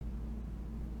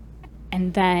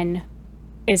and then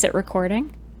is it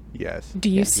recording? Yes. Do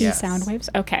you see Yes. sound waves?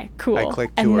 Okay, cool. I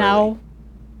clicked and too now early.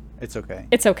 It's okay.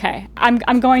 it's okay.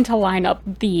 I'm going to line up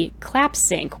the clap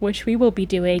sync, which we will be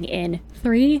doing in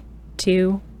 3,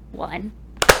 2, 1.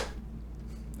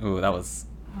 Ooh, that was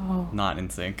not in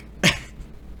sync.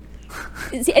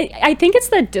 I think it's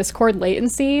the Discord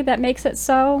latency that makes it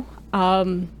so.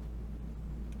 I'll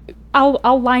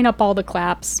line up all the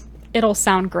claps. It'll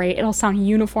sound great. It'll sound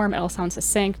uniform. It'll sound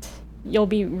succinct. You'll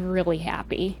be really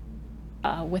happy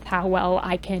with how well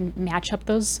I can match up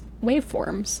those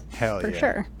waveforms. Hell for yeah.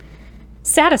 sure.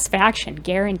 Satisfaction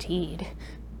guaranteed.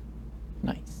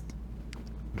 Nice.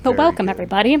 But Very welcome, good.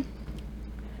 everybody.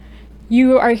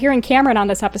 You are hearing Cameron on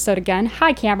this episode again.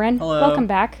 Hi, Cameron. Hello. Welcome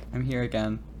back. I'm here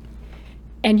again.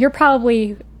 And you're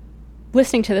probably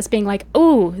listening to this being like,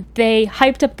 ooh, they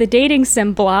hyped up the dating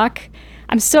sim block.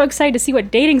 I'm so excited to see what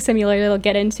dating simulator they'll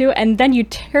get into. And then you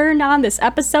turn on this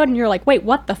episode and you're like, wait,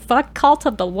 what the fuck? Cult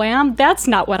of the Lamb? That's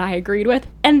not what I agreed with.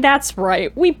 And that's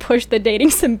right. We pushed the dating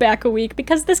sim back a week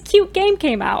because this cute game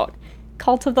came out.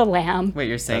 Cult of the Lamb. Wait,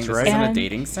 you're saying That's this right. isn't a And-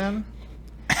 dating sim?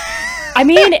 I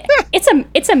mean,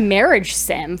 it's a marriage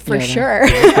sim for Yeah, sure.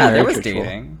 Yeah, there Marriage was ritual.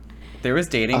 dating. There was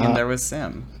dating and there was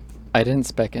sim. I didn't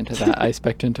spec into that. I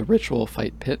spec'd into Ritual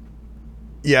Fight Pit.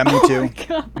 Yeah, me too. my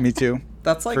God. Me too.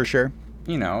 That's like, For sure.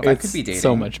 you know, that It's could be dating.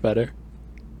 so much better.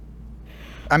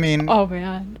 I mean, Oh,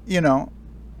 man. you know,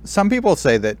 some people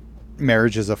say that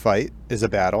marriage is a fight, is a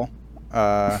battle.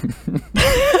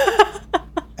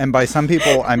 And by some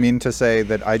people, I mean to say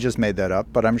that I just made that up,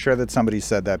 but I'm sure that somebody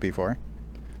said that before.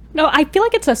 No, I feel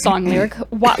like it's a song lyric.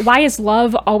 Why is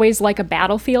love always like a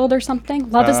battlefield or something?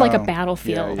 Love is like a Oh,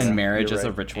 battlefield. yeah. And marriage you're is a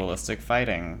right. ritualistic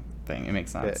fighting thing. It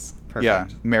makes sense. Perfect. Yeah,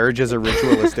 marriage is a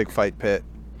ritualistic fight pit.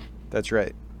 That's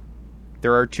right.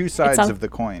 There are two sides a- of the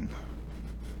coin.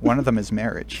 One of them is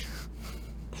marriage.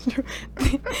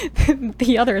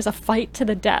 The other is a fight to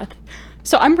the death.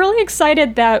 So I'm really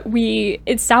excited that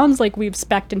it sounds like we've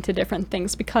spec'd into different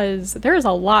things because there's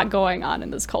a lot going on in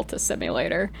this cultist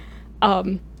simulator. It's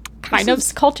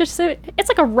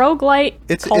like a roguelite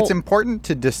It's cult important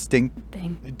to distinct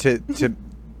thing.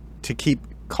 to keep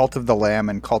Cult of the Lamb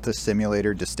and Cultist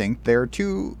Simulator distinct. There are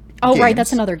two Oh, right, games.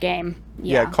 that's another game.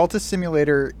 Yeah, Yeah. Cultist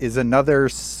Simulator is another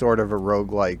sort of a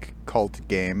roguelike cult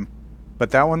game,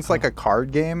 but that one's like a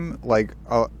card game, like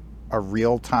a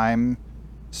real-time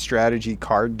strategy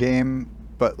card game,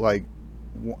 but like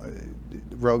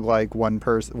roguelike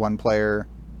one player.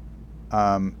 Very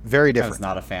I was different.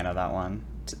 not a fan of that one.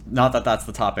 Not that that's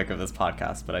the topic of this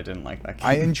podcast, but I didn't like that game.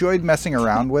 I enjoyed messing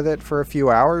around with it for a few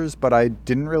hours, but I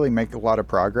didn't really make a lot of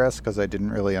progress because I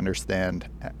didn't really understand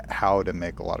how to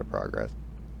make a lot of progress.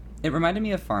 It reminded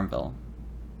me of Farmville.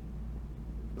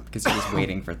 Because you're just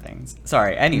waiting for things.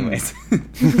 Sorry, anyways.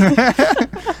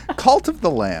 Cult of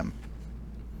the Lamb.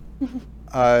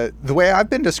 The way I've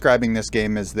been describing this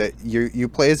game is that you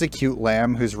play as a cute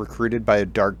lamb who's recruited by a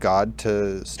dark god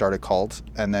to start a cult,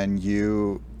 and then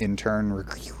you in turn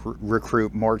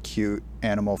recruit more cute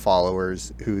animal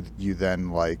followers who you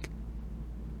then like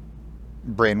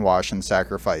brainwash and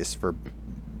sacrifice for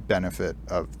benefit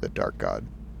of the dark god.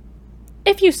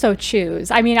 If you so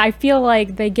choose. I mean, I feel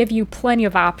like they give you plenty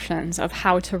of options of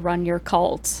how to run your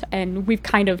cult, and we've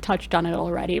kind of touched on it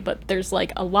already, but there's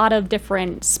like a lot of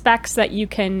different specs that you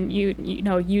can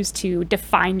use to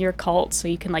define your cult. So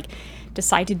you can like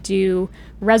decide to do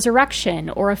resurrection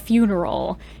or a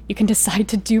funeral. You can decide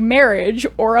to do marriage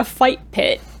or a fight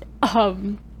pit.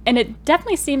 And it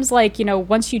definitely seems like,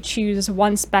 once you choose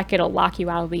one spec, it'll lock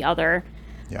you out of the other.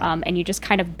 Yeah. And you just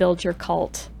kind of build your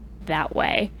cult that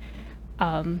way.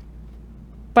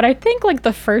 But I think like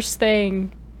the first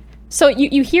thing, so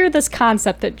you hear this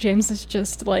concept that James has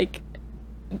just like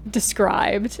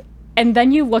described, and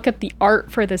then you look at the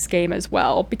art for this game as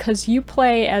well, because you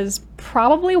play as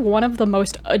probably one of the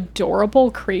most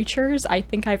adorable creatures I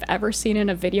think I've ever seen in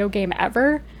a video game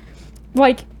ever.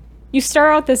 Like, you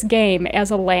start out this game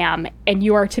as a lamb, and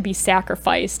you are to be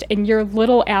sacrificed, and your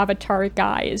little avatar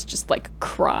guy is just, like,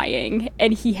 crying,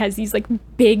 and he has these, like,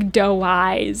 big doe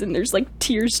eyes, and there's, like,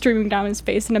 tears streaming down his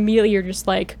face, and immediately you're just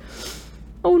like,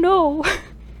 oh no,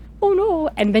 oh no,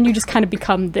 and then you just kind of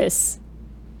become this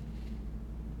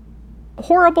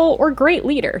horrible or great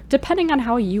leader, depending on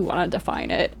how you want to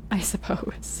define it, I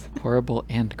suppose. Horrible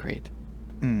and great.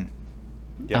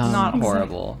 Yes. Not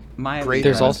horrible. My Great, leader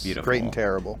There's was also- beautiful. great and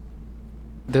terrible.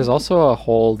 There's also a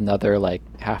whole nother like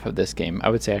half of this game. I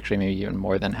would say actually maybe even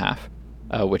more than half,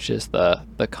 which is the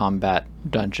combat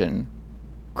dungeon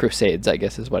crusades, I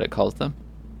guess is what it calls them.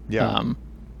 Yeah.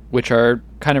 Which are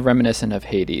kind of reminiscent of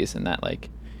Hades in that like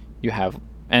you have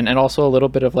and also a little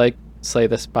bit of like Slay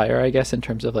the Spire, I guess, in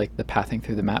terms of like the pathing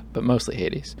through the map, but mostly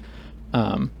Hades.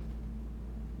 And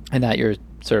that you're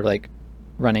sort of like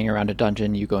running around a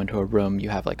dungeon, you go into a room, you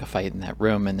have like a fight in that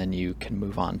room, and then you can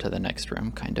move on to the next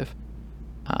room, kind of.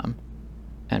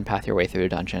 And path your way through a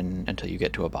dungeon until you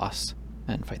get to a boss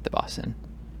and fight the boss in.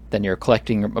 Then you're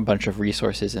collecting a bunch of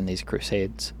resources in these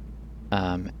crusades,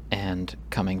 and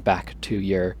coming back to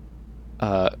your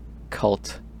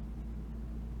cult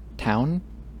town,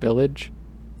 village,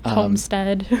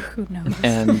 Homestead, who knows?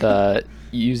 and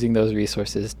using those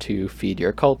resources to feed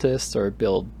your cultists or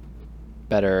build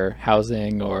better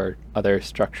housing or other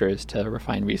structures to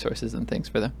refine resources and things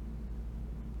for them.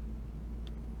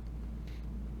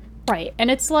 Right,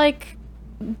 and it's like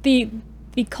the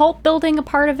cult building a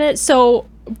part of it. So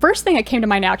first thing that came to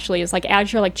mind actually is like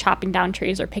as you're like chopping down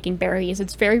trees or picking berries,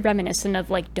 it's very reminiscent of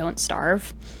like Don't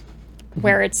Starve,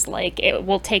 where it's like it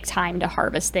will take time to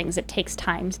harvest things. It takes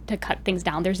time to cut things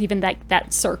down. There's even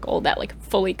that circle that like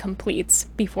fully completes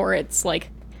before it's like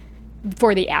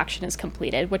before the action is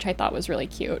completed, which I thought was really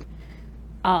cute.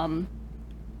 And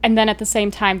then at the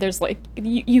same time, there's like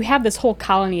you have this whole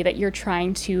colony that you're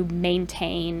trying to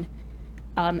maintain,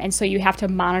 and so you have to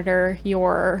monitor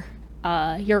your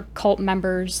cult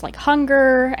members' like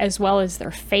hunger as well as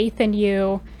their faith in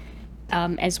you,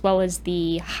 as well as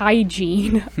the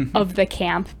hygiene of the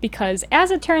camp, because as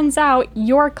it turns out,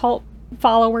 your cult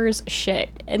followers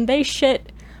shit, and they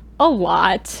shit a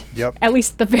lot. Yep. At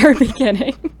least the very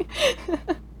beginning.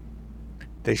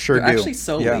 They sure They're do. actually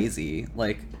so Yeah. lazy.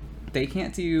 Like, they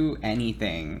can't do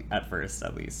anything at first,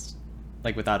 at least.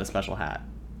 Like, without a special hat.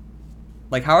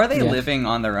 Like, how are they Yeah. living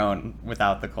on their own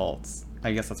without the cults?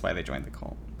 I guess that's why they joined the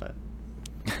cult, but...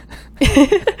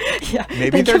 Yeah, Maybe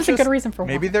that they're gives just a good reason for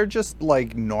maybe why. they're just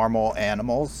like normal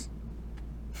animals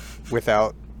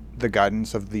without the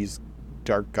guidance of these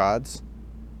dark gods.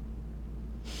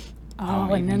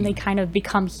 Oh, and then they kind of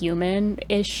become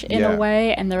human-ish in Yeah. a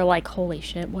way, and they're like, holy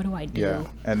shit, what do I do? Yeah,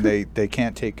 and they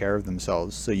can't take care of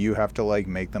themselves, so you have to like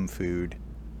make them food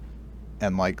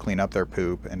and like clean up their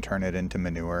poop and turn it into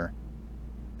manure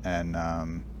and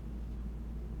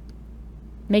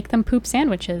Make them poop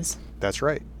sandwiches. that's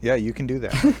right. Yeah, you can do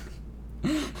that.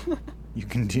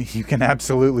 You can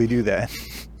absolutely do that.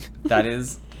 That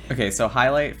is... Okay, so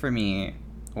highlight for me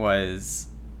was...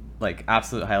 Like,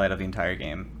 absolute highlight of the entire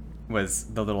game was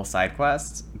the little side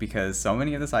quests, because so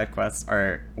many of the side quests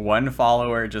are one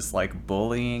follower just like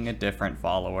bullying a different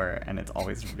follower, and it's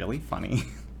always really funny.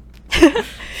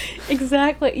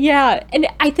 Exactly. Yeah, and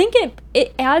I think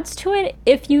it adds to it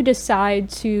if you decide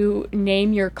to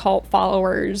name your cult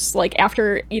followers like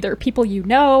after either people you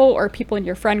know or people in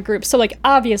your friend group. So like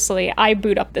obviously I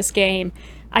boot up this game,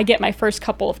 I get my first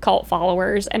couple of cult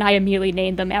followers, and I immediately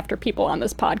named them after people on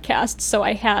this podcast. So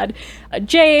I had a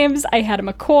James, I had a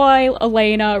McCoy,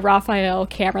 Elena, Raphael,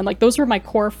 Cameron. Like those were my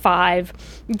core 5.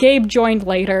 Gabe joined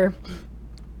later.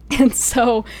 And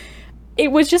so it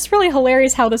was just really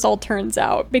hilarious how this all turns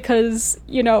out, because,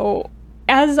 you know,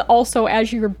 as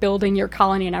you're building your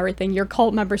colony and everything, your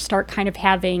cult members start kind of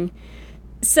having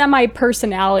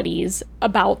semi-personalities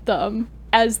about them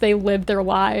as they live their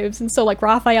lives. And so like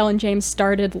Raphael and James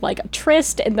started like a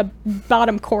tryst in the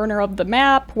bottom corner of the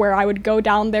map where I would go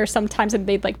down there sometimes and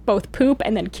they'd like both poop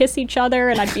and then kiss each other,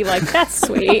 and I'd be like, that's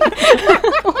sweet.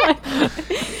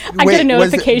 I get a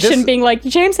notification being like,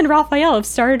 James and Raphael have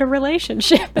started a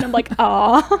relationship, and I'm like,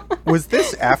 aw. Was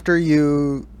this after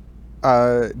you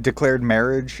declared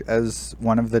marriage as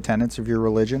one of the tenets of your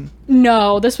religion?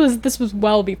 No, this was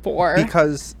well before.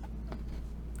 Because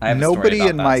I have a story nobody about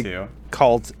in that my too.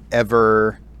 cult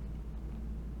ever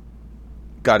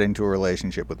got into a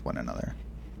relationship with one another.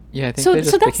 Yeah, I think So- they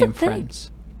so just that's the became thing.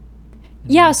 friends.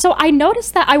 Yeah, so I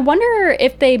noticed that. I wonder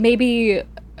if they maybe,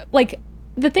 like,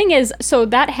 the thing is, so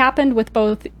that happened with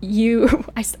both you.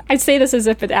 I say this as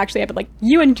if it actually happened. Like,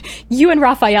 you and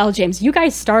Raphael, James, you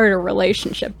guys started a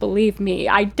relationship, believe me.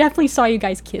 I definitely saw you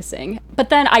guys kissing. But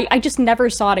then I just never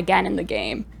saw it again in the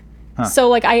game. Huh. So,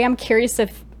 like, I am curious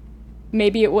if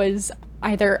maybe it was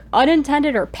either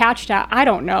unintended or patched out. I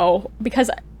don't know. Because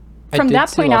I from did that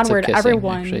see point lots of onward, kissing,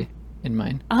 everyone... actually, in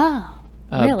mine. Oh,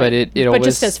 really? But it But always,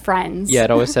 just as friends. Yeah,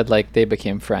 it always said like they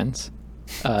became friends.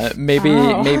 Maybe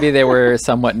Oh. maybe they were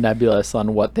somewhat nebulous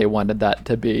on what they wanted that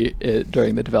to be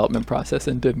during the development process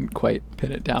and didn't quite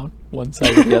pin it down one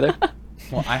side or the other.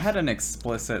 Well, I had an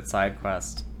explicit side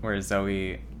quest where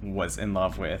Zoe was in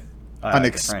love with An different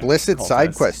explicit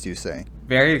side cultist. quest, you say?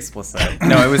 Very explicit.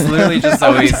 No, it was literally just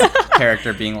Zoe's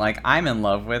character being like, I'm in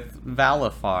love with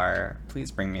Valifar.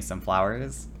 Please bring me some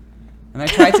flowers. And I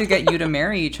tried to get you to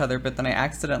marry each other, but then I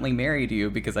accidentally married you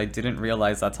because I didn't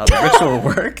realize that's how the ritual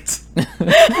worked.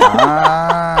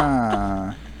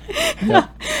 Ah.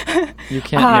 Yep. You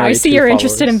can't Ah, marry I see two you're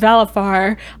interested in followers.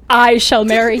 Valafar. I shall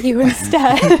marry you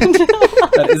instead.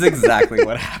 That is exactly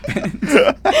what happened.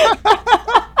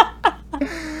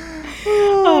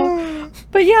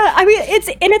 But yeah, I mean,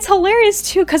 it's hilarious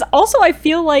too, because also I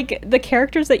feel like the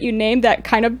characters that you name that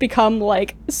kind of become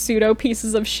like pseudo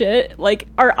pieces of shit, like,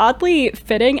 are oddly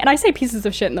fitting. And I say pieces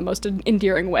of shit in the most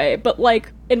endearing way, but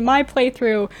like in my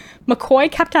playthrough,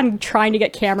 McCoy kept on trying to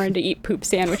get Cameron to eat poop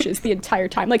sandwiches the entire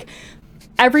time. Like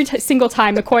every single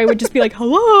time, McCoy would just be like,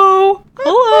 "Hello,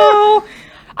 hello."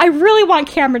 I really want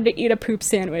Cameron to eat a poop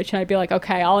sandwich. And I'd be like,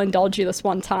 okay, I'll indulge you this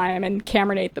one time. And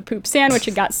Cameron ate the poop sandwich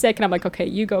and got sick. And I'm like, okay,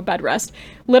 you go bed rest.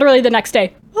 Literally the next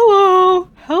day, hello,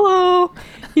 hello.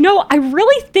 You know, I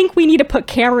really think we need to put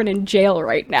Cameron in jail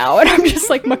right now. And I'm just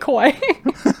like, McCoy,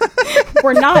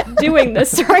 we're not doing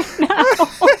this right now.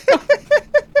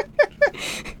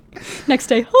 Next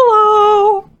day,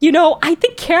 hello. You know, I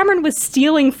think Cameron was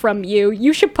stealing from you.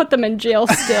 You should put them in jail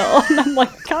still. And I'm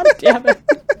like, God damn it.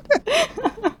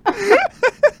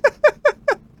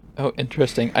 Oh,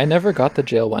 interesting. I never got the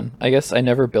jail one. I guess I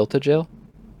never built a jail.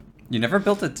 You never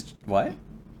built a what?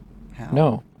 How?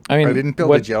 No. I mean, didn't build a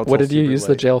what, jail what till did you super use the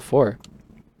late. jail for?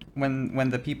 When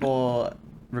the people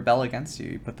rebel against you,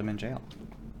 you put them in jail.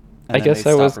 And I then guess they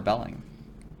I stop was rebelling.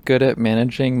 good at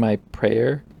managing my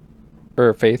prayer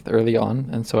or faith early on,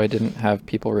 and so I didn't have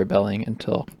people rebelling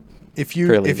until If you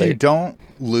fairly you late. don't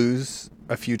lose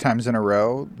a few times in a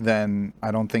row, then I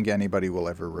don't think anybody will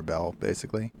ever rebel,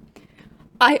 basically.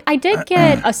 I did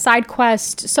get a side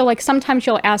quest. So, like, sometimes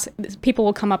you'll ask, people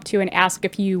will come up to you and ask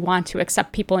if you want to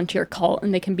accept people into your cult,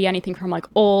 and they can be anything from, like,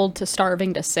 old to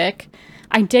starving to sick.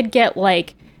 I did get,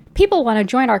 like, people want to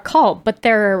join our cult, but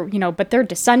they're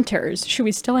dissenters. Should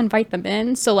we still invite them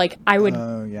in? So, like, I would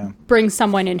Oh, yeah. bring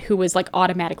someone in who was, like,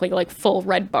 automatically, like, full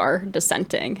red bar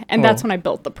dissenting. And that's Oh. when I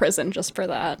built the prison just for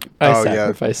that. I Oh, yeah.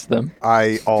 sacrificed them.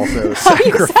 I also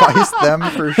sacrificed them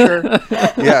for sure.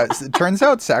 Yeah, it turns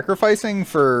out sacrificing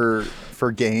for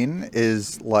gain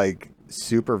is like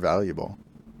super valuable.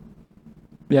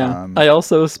 Yeah. I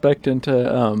also spec'd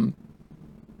into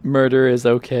murder is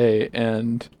okay,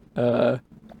 and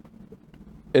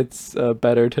it's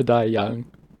better to die young.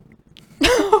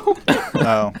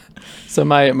 Oh, So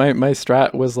my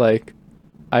strat was like,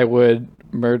 I would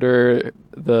murder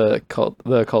the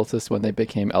cultists when they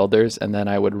became elders, and then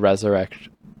I would resurrect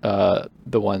the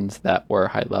ones that were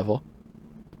high level.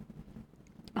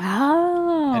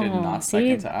 Oh. I did not spec see?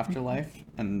 into Afterlife,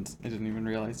 and I didn't even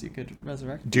realize you could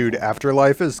resurrect. dude,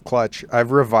 Afterlife is clutch.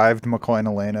 I've revived McCoy and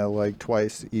Elena like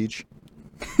twice each.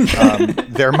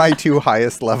 They're my two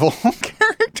highest level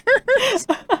characters.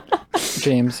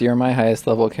 James, you're my highest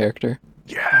level character.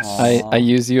 Yes. I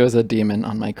use you as a demon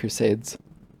on my crusades.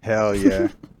 Hell yeah.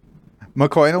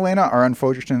 McCoy and Elena are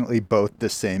unfortunately both the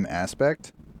same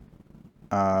aspect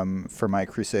for my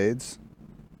crusades.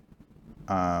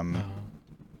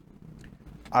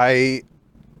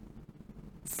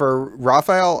 For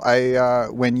Raphael,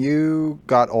 when you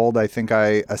got old, I think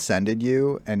I ascended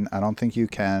you, and I don't think you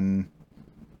can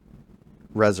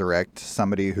resurrect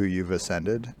somebody who you've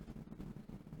ascended.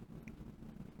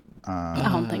 I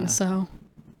don't think so.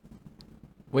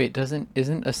 Wait,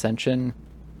 isn't ascension,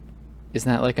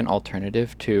 isn't that like an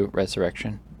alternative to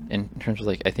resurrection? In terms of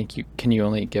like, I think can you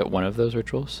only get one of those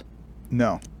rituals?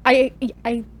 No. But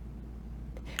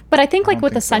I think, I like, don't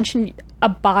with think so. Ascension, a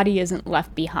body isn't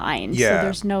left behind. Yeah. So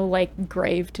there's no, like,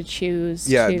 grave to choose.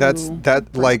 Yeah, to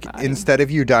that bring a like body. instead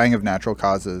of you dying of natural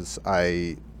causes,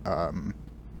 I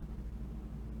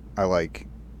like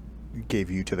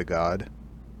gave you to the god.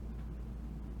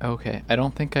 Okay, I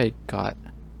don't think I got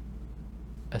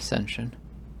ascension.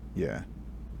 Yeah.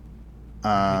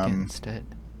 Instead.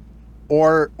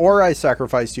 Or I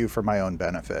sacrificed you for my own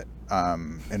benefit,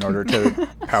 in order to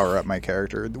power up my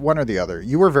character. One or the other.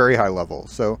 You were very high level,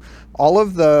 so all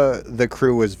of the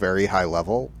crew was very high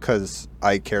level because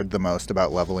I cared the most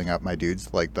about leveling up my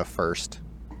dudes, like the first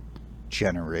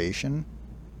generation.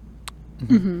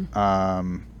 Mm-hmm.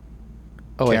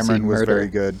 Oh, I see, Cameron was murder. very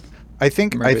good. I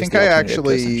think Murder is I the alternative to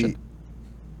actually ascension.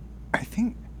 I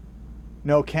think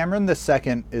no, Cameron the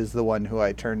second is the one who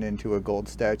I turned into a gold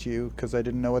statue because I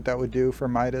didn't know what that would do for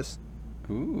Midas.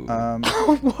 Ooh,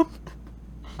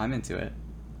 I'm into it.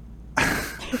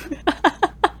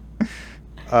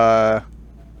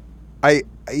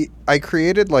 I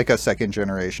created like a second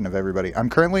generation of everybody. I'm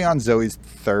currently on Zoe's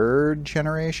third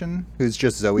generation, who's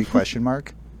just Zoe question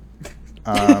mark.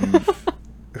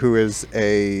 Who is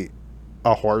a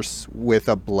horse with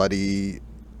a bloody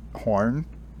horn.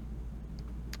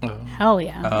 Oh. Hell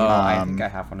yeah. Oh, I Um, think I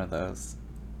have one of those.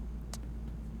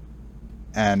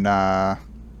 And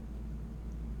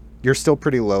you're still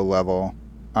pretty low level,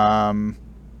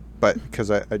 but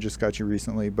because I just got you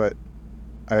recently, but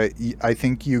I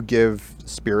think you give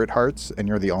spirit hearts, and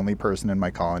you're the only person in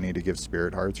my colony to give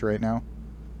spirit hearts right now,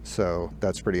 so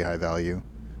that's pretty high value.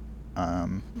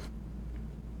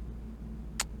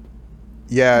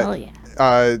 Yeah, Hell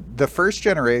yeah. the first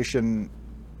generation,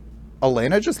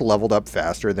 Elena just leveled up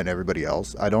faster than everybody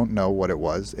else. I don't know what it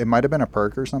was. It might have been a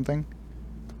perk or something.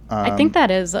 I think that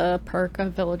is a perk a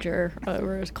villager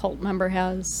or a cult member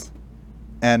has.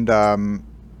 And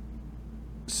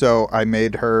so I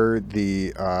made her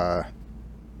the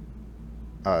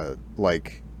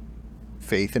like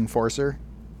faith enforcer.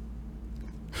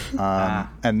 And I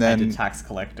then did tax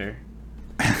collector.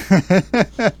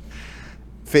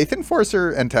 faith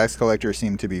enforcer and tax collector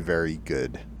seem to be very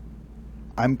good.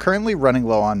 I'm currently running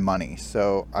low on money,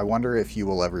 so I wonder if you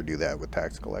will ever do that with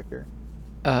tax collector.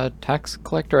 Tax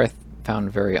collector I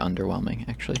found very underwhelming,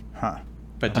 actually. Huh.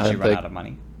 But did you run the- out of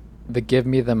money? The give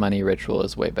me the money ritual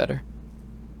is way better.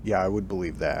 Yeah, I would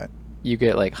believe that. You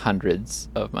get like hundreds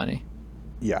of money.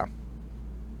 Yeah.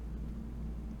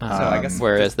 I guess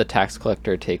Whereas just- the tax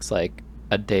collector takes like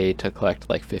a day to collect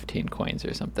like 15 coins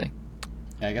or something.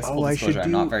 Yeah, I guess Oh, full I should disclosure,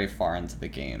 I'm not do- very far into the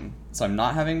game, so I'm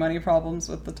not having money problems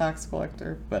with the tax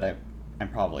collector, but I'm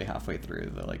probably halfway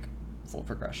through the like full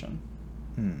progression.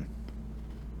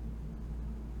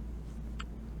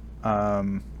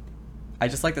 I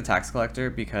just like the tax collector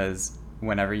because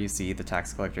whenever you see the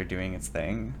tax collector doing its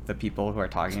thing, the people who are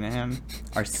talking to him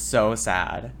are so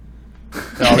sad.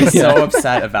 They're always Yeah. so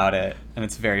upset about it, and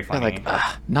it's very They're funny. like,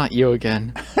 ah, not you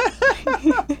again.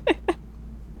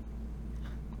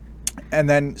 And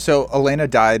then, so Elena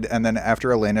died, and then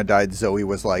after Elena died, Zoe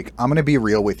was like, I'm going to be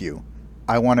real with you.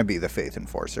 I want to be the faith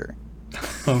enforcer.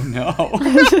 Oh no.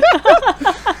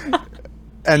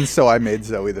 And so I made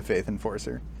Zoe the faith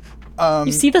enforcer.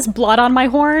 You see this blood on my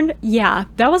horn? Yeah,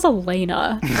 that was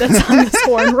Elena that's on this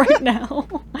horn right now.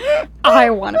 I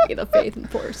want to be the faith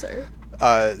enforcer.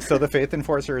 So the faith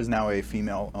enforcer is now a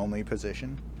female-only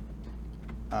position.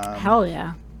 Hell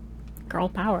yeah. Girl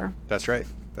power. That's right.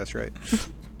 That's right.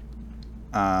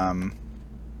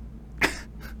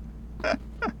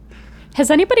 Has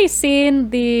anybody seen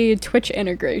the Twitch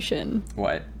integration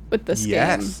What? with this game?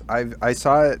 Yes, I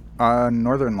saw it on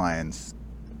Northern Lions.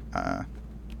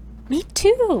 Me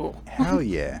too. Hell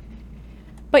yeah.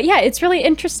 But yeah, it's really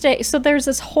interesting. So there's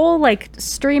this whole like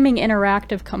streaming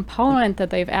interactive component that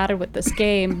they've added with this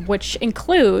game, which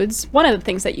includes one of the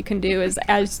things that you can do is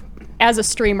as a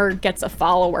streamer gets a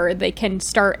follower, they can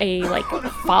start a like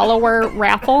follower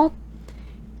raffle.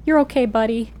 You're okay,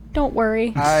 buddy. Don't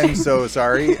worry. I'm so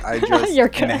sorry. I just You're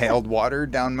good. inhaled water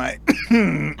down my...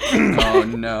 Oh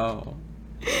no.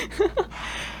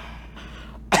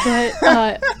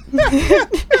 But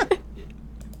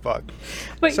Fuck.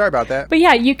 But- Sorry about that. But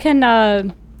yeah, you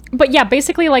can. But yeah,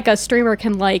 basically, like a streamer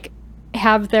can like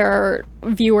have their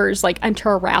viewers like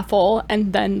enter a raffle,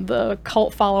 and then the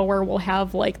cult follower will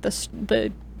have like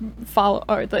the follow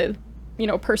or the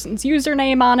person's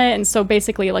username on it, and so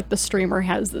basically like the streamer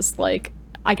has this like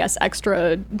I guess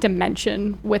extra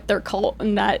dimension with their cult,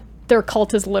 and that their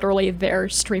cult is literally their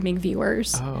streaming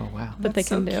viewers Oh, wow. that they That's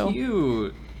can so do.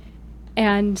 cute.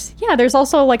 And yeah, there's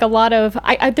also like a lot of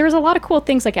there's a lot of cool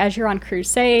things like as you're on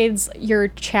Crusades, your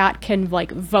chat can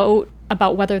like vote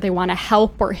about whether they want to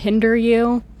help or hinder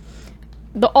you.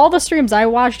 All the streams I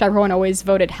watched, everyone always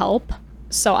voted help,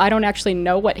 so I don't actually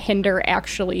know what hinder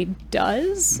actually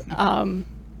does.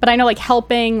 But I know like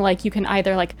helping, like you can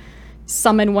either like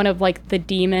summon one of like the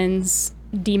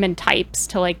demon types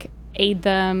to like aid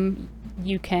them.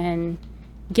 You can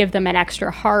give them an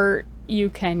extra heart. You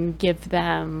can give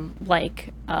them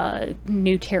like a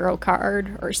new tarot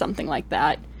card or something like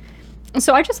that.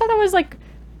 So I just thought that was like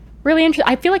really interesting.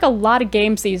 I feel like a lot of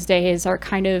games these days are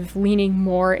kind of leaning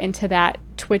more into that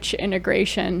Twitch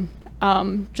integration,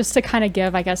 just to kind of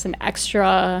give, I guess, an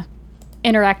extra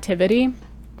interactivity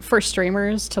for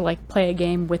streamers to like play a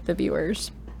game with the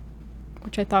viewers,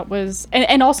 which I thought was,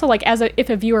 and also like if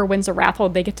a viewer wins a raffle,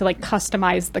 they get to like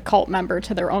customize the cult member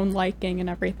to their own liking and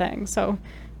everything. So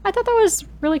I thought that was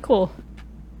really cool.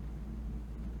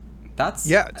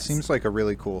 Yeah, it seems like a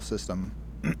really cool system.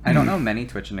 I don't know many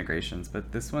Twitch integrations,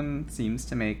 but this one seems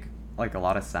to make like a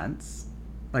lot of sense.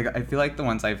 Like I feel like the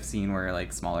ones I've seen were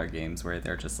like smaller games where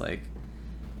they're just like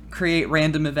create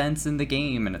random events in the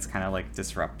game and it's kind of like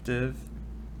disruptive.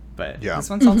 But Yeah. this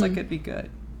one sounds like it'd be good.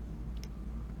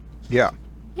 Yeah.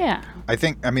 Yeah. I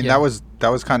mean, Yeah. that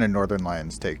was kind of Northern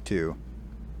Lions' take too.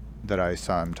 that I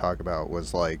saw him talk about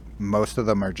was like most of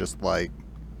them are just like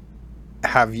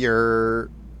have your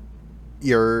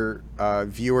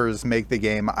viewers make the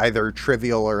game either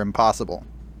trivial or impossible.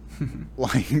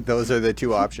 Like those are the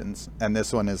two options, and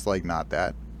this one is like not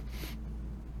that.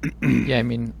 Yeah, I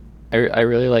mean, I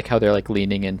really like how they're like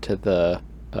leaning into the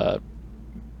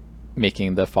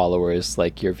making the followers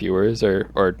like your viewers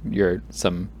or your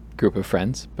some group of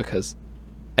friends, because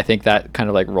I think that kind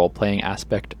of like role playing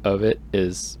aspect of it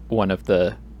is one of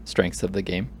the strengths of the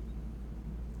game.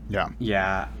 Yeah.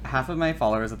 Yeah, half of my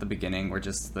followers at the beginning were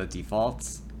just the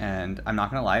defaults, and I'm not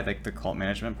gonna lie, like the cult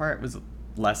management part was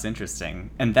less interesting.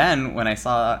 And then when I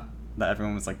saw that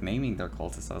everyone was like naming their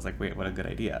cultists, I was like, wait, what a good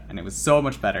idea. And it was so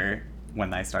much better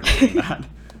when I started doing that.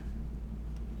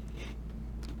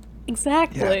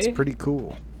 Exactly. Yeah, it's pretty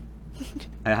cool.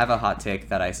 I have a hot take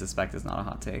that I suspect is not a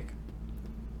hot take.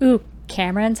 Ooh,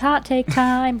 Cameron's hot take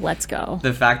time. Let's go.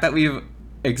 The fact that we've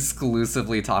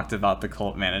exclusively talked about the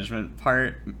cult management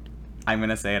part, I'm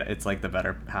gonna say it's like the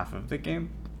better half of the game,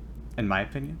 in my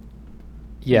opinion.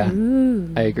 Yeah,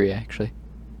 Ooh. I agree actually.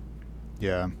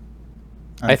 Yeah.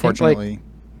 I think, like, Unfortunately,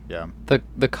 yeah.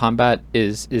 The combat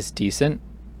is decent,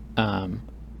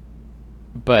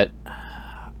 but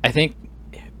I think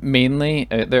mainly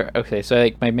okay. So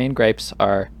like my main gripes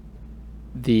are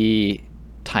the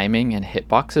timing and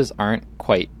hitboxes aren't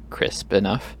quite crisp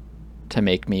enough to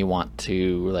make me want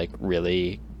to like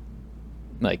really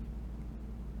like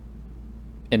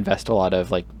invest a lot of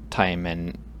like time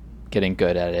and getting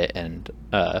good at it and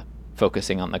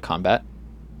focusing on the combat.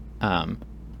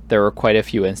 There were quite a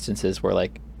few instances where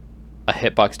like a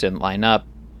hitbox didn't line up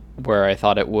where I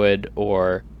thought it would,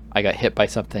 or I got hit by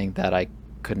something that I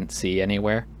couldn't see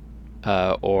anywhere,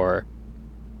 or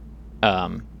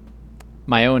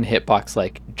my own hitbox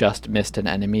like just missed an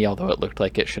enemy although it looked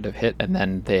like it should have hit, and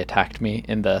then they attacked me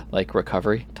in the like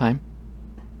recovery time.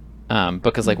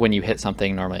 Because like when you hit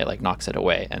something, normally it like knocks it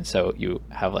away, and so you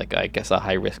have like I guess a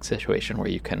high risk situation where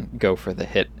you can go for the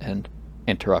hit and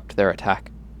interrupt their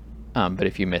attack. But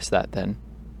if you miss that, then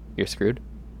you're screwed.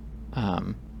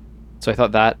 So I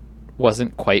thought that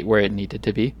wasn't quite where it needed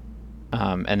to be.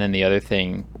 And then the other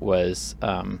thing was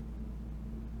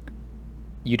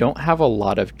you don't have a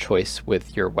lot of choice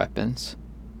with your weapons.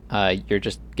 You're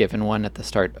just given one at the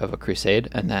start of a crusade,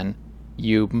 and then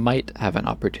you might have an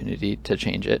opportunity to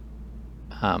change it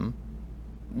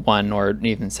one or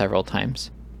even several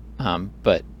times.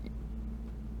 But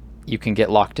you can get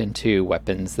locked into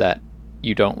weapons that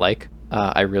you don't like.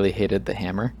 I really hated the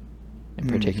hammer in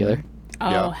particular. Oh,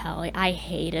 Yeah. hell, I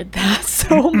hated that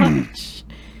so much.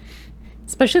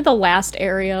 Especially the last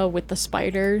area with the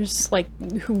spiders, like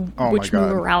which move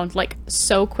God. around like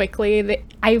so quickly.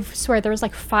 I swear there was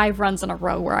like 5 runs in a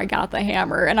row where I got the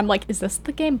hammer, and I'm like, is this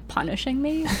the game punishing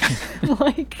me?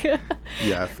 Like,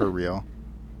 Yeah, for real.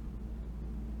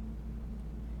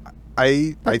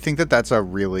 I think that's a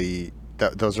really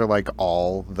those are like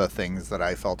all the things that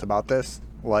I felt about this.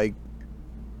 Like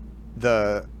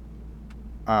the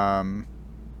thing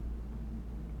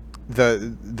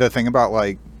about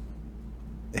like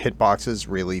hitboxes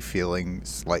really feeling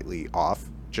slightly off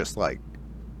just like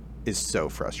is so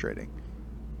frustrating.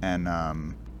 And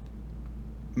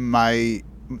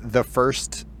the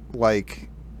first like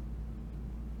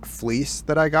fleece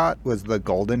that I got was the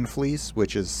golden fleece,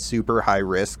 which is super high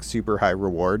risk, super high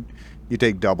reward. You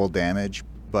take double damage,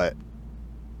 but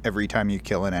every time you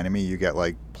kill an enemy you get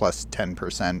like plus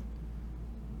 10%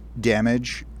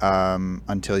 damage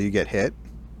until you get hit,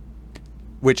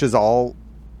 which is all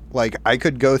like I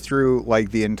could go through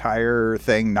like the entire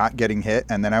thing not getting hit,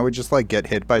 and then I would just like get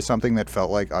hit by something that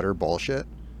felt like utter bullshit,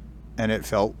 and it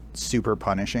felt super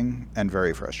punishing and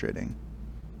very frustrating.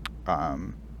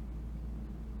 I'm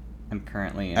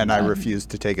currently in And I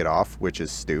refused to take it off, which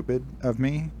is stupid of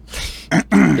me.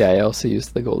 Yeah, I also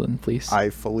used the golden fleece. I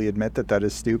fully admit that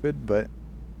is stupid, but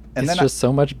It's then just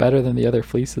so much better than the other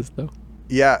fleeces, though.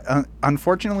 yeah,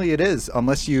 unfortunately it is,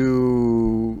 unless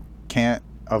you can't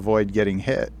avoid getting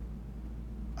hit.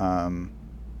 And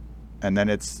then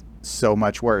it's so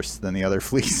much worse than the other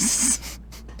fleece.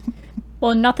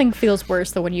 well, nothing feels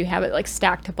worse than when you have it like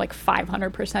stacked up like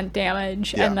 500%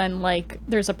 damage, Yeah. and then like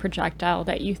there's a projectile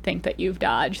that you think that you've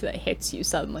dodged that hits you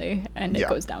suddenly, and it Yeah.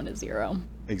 goes down to 0.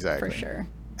 Exactly. For sure.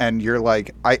 And you're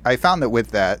like, I found that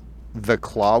with that, the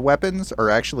claw weapons are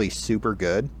actually super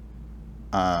good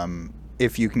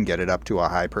if you can get it up to a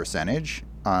high percentage,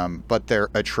 but they're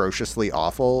atrociously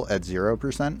awful at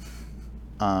 0%.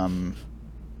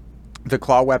 The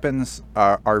claw weapons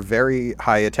are very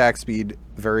high attack speed,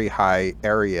 very high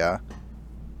area,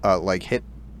 like hit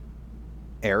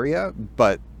area,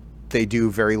 but they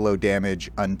do very low damage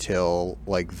until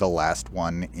like the last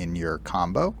one in your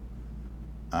combo.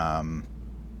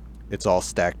 It's all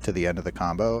stacked to the end of the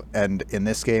combo, and in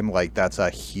this game, like, that's a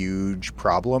huge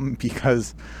problem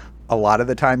because a lot of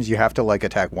the times you have to like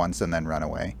attack once and then run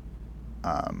away.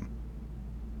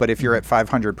 But if you're at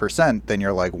 500%, then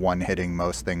you're like one hitting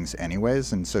most things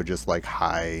anyways, and so just like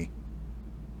high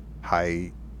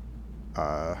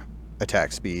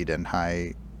attack speed and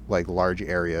high like large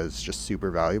areas is just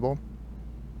super valuable.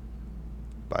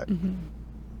 But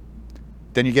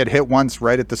then you get hit once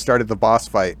right at the start of the boss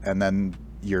fight, and then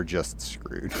you're just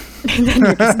screwed. And then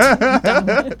you're just done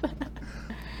with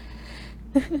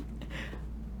it.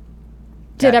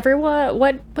 Did everyone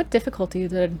what difficulty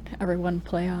did everyone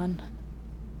play on?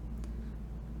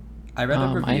 I read a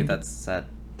review I- that said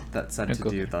to go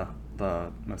do for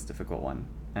the most difficult one,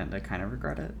 and I kind of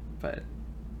regret it. But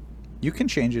You can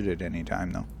change it at any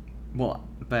time though. well,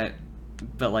 but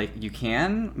like you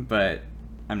can, but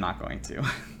I'm not going to.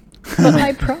 But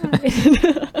my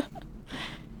pride.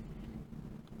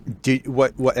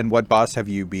 What boss have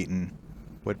you beaten?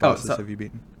 What bosses have you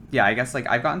beaten? Yeah, I guess like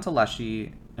I've gotten to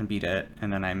Leshy and beat it,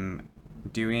 and then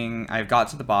I've got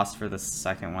to the boss for the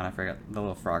second one. I forget the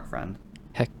little frog friend.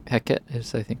 Heket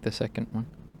is, I think, the second one.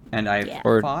 And I've Yeah.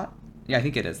 fought. Yeah, I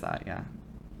think it is that. Yeah.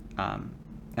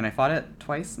 And I fought it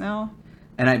twice now,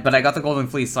 but I got the golden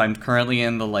fleece, so I'm currently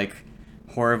in the like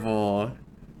horrible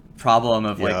problem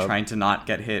of like Yep. trying to not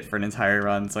get hit for an entire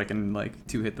run, so I can like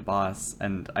 2-hit the boss,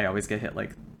 and I always get hit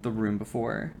like the room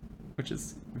before, which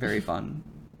is very fun.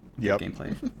 Yep.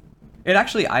 Gameplay. It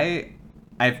actually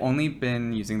I've only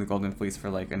been using the golden fleece for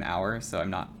like an hour, so I'm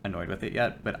not annoyed with it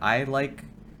yet, but I like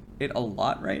it a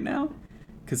lot right now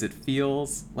because it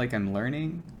feels like I'm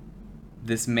learning.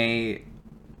 This may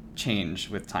change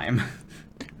with time.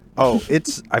 Oh,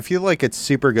 I feel like it's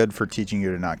super good for teaching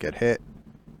you to not get hit.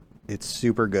 It's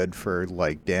super good for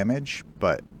like damage,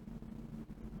 but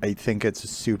I think it's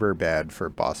super bad for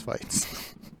boss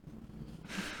fights.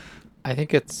 I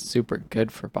think it's super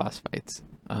good for boss fights.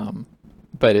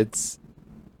 But it's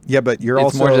Yeah, but you're it's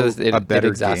also more just a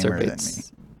better it gamer than me.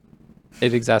 exacerbates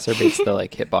it exacerbates the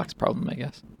like hitbox problem, I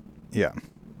guess. Yeah.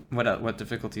 What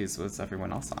difficulties was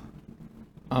everyone else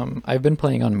on? I've been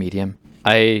playing on medium.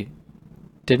 I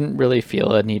didn't really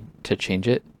feel a need to change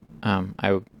it.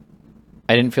 I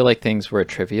didn't feel like things were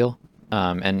trivial.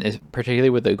 Particularly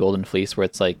with the golden fleece, where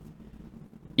it's like,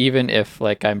 even if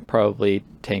like I'm probably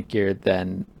tankier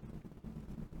than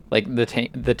like the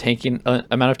tanking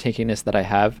amount of tankiness that I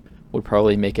have would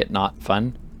probably make it not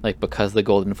fun. Like, because the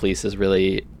golden fleece is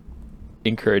really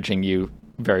encouraging you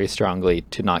very strongly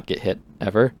to not get hit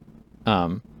ever.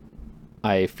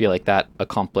 I feel like that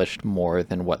accomplished more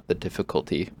than what the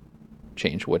difficulty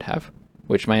change would have,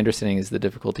 which my understanding is the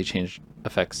difficulty change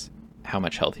affects how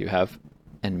much health you have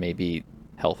and maybe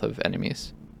health of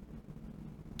enemies.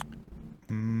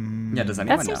 Yeah, does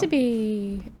anyone That seems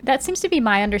know? to be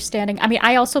my understanding. I mean,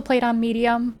 I also played on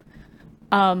medium.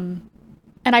 And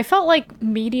I felt like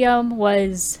medium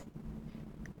was,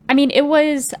 I mean, it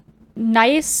was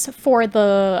nice for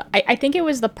I think it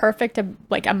was the perfect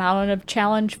like amount of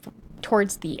challenge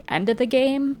towards the end of the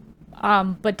game.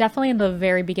 But definitely in the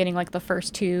very beginning, like the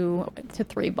first 2 to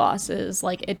 3 bosses,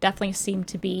 like it definitely seemed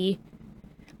to be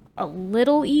a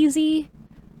little easy.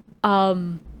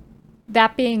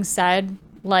 That being said,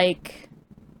 like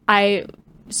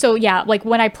like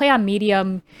when I play on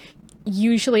medium,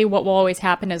 usually what will always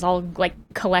happen is I'll like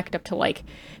collect up to like,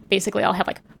 basically I'll have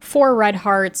like 4 red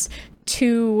hearts,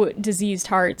 2 diseased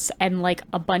hearts, and like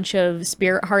a bunch of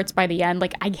spirit hearts by the end.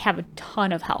 Like I have a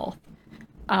ton of health.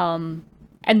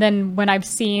 And then when I've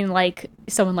seen like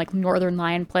someone like Northern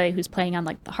Lion play who's playing on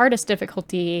like the hardest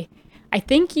difficulty, I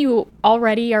think you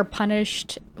already are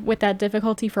punished with that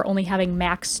difficulty for only having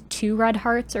max 2 red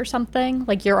hearts or something.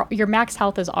 Like your max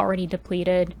health is already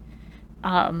depleted.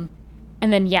 And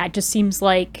then yeah, it just seems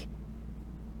like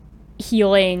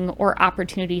healing or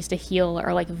opportunities to heal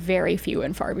are like very few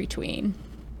and far between.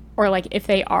 Or like if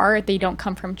they don't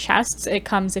come from chests. It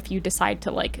comes if you decide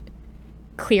to like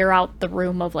clear out the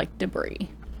room of like debris,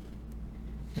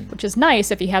 which is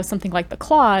nice if you have something like the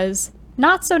claws.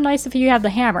 Not so nice if you have the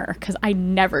hammer, because I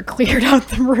never cleared out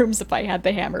the rooms if I had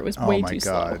the hammer. It was way too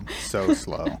slow. Oh my god, so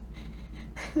slow.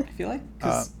 I feel like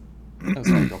oh,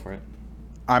 sorry, go for it.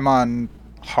 I'm on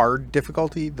hard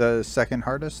difficulty, the second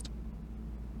hardest.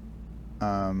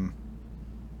 And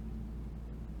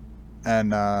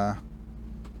I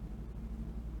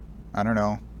don't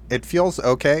know. It feels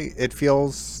okay. It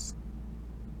feels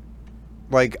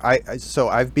like so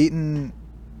I've beaten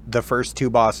the first 2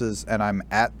 bosses and I'm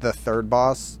at the 3rd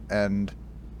boss, and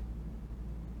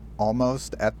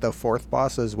almost at the 4th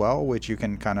boss as well, which you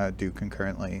can kind of do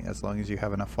concurrently as long as you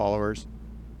have enough followers.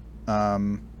 I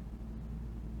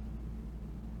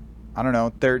don't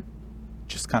know. They're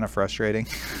just kind of frustrating.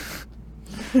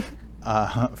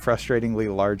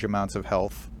 Frustratingly large amounts of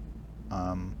health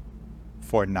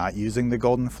for not using the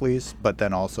Golden Fleece, but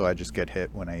then also I just get hit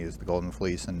when I use the Golden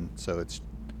Fleece, and so it's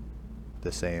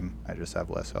the same. I just have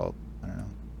less health. I don't know.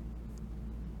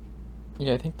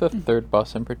 Yeah, I think the third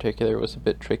boss in particular was a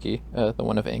bit tricky, the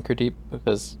one of Anchor Deep,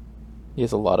 because he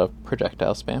has a lot of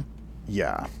projectile spam.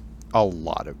 Yeah, a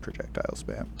lot of projectile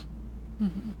spam.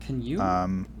 Can you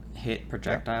hit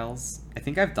projectiles? I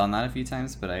think I've done that a few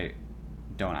times, but I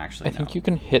don't actually know. I think you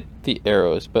can hit the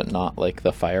arrows, but not like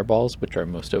the fireballs, which are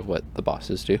most of what the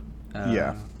bosses do.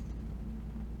 Yeah.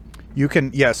 You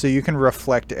can, so you can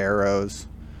reflect arrows,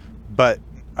 but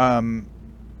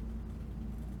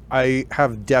I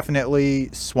have definitely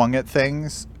swung at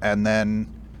things and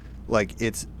then like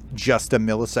it's just a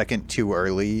millisecond too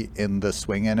early in the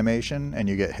swing animation and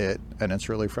you get hit and it's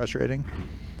really frustrating.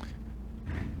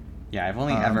 Yeah, I've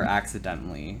only ever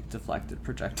accidentally deflected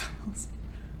projectiles.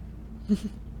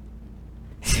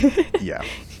 Yeah.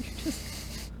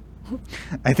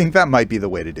 I think that might be the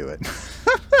way to do it.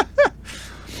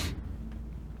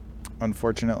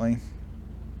 Unfortunately.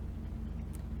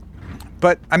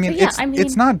 But I mean,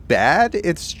 it's not bad.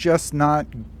 It's just not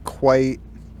quite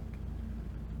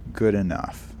good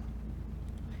enough.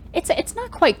 It's not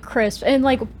quite crisp, and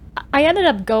like I ended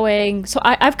up going. So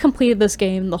I've completed this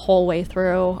game the whole way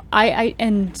through.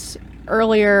 And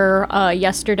earlier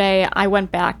yesterday I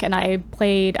went back and I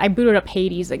booted up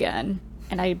Hades again,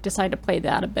 and I decided to play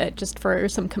that a bit just for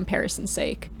some comparison's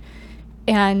sake.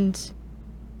 And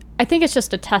I think it's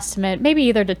just a testament, maybe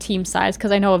either to team size,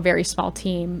 because I know a very small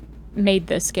team made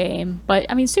this game, but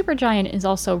I mean Supergiant is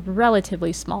also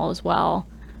relatively small as well.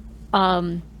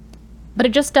 But it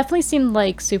just definitely seemed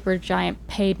like Supergiant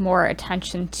paid more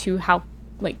attention to how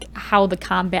the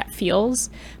combat feels.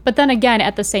 But then again,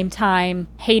 at the same time,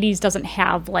 Hades doesn't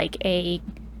have like a,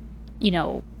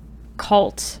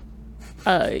 cult,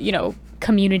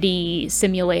 community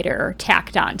simulator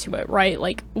tacked onto it, right?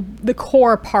 Like the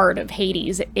core part of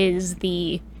Hades is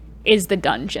the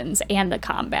dungeons and the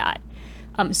combat.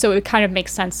 So it kind of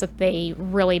makes sense that they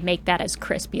really make that as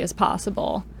crispy as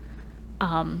possible.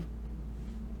 I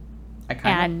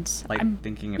kind of like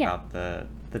thinking about the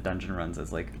dungeon runs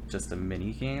as like just a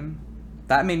mini game.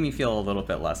 That made me feel a little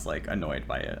bit less like annoyed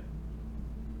by it.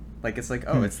 Like it's like,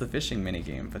 it's the fishing mini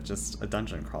game, but just a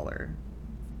dungeon crawler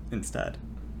instead.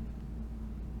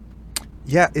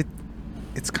 Yeah,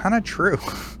 it's kind of true,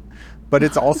 but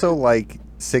it's also like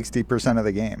 60% of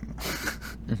the game.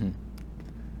 Mm-hmm.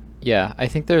 Yeah, I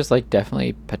think there's like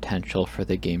definitely potential for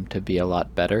the game to be a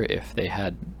lot better if they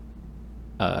had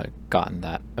gotten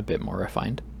that a bit more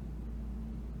refined.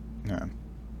 Yeah.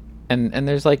 And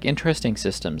there's like interesting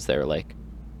systems there, like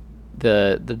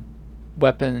the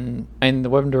weapon, and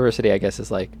the weapon diversity I guess is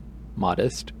like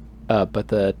modest, but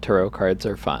the tarot cards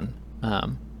are fun. Like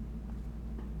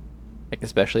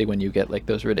especially when you get like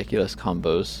those ridiculous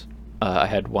combos. I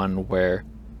had one where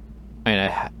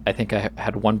I think I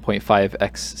had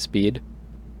 1.5x speed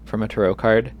from a tarot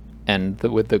card, and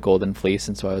with the golden fleece,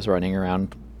 and so I was running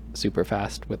around super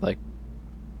fast with like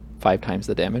 5 times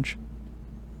the damage.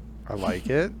 I like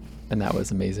it. And that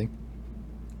was amazing.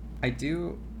 I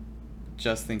do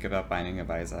just think about Binding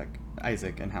of Isaac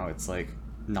and how it's like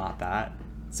not that.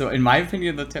 So in my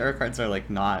opinion, the tarot cards are like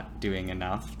not doing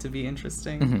enough to be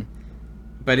interesting. Mm-hmm.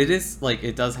 But it is like,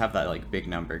 it does have that like big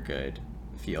number good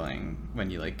feeling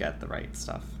when you like get the right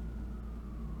stuff.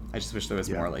 I just wish there was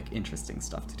more like interesting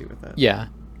stuff to do with it. Yeah.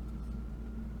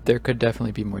 There could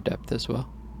definitely be more depth as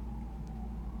well.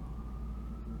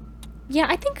 Yeah,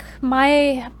 I think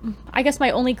my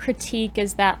only critique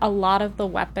is that a lot of the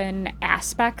weapon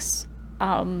aspects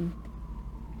either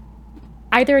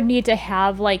need to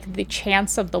have like the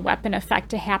chance of the weapon effect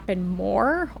to happen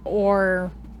more,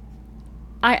 or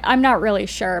I'm not really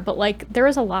sure, but like there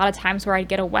was a lot of times where I'd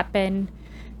get a weapon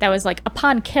that was like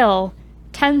upon kill,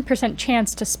 10%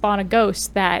 chance to spawn a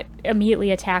ghost that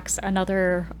immediately attacks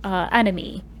another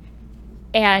enemy.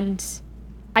 And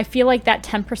I feel like that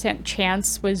 10%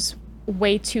 chance was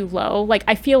way too low. Like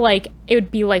I feel like it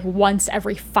would be like once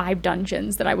every 5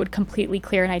 dungeons that I would completely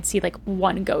clear and I'd see like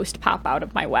one ghost pop out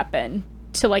of my weapon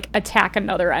to like attack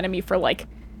another enemy for like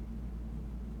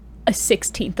a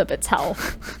 16th of its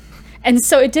health. And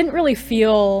so it didn't really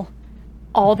feel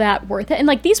all that worth it. And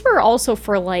like these were also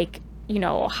for like,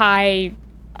 high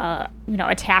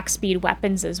attack speed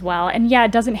weapons as well. And yeah,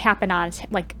 it doesn't happen on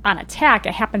attack,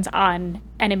 it happens on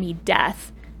enemy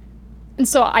death. And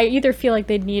so I either feel like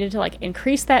they needed to like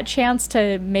increase that chance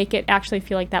to make it actually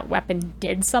feel like that weapon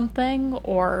did something,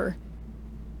 or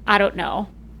I don't know.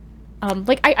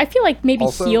 Like I feel like maybe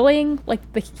Also- healing,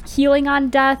 like the healing on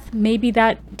death, maybe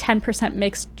that 10%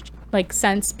 makes like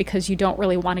sense because you don't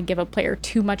really want to give a player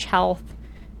too much health.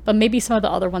 But maybe some of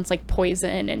the other ones like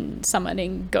poison and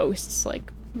summoning ghosts,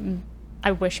 like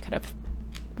I wish could have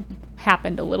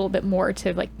happened a little bit more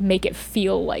to like make it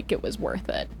feel like it was worth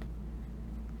it.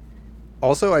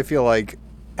 Also, I feel like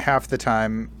half the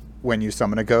time when you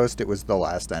summon a ghost, it was the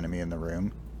last enemy in the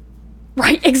room.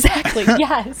 Right, exactly.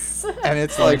 Yes. And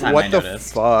it's Only like, time I what the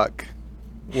noticed. fuck?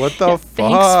 What the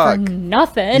Thanks fuck? for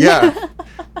nothing. Yeah.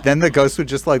 Then the ghost would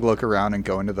just like look around and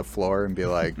go into the floor and be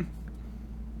like,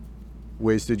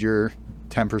 wasted your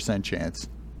 10% chance.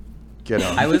 Get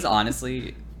on. I was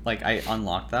honestly like, I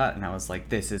unlocked that and I was like,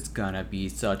 this is gonna be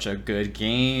such a good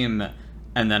game.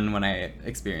 And then when I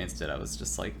experienced it, I was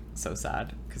just like so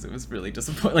sad because it was really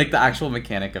disappointing. Like the actual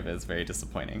mechanic of it is very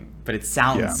disappointing, but it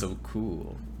sounds Yeah. so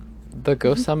cool. The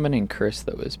ghost summoning curse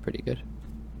though is pretty good.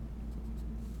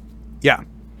 Yeah,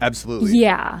 absolutely.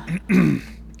 Yeah.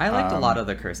 I liked a lot of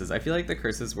the curses. I feel like the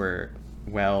curses were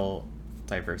well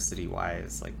diversity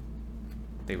wise. Like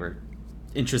they were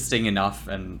interesting enough,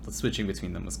 and switching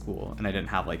between them was cool. And I didn't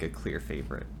have like a clear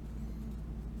favorite.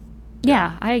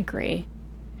 Yeah, I agree.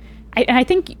 And I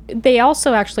think they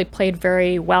also actually played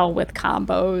very well with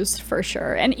combos for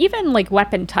sure. And even like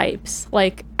weapon types.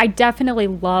 Like I definitely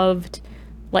loved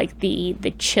like the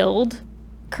chilled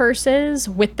curses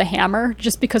with the hammer,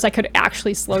 just because I could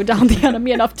actually slow down the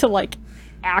enemy enough to like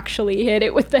actually hit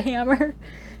it with the hammer.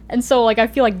 And so like I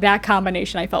feel like that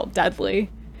combination I felt deadly.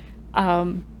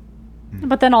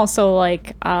 But then also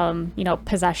like you know,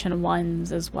 possession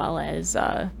ones, as well as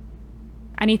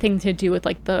anything to do with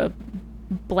like the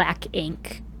black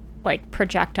ink, like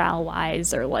projectile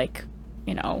wise, or like,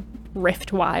 you know,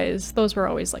 rift wise. Those were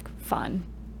always like fun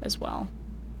as well.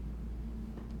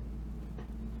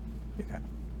 Yeah.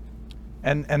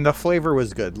 And the flavor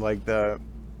was good, like the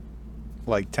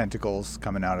tentacles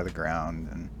coming out of the ground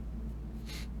and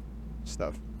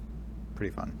stuff.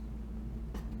 Pretty fun.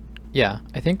 Yeah,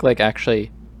 I think like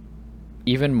actually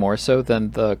even more so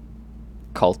than the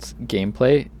cult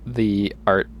gameplay, the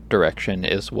art direction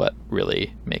is what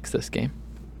really makes this game.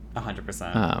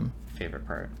 100% favorite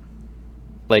part.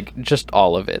 Like just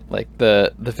all of it. Like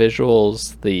the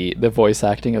visuals, the voice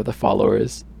acting of the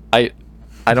followers.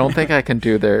 I don't think I can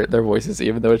do their voices,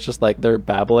 even though it's just like they're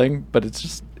babbling, but it's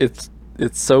just it's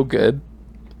so good.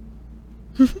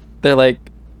 They're like,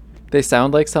 they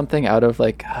sound like something out of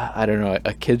like I don't know,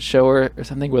 a kids show or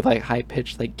something, with like high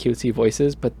pitched like cutesy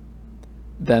voices, but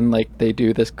then like they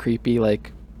do this creepy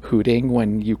like hooting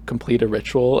when you complete a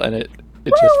ritual, and it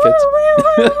just fits.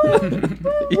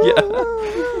 Yeah,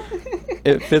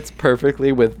 it fits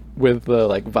perfectly with the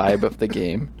like vibe of the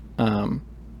game.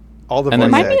 All the And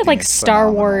voice then- Remind me of acting like is Star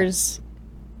phenomenal. Wars.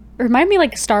 Remind me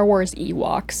like Star Wars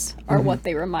Ewoks are what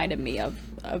they reminded me of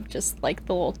just like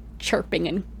the little chirping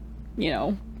and, you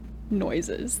know,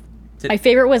 noises. My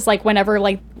favorite was like whenever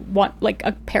like one like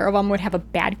a pair of them would have a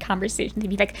bad conversation, they'd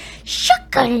be like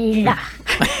 "Shakala,"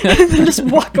 and then just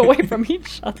walk away from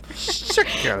each other.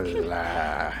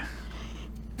 Chocolat.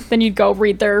 Then you'd go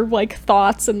read their like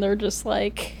thoughts, and they're just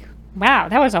like, "Wow,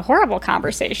 that was a horrible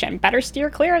conversation. Better steer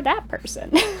clear of that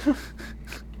person."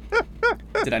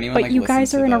 Did anyone But like you listen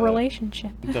guys to are in a the-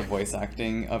 relationship. the voice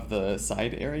acting of the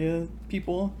side area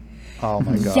people? Oh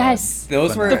my god. Yes.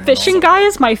 Those were The fishing guy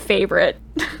is my favorite.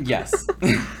 Yes.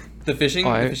 the fishing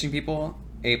Oh, the fishing people,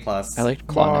 A+. I liked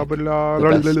Klonic.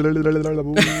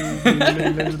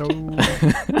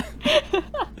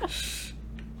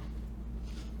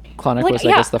 Klonic Like, was, I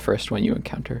yeah. guess, the first one you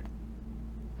encounter.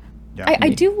 Yeah. I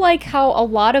do like how a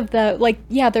lot of the like,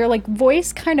 yeah, their like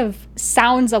voice kind of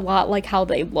sounds a lot like how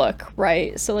they look,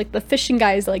 right? So like the fishing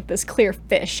guy is like this clear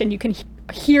fish, and you can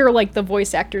hear like the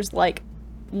voice actors like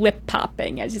lip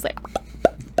popping as he's like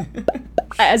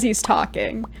as he's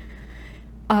talking.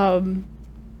 And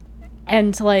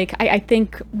like I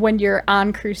think when you're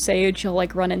on Crusade, you'll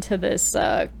like run into this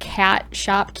cat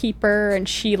shopkeeper, and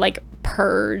she like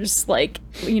purrs, like,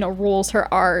 you know, rolls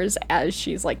her R's as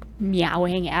she's like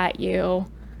meowing at you.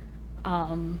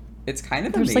 It's kind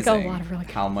of There's, amazing like, a lot of really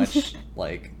how much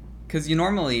like, because you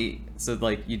normally, so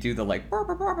like you do the like "Brr,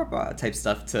 brr, brr, brr, brr" type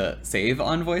stuff to save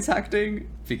on voice acting,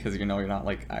 because you know you're not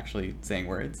like actually saying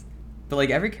words, but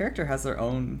like every character has their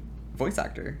own voice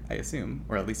actor, I assume,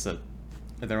 or at least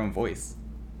their own voice.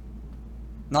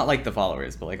 Not like the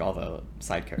followers, but like all the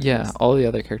side characters. Yeah, all the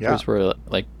other characters Yeah. were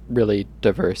like really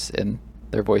diverse in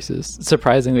their voices.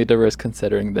 Surprisingly diverse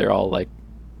considering they're all like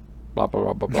blah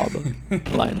blah blah blah blah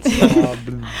blah lines. Blah,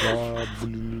 blah,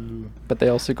 blah. But they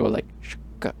also go like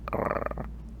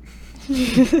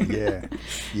Yeah,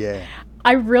 yeah.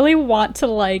 I really want to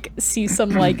like see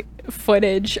some like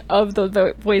footage of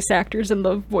the voice actors in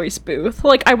the voice booth.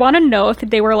 Like I want to know if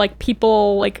they were like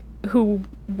people like who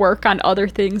work on other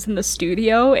things in the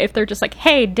studio, if they're just like,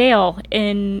 hey Dale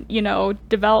in, you know,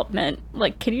 development,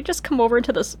 like can you just come over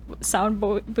to this sound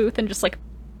booth and just like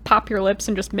pop your lips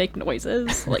and just make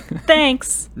noises, like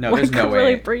thanks. No, Like, there's no I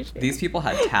really way. appreciate These people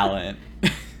had talent.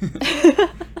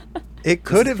 It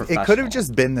could is have it could professional. have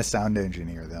just been the sound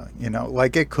engineer though, you know,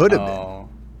 like it could have been. Oh,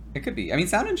 it could be. I mean,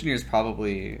 sound engineers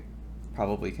probably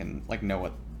can like know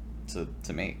what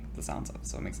to make the sounds of,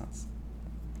 so it makes sense.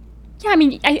 Yeah, I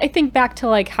mean, I think back to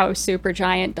like how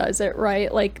Supergiant does it,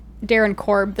 right? Like Darren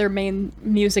Korb, their main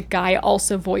music guy,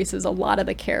 also voices a lot of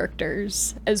the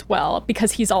characters as well,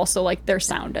 because he's also like their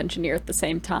sound engineer at the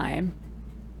same time.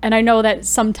 And I know that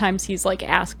sometimes he's like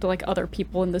asked like other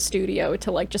people in the studio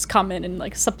to like just come in and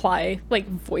like supply like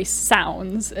voice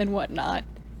sounds and whatnot.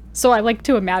 So I like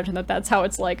to imagine that that's how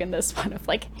it's like in this one of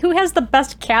like, who has the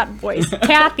best cat voice?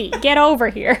 Kathy, get over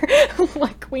here.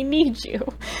 Like, we need you.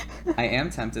 I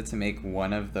am tempted to make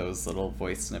one of those little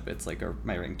voice snippets like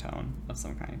my ringtone of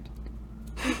some kind.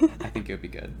 I think it would be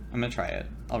good. I'm gonna try it.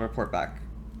 I'll report back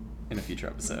in a future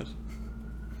episode.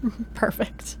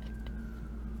 Perfect.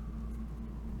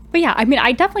 But yeah, I mean,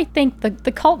 I definitely think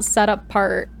the cult setup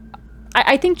part,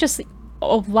 I think just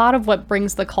a lot of what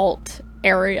brings the cult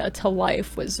area to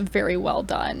life was very well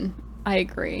done. I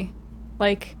agree.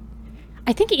 Like,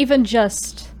 I think even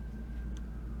just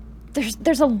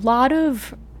there's a lot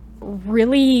of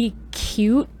really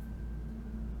cute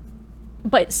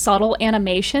but subtle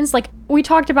animations. Like we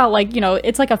talked about, like, you know,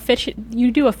 it's like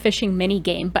you do a fishing mini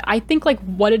game, but I think like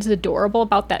what is adorable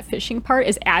about that fishing part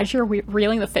is as you're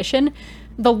reeling the fish in,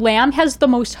 the lamb has the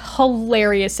most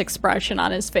hilarious expression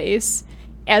on his face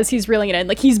as he's reeling it in.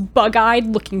 Like he's bug-eyed,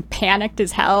 looking panicked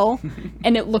as hell,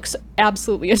 and it looks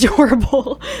absolutely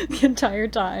adorable the entire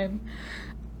time.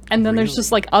 And then there's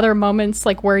just like other moments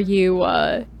like where you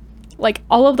like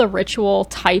all of the ritual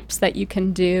types that you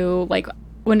can do. Like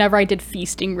whenever I did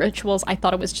feasting rituals, I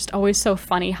thought it was just always so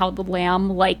funny how the lamb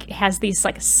like has these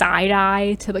like side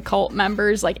eye to the cult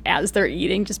members like as they're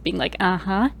eating, just being like,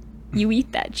 uh-huh, you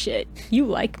eat that shit, you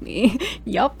like me.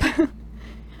 Yup.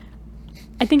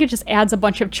 I think it just adds a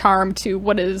bunch of charm to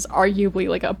what is arguably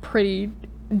like a pretty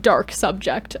dark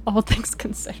subject, all things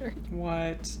considered.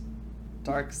 What?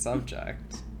 Dark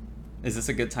subject. Is this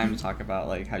a good time to talk about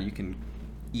like how you can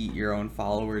eat your own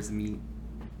followers' meat?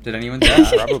 Did anyone do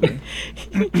that? Probably.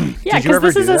 Yeah, Did you because ever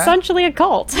this is do that? essentially a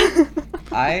cult.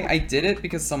 I did it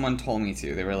because someone told me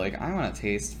to. They were like, I want to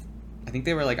taste. I think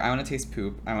they were like, I want to taste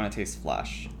poop. I want to taste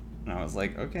flesh. And I was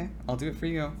like, okay, I'll do it for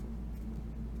you.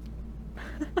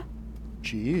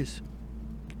 Jeez.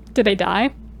 Did they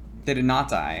die? They did not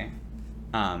die.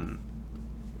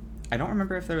 I don't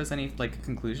remember if there was any like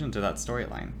conclusion to that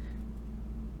storyline.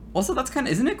 Also, that's kind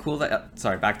of, isn't it cool that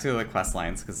sorry, back to the quest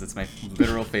lines because it's my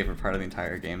literal favorite part of the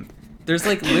entire game. There's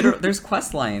like there's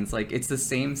quest lines, like it's the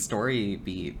same story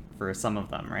beat for some of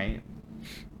them, right?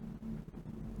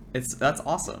 That's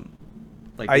awesome.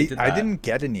 Like they did I that. didn't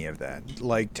get any of that.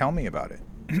 Like, tell me about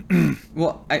it.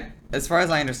 Well, as far as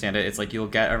I understand it, it's like you'll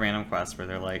get a random quest where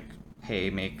they're like, "Hey,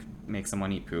 make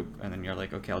someone eat poop," and then you're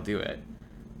like, "Okay, I'll do it."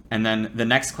 And then the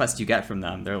next quest you get from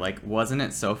them, they're like, "Wasn't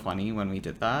it so funny when we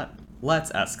did that?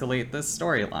 Let's escalate this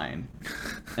storyline."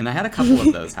 And I had a couple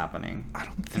of those happening. I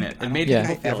don't And think it made Yeah.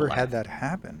 people I feel ever alive. had that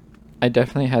happen. I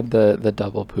definitely had the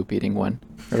double poop eating one.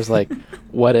 It was like,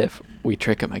 what if we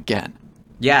trick him again?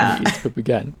 Yeah. And he eats poop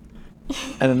again.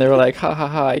 And then they were like, ha ha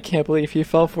ha, I can't believe you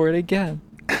fell for it again.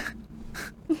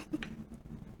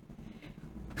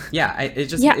 Yeah,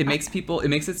 it Yeah.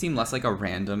 makes it seem less like a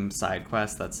random side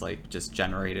quest that's like just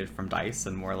generated from dice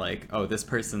and more like, oh, this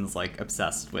person's like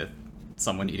obsessed with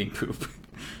someone eating poop.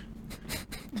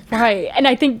 Right. And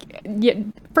I think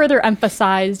further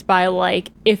emphasized by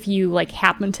like if you like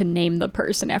happen to name the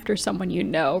person after someone you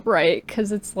know, right?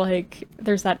 Because it's like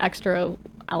there's that extra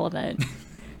element.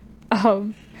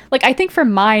 Like I think for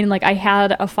mine, like I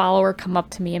had a follower come up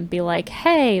to me and be like,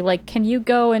 hey, like can you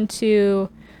go into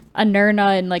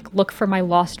Anerna and like look for my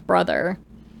lost brother?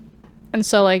 And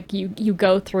so like you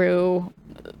go through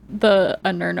the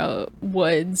Anerna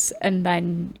woods, and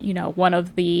then, you know, one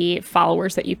of the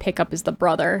followers that you pick up is the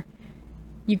brother.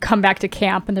 You come back to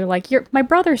camp and they're like, my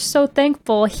brother's so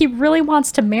thankful, he really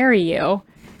wants to marry you.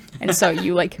 And so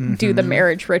you like do the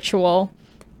marriage ritual,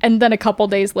 and then a couple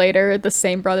days later the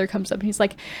same brother comes up and he's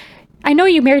like, I know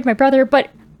you married my brother, but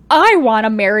I want to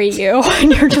marry you.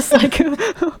 And you're just like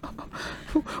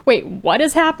Wait, what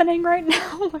is happening right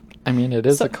now? Like, I mean, it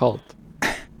is So- a cult.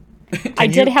 I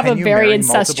did have a can you very marry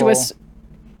incestuous. multiple-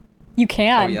 You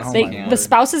can. Oh, yes, They, you can. the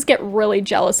spouses get really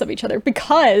jealous of each other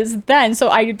because then, so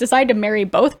I decided to marry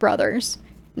both brothers,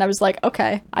 and I was like,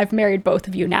 okay, I've married both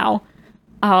of you now,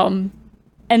 and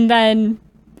then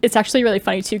it's actually really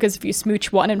funny too because if you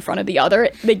smooch one in front of the other,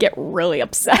 they get really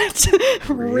upset,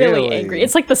 really Really? angry.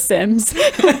 It's like The Sims.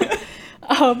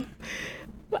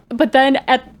 But then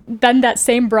that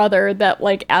same brother that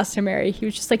like asked to marry, he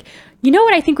was just like, you know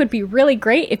what I think would be really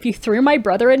great if you threw my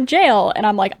brother in jail. And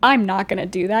I'm like, I'm not gonna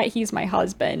do that. He's my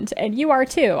husband, and you are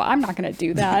too. I'm not gonna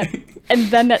do that. And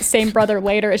then that same brother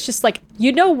later is just like,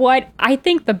 you know what? I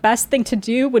think the best thing to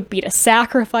do would be to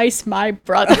sacrifice my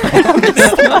brother.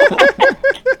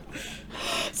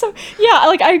 So yeah,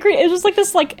 like I agree. It was like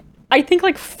this like I think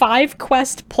like 5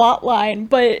 quest plot line,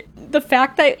 but the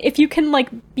fact that if you can like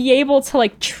be able to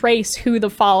like trace who the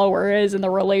follower is and the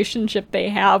relationship they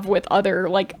have with other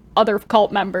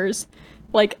cult members,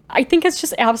 like I think it's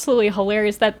just absolutely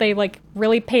hilarious that they like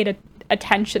really paid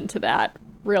attention to that.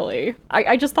 Really,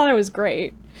 I just thought it was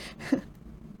great.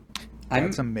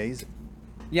 That's amazing.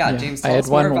 Yeah, Yeah, James, I tell had us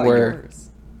more one about where- yours.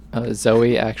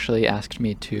 Zoe actually asked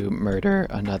me to murder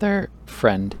another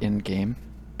friend in game,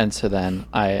 and so then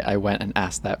I went and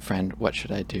asked that friend, "What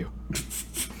should I do?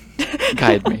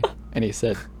 Guide me." And he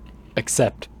said,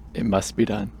 "Accept. It must be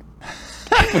done."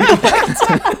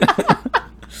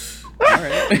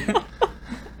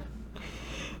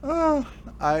 All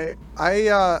right.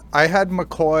 I had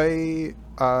McCoy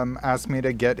ask me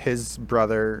to get his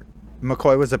brother.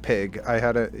 McCoy was a pig.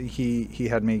 He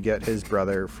had me get his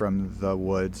brother from the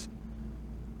woods.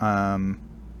 And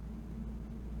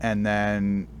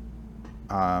then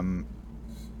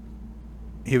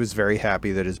he was very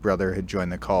happy that his brother had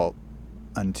joined the cult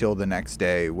until the next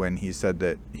day when he said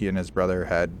that he and his brother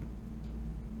had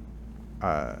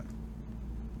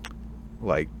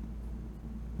like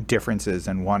differences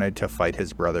and wanted to fight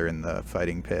his brother in the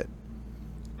fighting pit.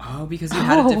 Oh, because you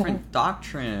had a Oh. different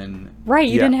doctrine. Right,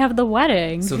 you Yeah. didn't have the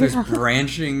wedding. So there's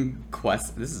branching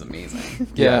quests. This is amazing.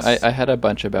 Yeah, Yes. I had a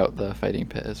bunch about the fighting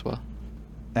pit as well.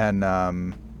 And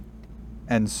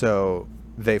so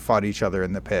they fought each other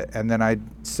in the pit. And then I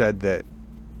said that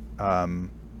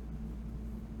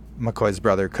McCoy's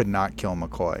brother could not kill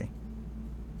McCoy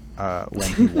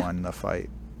when he won the fight.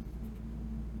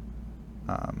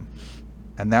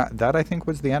 And that I think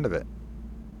was the end of it.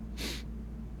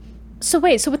 So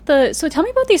wait, so tell me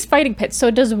about these fighting pits.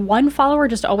 So does one follower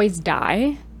just always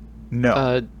die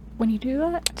No. when you do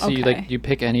that? So you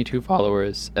pick any 2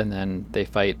 followers, and then they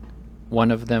fight.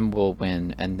 One of them will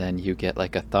win, and then you get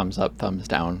like a thumbs up, thumbs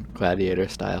down, gladiator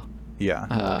style,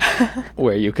 Yeah.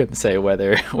 where you can say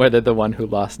whether the one who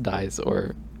lost dies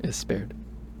or is spared.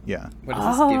 Yeah. What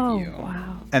does this give you?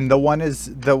 Wow. And the one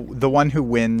is the one who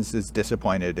wins is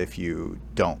disappointed if you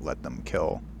don't let them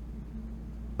kill.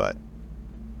 But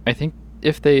I think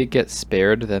if they get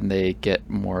spared, then they get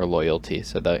more loyalty,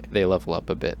 so that they level up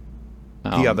a bit.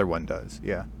 the other one does.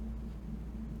 Yeah.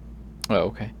 Oh,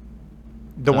 okay.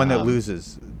 The one that Um,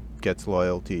 loses gets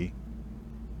loyalty.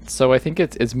 So I think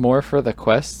it's more for the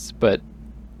quests, but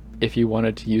if you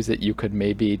wanted to use it, you could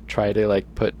maybe try to like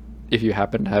put, if you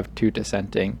happen to have 2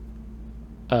 dissenting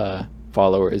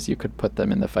followers, you could put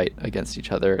them in the fight against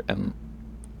each other and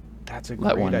That's a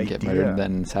let great one idea. get murdered and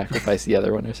then sacrifice the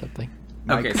other one or something.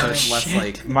 My Okay, so it's less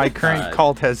like My current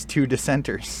cult has 2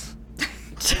 dissenters.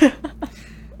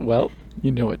 Well,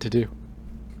 you know what to do.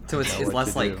 So it's know what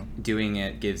less to like do. doing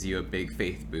it gives you a big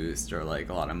faith boost or like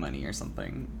a lot of money or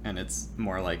something, and it's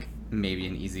more like maybe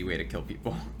an easy way to kill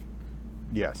people.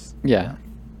 Yes. Yeah.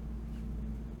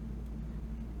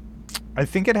 I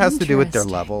think it has to do with their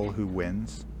Interesting. level, who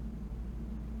wins.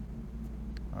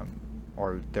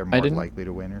 Or they're I more didn't- likely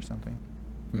to win or something.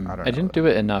 Hmm. I don't I know. didn't do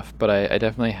it enough, but I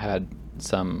definitely had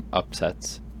some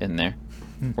upsets in there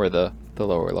Hmm. where the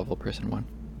lower level person won.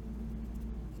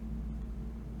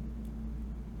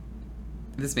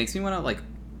 This makes me want to like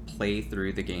play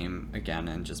through the game again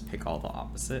and just pick all the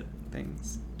opposite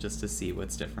things just to see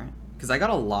what's different. Because I got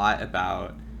a lot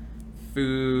about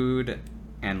food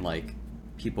and like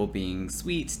people being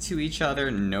sweet to each other.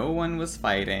 No one was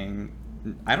fighting.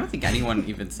 I don't think anyone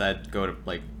even said go to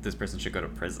like this person should go to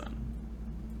prison.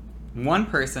 One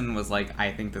person was like,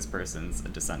 I think this person's a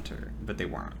dissenter, but they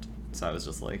weren't. So I was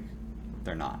just like,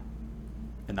 they're not.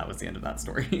 And that was the end of that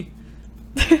story.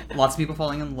 Lots of people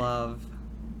falling in love.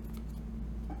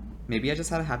 Maybe I just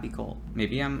had a happy cult.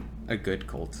 Maybe I'm a good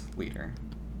cult leader.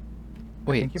 I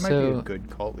Wait, think you might be so a good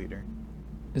cult leader.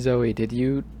 Zoe, did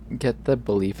you get the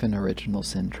belief in original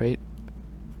sin trait?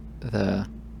 The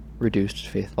reduced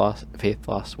faith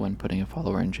loss when putting a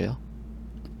follower in jail?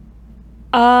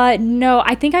 No,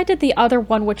 I think I did the other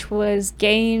one, which was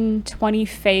gain 20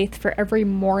 faith for every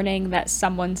morning that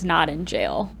someone's not in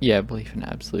jail. Yeah, belief in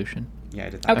absolution. Yeah, I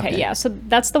did that. Okay, yeah, so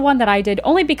that's the one that I did,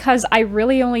 only because I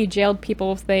really only jailed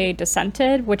people if they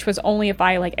dissented, which was only if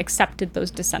I, like, accepted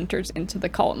those dissenters into the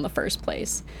cult in the first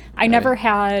place. I never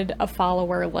had a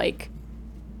follower, like,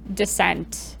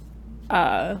 dissent,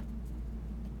 I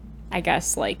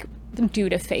guess, like, due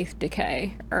to faith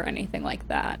decay or anything like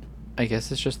that. I guess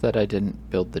it's just that I didn't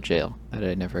build the jail, that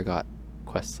I never got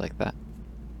quests like that.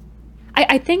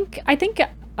 I think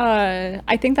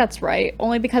that's right.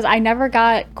 Only because I never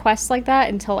got quests like that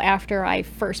until after I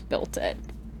first built it.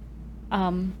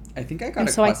 I think I got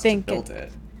a so I quest think to build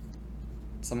it.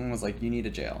 Someone was like, "You need a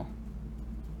jail."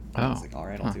 Oh. I was like, "All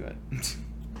right, I'll do it."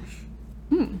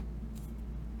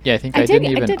 Yeah, I think I I did- didn't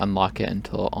I even did- unlock it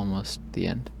until almost the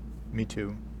end. Me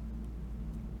too.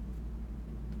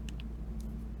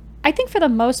 I think for the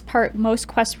most part, most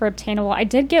quests were obtainable. I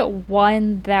did get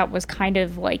one that was kind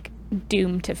of like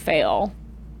doomed to fail.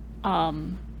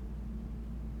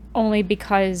 Only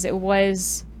because it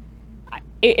was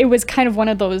kind of one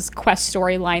of those quest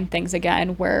storyline things again,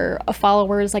 where a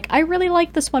follower is like, I really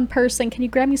like this one person, can you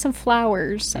grab me some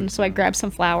flowers? And so I grab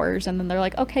some flowers, and then they're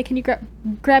like, okay, can you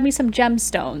grab me some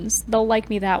gemstones? They'll like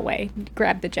me that way.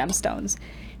 Grab the gemstones.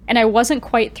 And I wasn't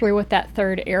quite through with that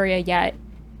third area yet,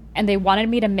 and they wanted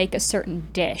me to make a certain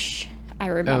dish, I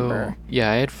remember. Oh,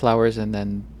 yeah, I had flowers and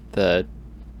then the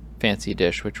fancy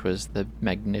dish, which was the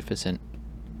magnificent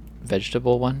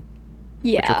vegetable one.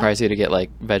 Which Yeah, requires you to get,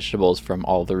 like, vegetables from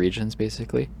all the regions,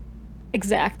 basically.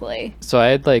 exactly. So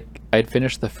I'd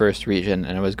finished the first region,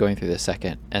 and I was going through the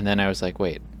second, and then I was like,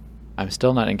 wait, I'm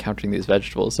still not encountering these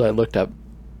vegetables, so I looked up,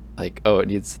 like, oh, it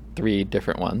needs 3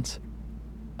 different ones.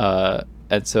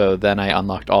 And so then I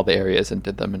unlocked all the areas and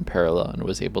did them in parallel and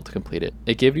was able to complete it.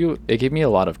 It gave me a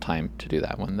lot of time to do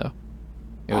that one, though.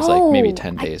 It was like maybe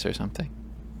 10 days or something.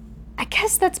 I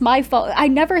guess that's my fault. I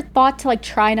never thought to like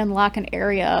try and unlock an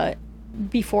area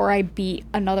before I beat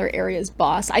another area's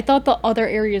boss. I thought the other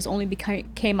areas only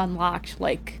became unlocked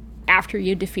like after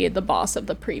you defeated the boss of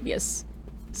the previous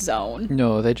zone.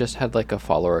 No, they just had like a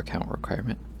follower count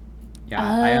requirement. Yeah,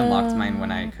 I unlocked mine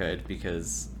when I could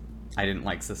because I didn't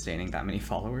like sustaining that many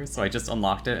followers, so I just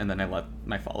unlocked it and then I let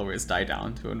my followers die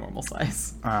down to a normal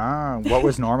size. What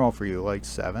was normal for you? Like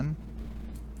 7?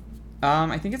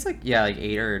 I think it's like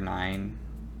 8 or 9.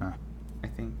 Huh. I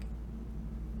think.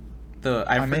 I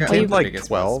forgot maintained what the like biggest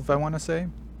 12, was. I want to say.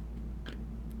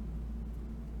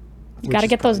 You gotta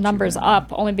get those numbers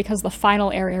up, only because the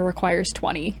final area requires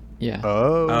 20. Yeah.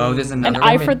 Oh, there's another And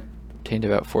I one. Obtained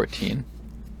about 14.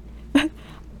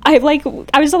 I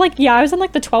was in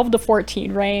like the 12 to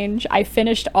 14 range. I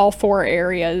finished all 4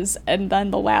 areas, and then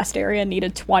the last area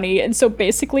needed 20. And so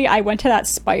basically I went to that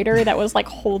spider that was like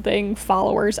holding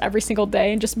followers every single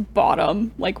day and just bought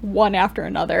them like one after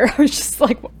another. I was just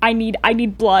like, I need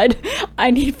blood.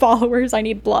 I need followers. I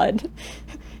need blood.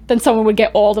 Then someone would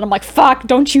get old and I'm like, fuck,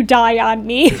 don't you die on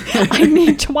me. I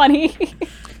need 20.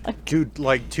 Dude,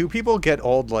 like 2 people get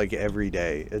old like every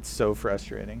day. It's so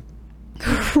frustrating.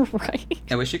 Right.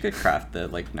 I wish you could craft the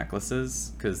like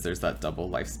necklaces because there's that double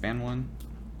lifespan one.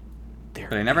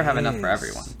 But I never have enough for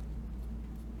everyone.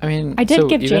 I mean, I did so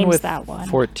give even James with that one.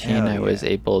 14, Hell I was yeah.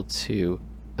 able to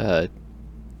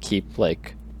keep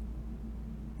like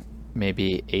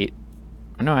maybe 8.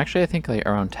 No, actually, I think like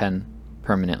around 10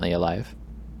 permanently alive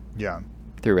Yeah.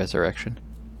 through resurrection.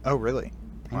 Oh, really?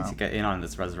 I need Wow. to get in on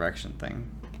this resurrection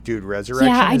thing. Dude, resurrection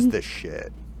Yeah, is I'm- the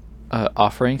shit.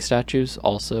 Offering statues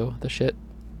also the shit.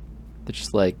 They're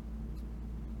just like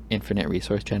infinite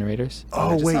resource generators. Oh, I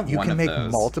Oh, just wait, have you one can of make those.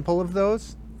 multiple of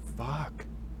those? Fuck.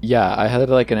 Yeah, I had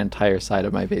like an entire side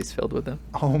of my base filled with them.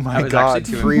 Oh my was god,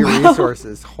 actually too free involved.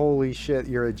 resources. Holy shit,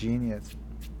 you're a genius.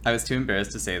 I was too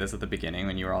embarrassed to say this at the beginning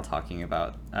when you were all talking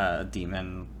about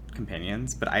demon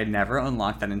companions, but I had never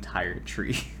unlocked that entire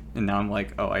tree. And now I'm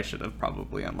like, oh, I should have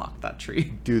probably unlocked that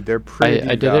tree. Dude, they're pretty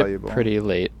I did valuable. it pretty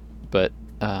late, but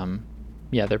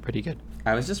yeah, they're pretty good.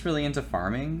 I was just really into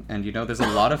farming, and there's a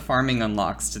lot of farming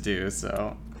unlocks to do,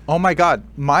 so... Oh my god,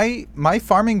 my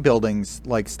farming buildings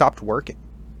like stopped working.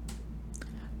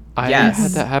 I Yes.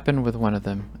 had that happen with one of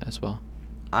them as well.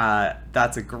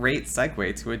 That's a great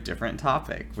segue to a different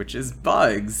topic, which is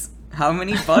bugs. How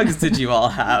many bugs did you all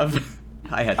have?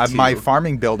 I had 2. My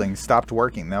farming building stopped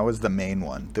working. That was the main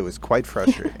one. That was quite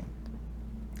frustrating.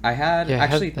 I had Yeah, I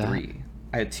had actually that. 3.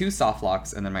 I had 2 soft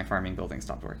locks, and then my farming building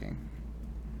stopped working.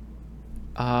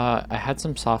 I had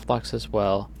some soft locks as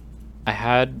well. I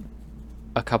had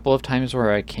a couple of times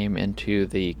where I came into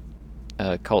the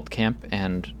a cult camp,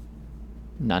 and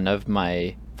none of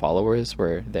my followers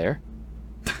were there.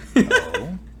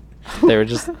 Oh. They were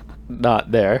just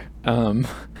not there.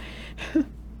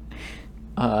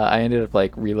 I ended up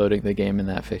like reloading the game, and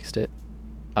that fixed it.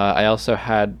 I also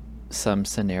had some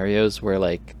scenarios where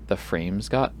like the frames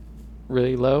got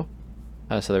really low,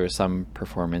 so there was some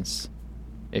performance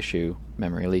issue,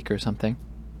 memory leak or something.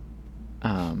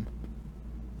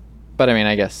 But I mean,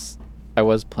 I guess I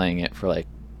was playing it for like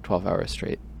 12 hours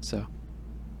straight, so.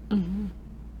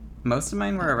 Most of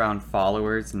mine were around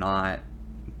followers not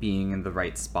being in the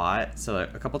right spot. So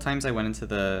a couple times I went into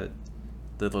the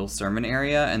little sermon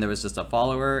area, and there was just a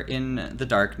follower in the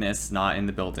darkness, not in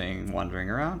the building, wandering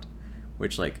around,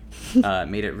 which like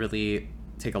made it really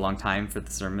take a long time for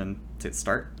the sermon to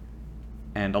start.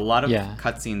 And a lot of Yeah.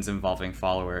 cutscenes involving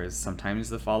followers. Sometimes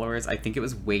the followers, I think it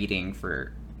was waiting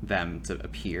for them to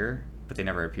appear, but they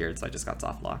never appeared, so I just got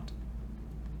soft locked.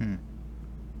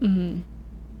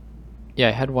 Yeah,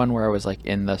 I had one where I was like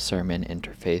in the sermon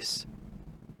interface,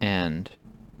 and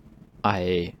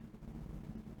I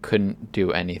couldn't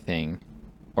do anything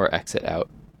or exit out.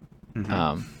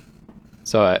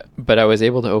 But I was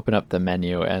able to open up the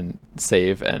menu and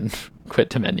save and quit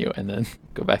the menu and then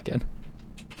go back in.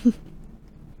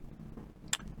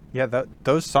 Yeah,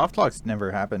 those soft locks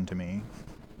never happened to me.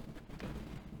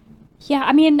 Yeah,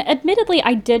 I mean, admittedly,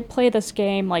 I did play this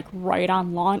game like right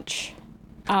on launch,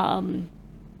 and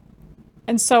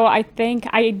so I think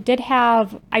I did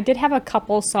have a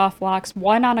couple soft locks.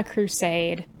 One on a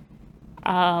crusade,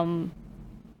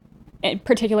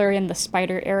 particularly in the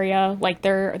spider area. Like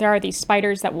there are these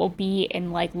spiders that will be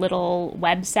in like little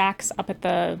web sacks up at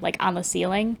the like on the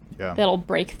ceiling. Yeah. That'll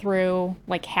break through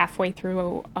like halfway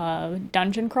through a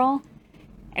dungeon crawl.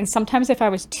 And sometimes if I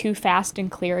was too fast in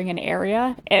clearing an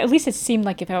area, at least it seemed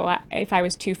like if I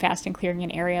was too fast in clearing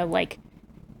an area, like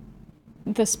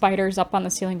the spiders up on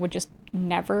the ceiling would just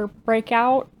never break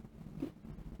out.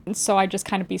 And so I'd just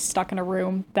kind of be stuck in a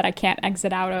room that I can't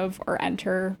exit out of or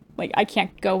enter. Like I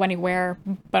can't go anywhere,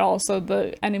 but also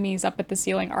the enemies up at the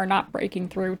ceiling are not breaking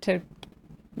through to,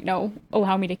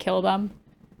 allow me to kill them.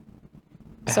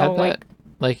 I So had that,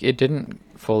 like it didn't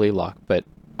fully lock, but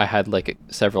I had like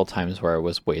several times where I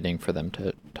was waiting for them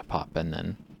to pop, and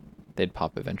then they'd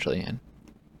pop eventually in.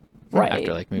 Right.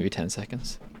 After like maybe 10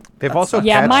 seconds. They've also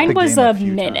Yeah, patched mine the was game a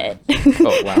few minute. times.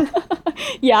 Oh, wow.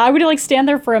 Yeah, I would like stand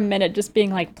there for a minute just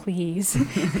being like, please,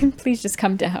 please just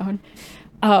come down.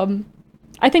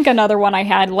 I think another one I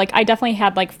had, like, I definitely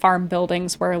had like farm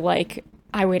buildings where like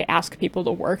I would ask people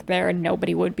to work there and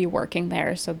nobody would be working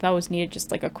there. So those needed just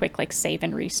like a quick like save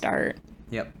and restart.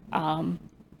 Yep.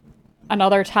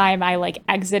 Another time I like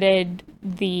exited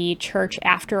the church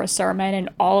after a sermon and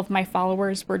all of my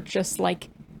followers were just like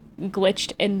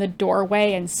glitched in the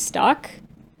doorway and stuck.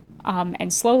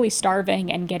 And slowly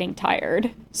starving and getting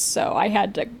tired. So I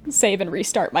had to save and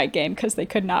restart my game because they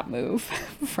could not move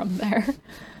from there.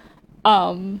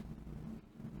 I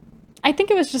think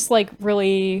it was just like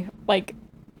really like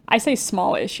I say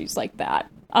small issues like that.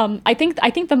 I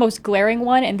think the most glaring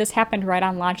one, and this happened right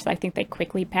on launch that I think they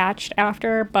quickly patched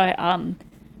after, but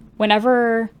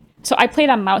so I played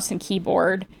on mouse and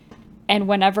keyboard, and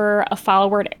whenever a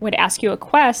follower would ask you a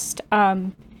quest,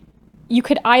 you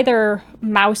could either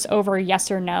mouse over yes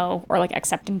or no, or like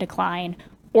accept and decline,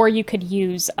 or you could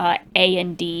use A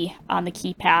and D on the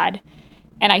keypad.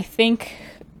 And I think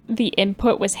the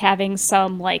input was having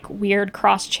some like weird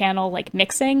cross-channel like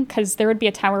mixing, because there would be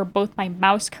a time where both my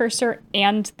mouse cursor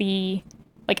and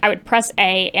I would press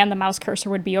A and the mouse cursor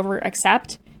would be over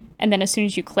accept, and then as soon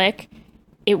as you click,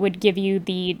 it would give you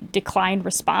the decline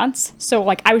response. So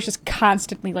like I was just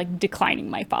constantly like declining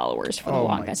my followers for the Oh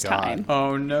my longest God. time.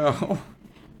 Oh no.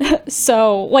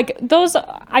 So like those,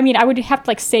 I mean, I would have to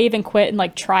like save and quit and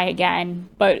like try again,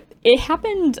 but it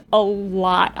happened a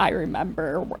lot, I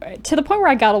remember, to the point where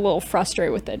I got a little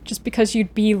frustrated with it, just because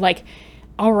you'd be like,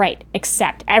 all right,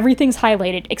 accept, everything's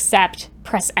highlighted, accept,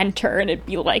 press enter, and it'd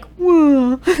be like,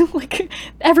 whoa, like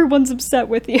everyone's upset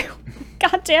with you.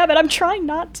 God damn it, I'm trying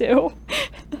not to.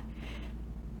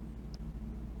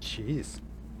 Jeez.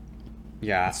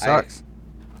 Yeah. It sucks.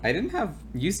 I didn't have.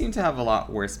 You seem to have a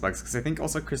lot worse bugs, because I think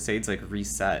also Crusades like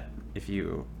reset if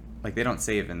you like they don't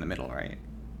save in the middle, right?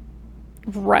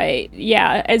 Right,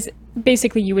 yeah, as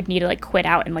basically you would need to like quit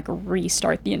out and like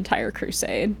restart the entire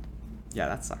crusade. Yeah,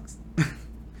 that sucks.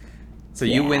 So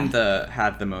you Yeah. win the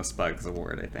had the most bugs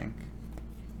award, I think.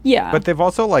 Yeah. But they've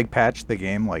also like patched the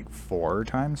game like 4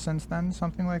 times since then,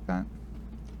 something like that.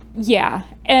 Yeah,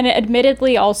 and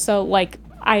admittedly also, like,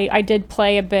 I did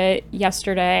play a bit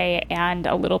yesterday and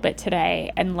a little bit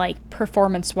today, and, like,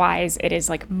 performance-wise, it is,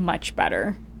 like, much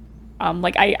better.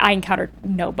 Like I encountered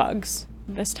no bugs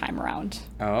this time around.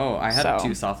 Oh, I had So-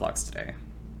 2 soft locks today.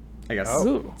 I guess,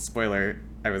 Oh. spoiler,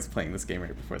 I was playing this game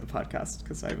right before the podcast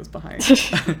because I was behind.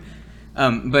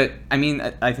 But, I mean,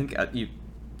 I think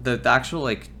the actual,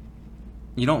 like,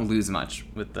 you don't lose much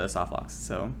with the soft locks,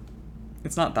 so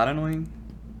it's not that annoying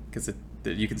because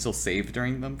you can still save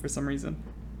during them for some reason.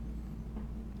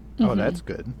 Oh, that's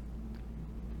good.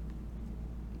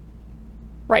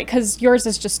 Right, because yours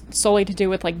is just solely to do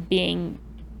with like being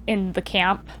in the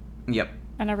camp Yep.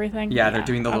 and everything. Yeah, they're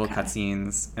doing the little okay.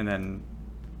 cutscenes, and then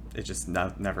it just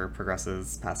never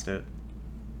progresses past it.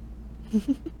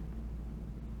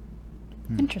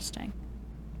 Interesting.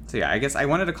 So yeah, I guess I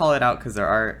wanted to call it out because there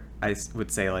are,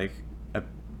 would say, like, a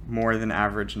more than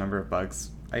average number of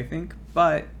bugs, I think,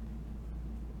 but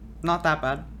not that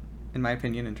bad, in my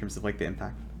opinion, in terms of, like, the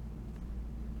impact.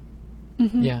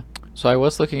 Yeah. So I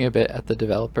was looking a bit at the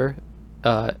developer,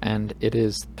 and it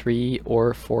is 3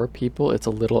 or 4 people. It's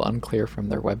a little unclear from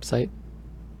their website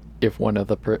if one of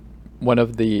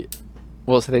the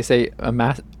well, so they say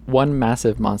one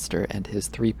massive monster and his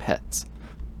 3 pets,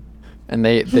 and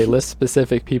they list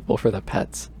specific people for the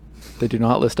pets. They do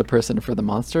not list a person for the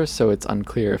monster, so it's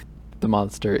unclear if the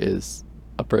monster is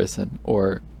a person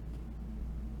or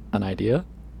an idea.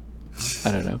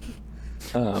 I don't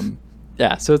know.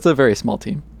 Yeah, so it's a very small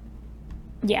team.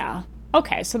 Yeah.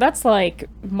 Okay, so that's like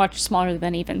much smaller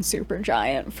than even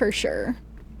Supergiant for sure.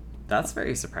 That's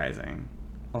very surprising.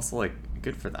 Also, like,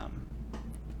 good for them.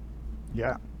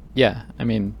 Yeah. Yeah, I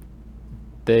mean,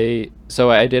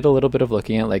 so I did a little bit of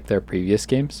looking at like their previous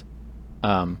games,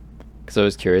 because I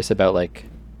was curious about like,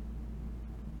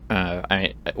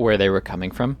 where they were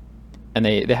coming from, and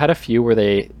they had a few where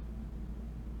they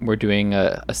were doing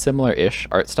a similar-ish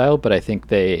art style, but I think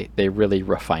they really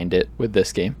refined it with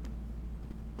this game.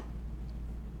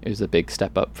 It was a big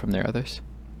step up from their others.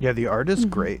 Yeah, the art is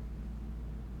great.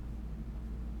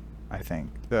 I think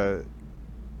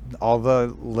all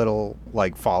the little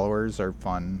like followers are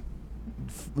fun,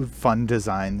 fun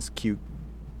designs, cute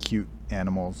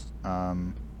animals.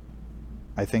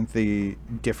 I think the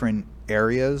different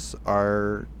areas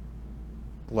are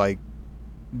like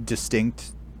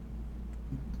distinct,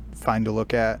 fine to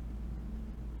look at.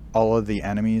 All of the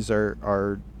enemies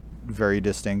are very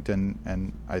distinct,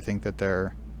 and I think that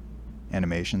their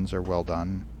animations are well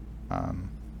done.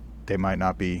 They might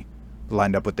not be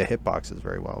lined up with the hitboxes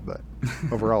very well, but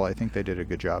overall I think they did a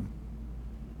good job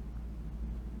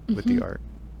with the art.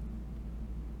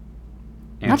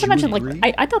 Not to mention, like, agree?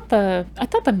 I thought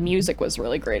the music was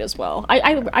really great as well.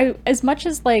 I as much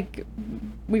as like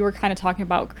we were kind of talking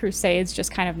about Crusades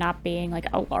just kind of not being like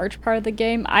a large part of the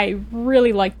game, I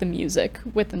really liked the music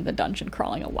within the dungeon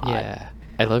crawling a lot. Yeah,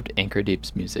 I loved Anchor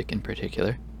Deep's music in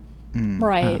particular.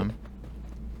 Right.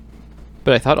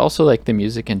 But I thought also like the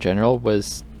music in general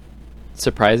was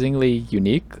surprisingly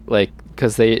unique, like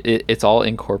because it's all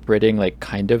incorporating like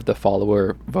kind of the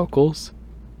follower vocals.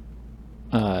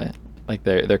 Like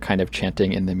they're kind of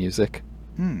chanting in the music.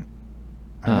 I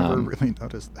never really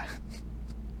noticed that.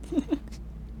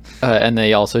 And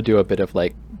they also do a bit of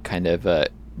like kind of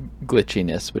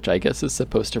glitchiness, which I guess is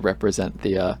supposed to represent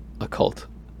the occult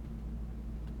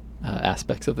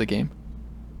aspects of the game.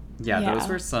 Yeah, those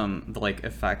Yeah. were some like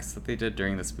effects that they did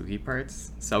during the spooky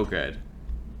parts. So good.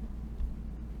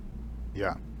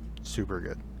 Yeah, super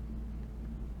good.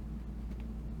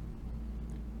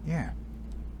 Yeah.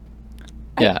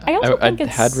 Yeah, I also I think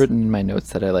had it's written in my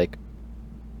notes that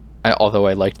although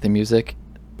I liked the music,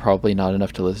 probably not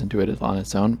enough to listen to it on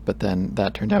its own, but then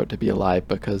that turned out to be a lie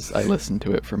because I listened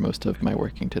to it for most of my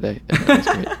working today, and it was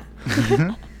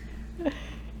great.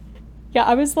 Yeah,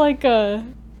 I was like,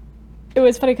 it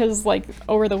was funny because like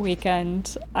over the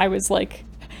weekend, I was like,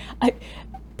 I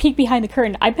peek behind the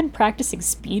curtain. I've been practicing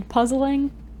speed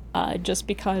puzzling, just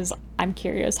because I'm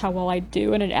curious how well I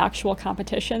do in an actual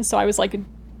competition. So I was like,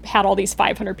 had all these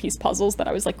 500-piece puzzles that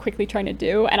I was like quickly trying to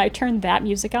do, and I turned that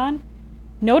music on.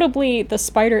 Notably, the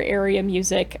spider area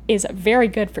music is very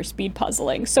good for speed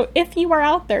puzzling. So if you are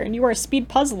out there and you are a speed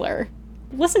puzzler,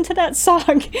 listen to that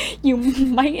song. You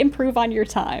might improve on your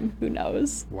time. Who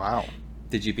knows? Wow.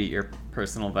 Did you beat your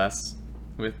personal best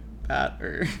with that,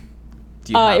 or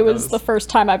do you have It was those? the first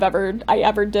time I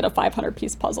ever did a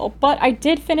 500-piece puzzle, but I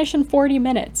did finish in 40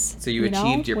 minutes. So you know,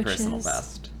 achieved your which personal is-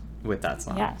 best with that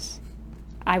song. Yes.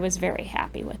 I was very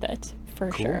happy with it,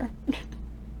 for sure.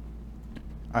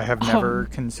 I have never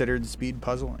considered speed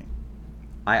puzzling.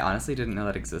 I honestly didn't know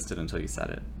that existed until you said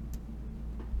it.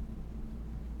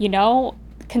 You know,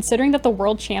 considering that the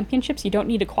World Championships, you don't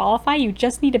need to qualify, you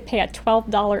just need to pay a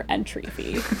 $12 entry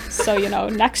fee. So,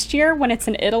 next year when it's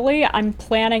in Italy, I'm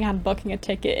planning on booking a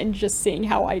ticket and just seeing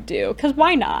how I do. Because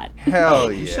why not?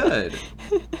 Hell You yeah. should.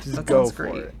 Just That go sounds for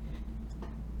great. it.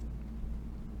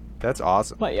 That's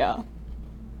awesome. But yeah.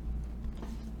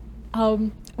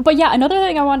 But yeah, another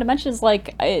thing I wanted to mention is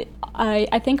like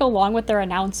I think along with their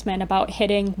announcement about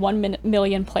hitting 1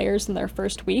 million players in their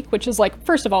first week, which is like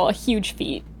first of all a huge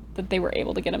feat that they were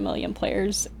able to get 1 million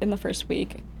players in the first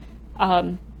week.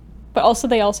 But also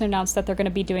they also announced that they're going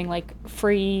to be doing like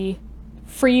free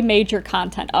major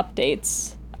content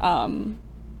updates,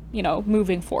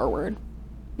 moving forward,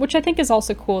 which I think is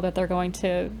also cool that they're going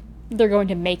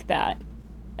to make that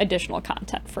additional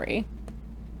content free.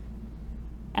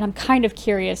 And I'm kind of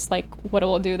curious, like, what it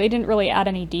will do. They didn't really add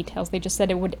any details. They just said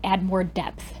it would add more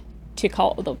depth to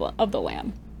Cult of the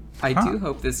Lamb. I do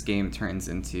hope this game turns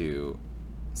into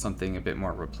something a bit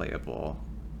more replayable.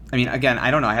 I mean, again,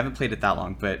 I don't know. I haven't played it that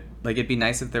long, but like, it'd be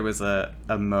nice if there was a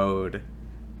mode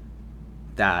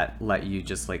that let you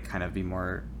just like kind of be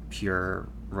more pure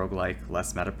roguelike,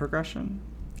 less meta progression.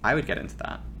 I would get into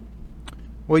that.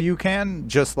 Well, you can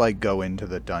just like go into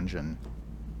the dungeon.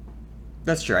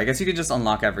 That's true. I guess you could just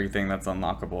unlock everything that's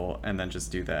unlockable and then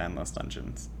just do the endless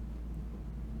dungeons.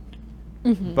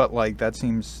 Mm-hmm. But like that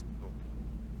seems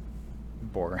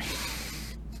boring.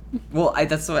 Well,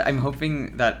 that's what I'm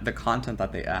hoping, that the content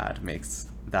that they add makes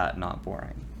that not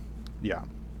boring. Yeah.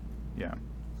 Yeah.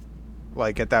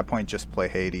 Like at that point just play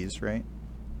Hades, right?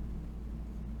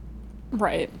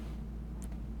 Right.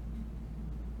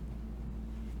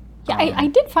 Yeah, I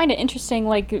did find it interesting,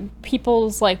 like,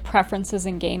 people's, like, preferences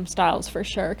and game styles, for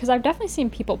sure. Because I've definitely seen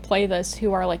people play this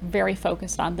who are, like, very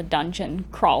focused on the dungeon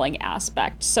crawling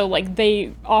aspect. So, like,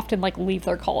 they often, like, leave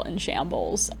their cult in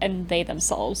shambles, and they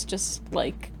themselves just,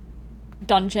 like,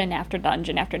 dungeon after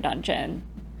dungeon after dungeon.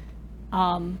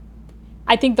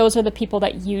 I think those are the people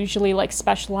that usually, like,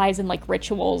 specialize in, like,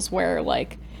 rituals where,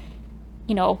 like,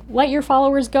 let your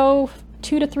followers go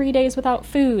 2 to 3 days without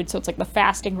food, so it's like the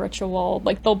fasting ritual.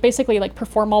 Like they'll basically like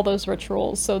perform all those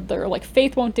rituals so their like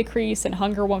faith won't decrease and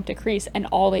hunger won't decrease, and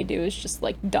all they do is just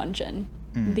like dungeon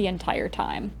the entire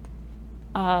time.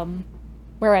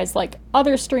 Whereas like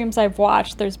other streams I've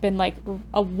watched, there's been like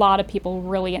a lot of people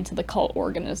really into the cult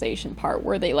organization part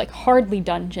where they like hardly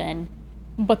dungeon,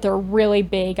 but they're really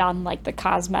big on like the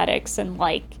cosmetics and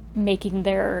like making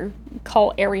their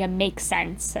cult area make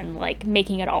sense and like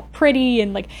making it all pretty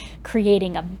and like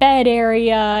creating a bed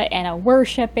area and a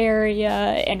worship area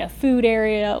and a food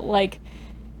area. Like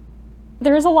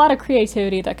there's a lot of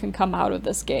creativity that can come out of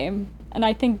this game, and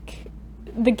I think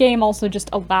the game also just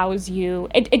allows you,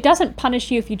 it doesn't punish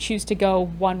you if you choose to go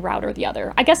one route or the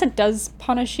other. I guess it does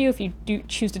punish you if you do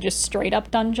choose to just straight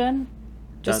up dungeon,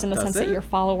 just in the sense that your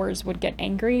followers would get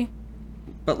angry.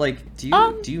 But like, do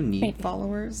you need maybe.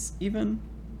 followers even?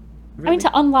 Really? I mean,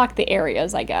 to unlock the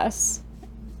areas, I guess.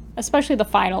 Especially the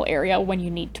final area when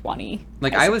you need 20.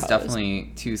 Like, I was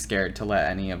definitely too scared to let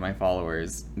any of my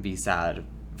followers be sad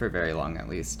for very long, at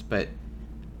least. But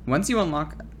once you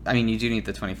unlock, I mean, you do need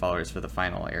the 20 followers for the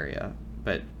final area,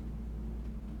 but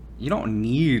you don't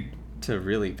need to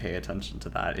really pay attention to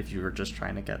that if you were just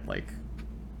trying to get, like,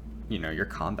 your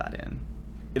combat in.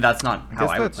 That's not how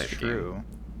I would play the game.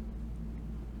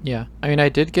 Yeah, I mean, I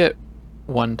did get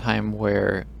one time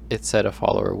where it said a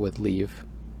follower would leave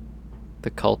the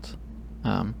cult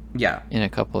Yeah, in a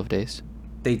couple of days.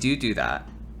 they do that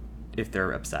if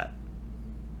they're upset.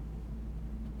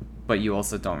 But you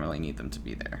also don't really need them to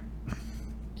be there.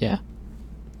 Yeah.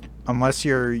 Unless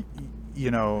you're,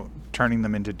 turning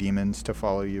them into demons to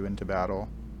follow you into battle.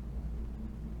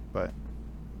 But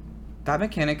That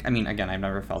mechanic, I mean, again, I've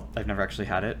never actually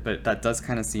had it, but that does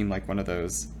kind of seem like one of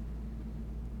those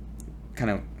kind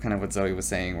of what Zoe was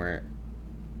saying, where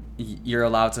you're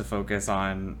allowed to focus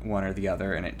on one or the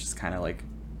other, and it just kind of like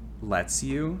lets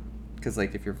you, because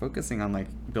like if you're focusing on like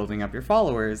building up your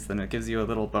followers, then it gives you a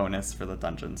little bonus for the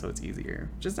dungeon, so it's easier,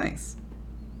 which is nice.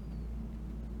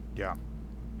 yeah,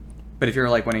 But if you're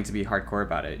like wanting to be hardcore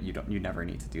about it, you never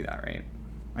need to do that, right?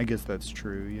 I guess that's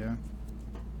true, yeah.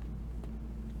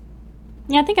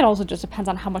 Yeah, I think it also just depends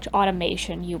on how much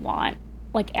automation you want,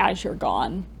 like, as you're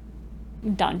gone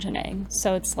dungeoning.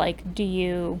 So it's like, do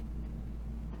you...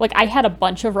 Like, I had a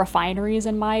bunch of refineries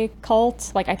in my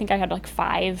cult. Like, I think I had, like,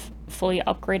 5 fully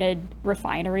upgraded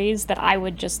refineries that I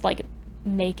would just, like,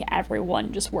 make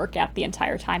everyone just work at the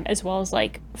entire time, as well as,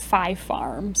 like, 5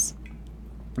 farms.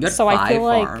 You had So I 5 feel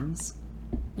like- farms?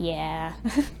 Yeah.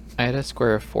 I had a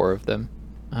square of 4 of them.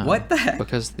 What the heck?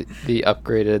 Because the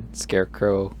upgraded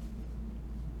scarecrow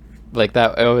like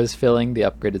that. I was filling the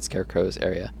upgraded scarecrows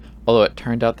area, although it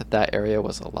turned out that that area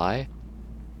was a lie,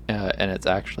 and it's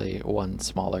actually one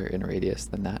smaller in radius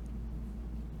than that,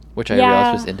 which I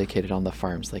realized was indicated on the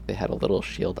farms. Like they had a little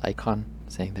shield icon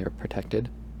saying they were protected,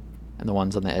 and the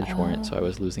ones on the edge weren't. So I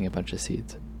was losing a bunch of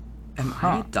seeds. Am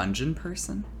I a dungeon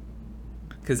person?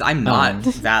 Because I'm not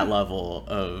that level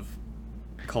of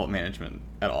cult management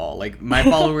at all. Like, my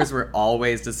followers were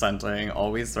always dissenting,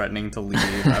 always threatening to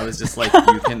leave. I was just like,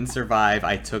 you can survive.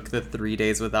 I took the 3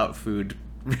 days without food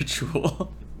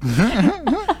ritual.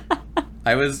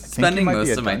 I was spending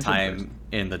most of my time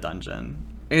in the dungeon.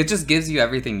 It just gives you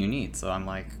everything you need, so I'm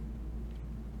like,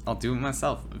 I'll do it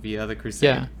myself via the crusade.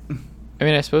 Yeah. I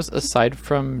mean, I suppose aside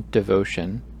from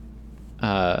devotion,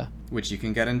 which you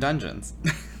can get in dungeons.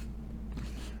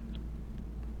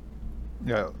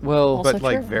 Yeah. well, Also but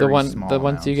like true. very small the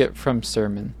ones you amounts. get from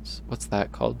sermons. What's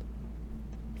that called?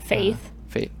 Faith.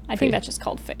 Faith. I think that's just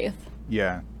called faith.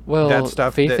 Yeah. Well, that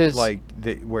stuff faith that is like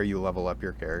where you level up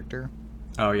your character.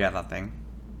 Oh, yeah, that thing.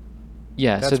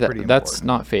 yeah. that's So pretty that's important.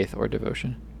 not faith or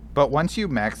devotion. But once you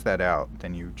max that out,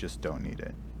 then you just don't need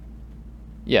it.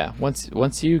 Yeah.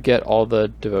 Once you get all the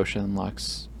devotion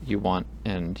unlocks you want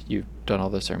and you've done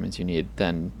all the sermons you need,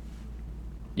 then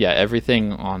yeah,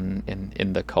 everything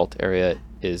in the cult area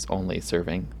is only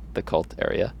serving the cult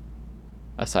area,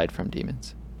 aside from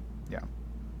demons. Yeah.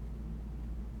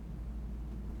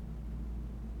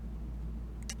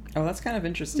 Oh, that's kind of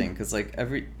interesting, because, like,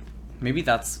 maybe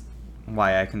that's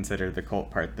why I consider the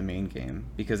cult part the main game,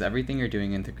 because everything you're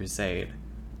doing into Crusade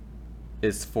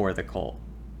is for the cult.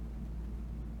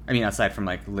 I mean, aside from,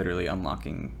 like, literally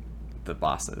unlocking the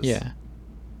bosses. Yeah.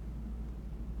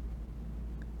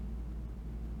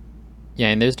 Yeah,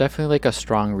 and there's definitely like a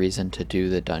strong reason to do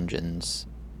the dungeons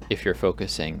if you're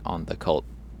focusing on the cult,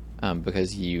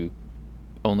 because you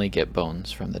only get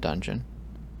bones from the dungeon,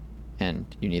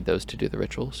 and you need those to do the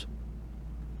rituals.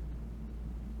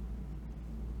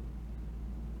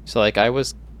 So like I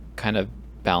was kind of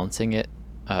balancing it.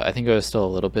 I think I was still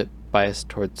a little bit biased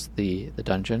towards the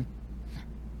dungeon,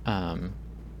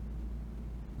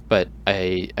 but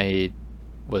I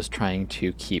was trying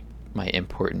to keep my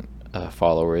important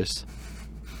followers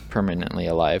permanently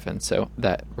alive, and so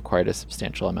that required a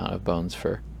substantial amount of bones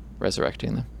for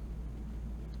resurrecting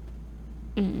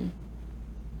them.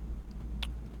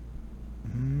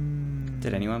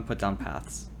 Did anyone put down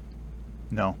paths?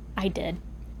 No. I did.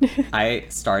 I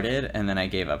started, and then I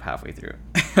gave up halfway through.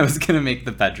 I was going to make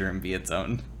the bedroom be its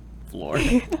own floor.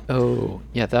 Oh,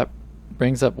 yeah, that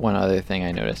brings up one other thing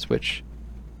I noticed, which,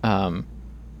 I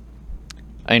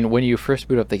mean, when you first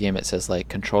boot up the game, it says, like,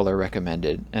 controller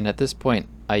recommended, and at this point,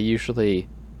 I usually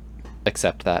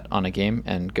accept that on a game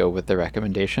and go with the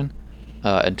recommendation,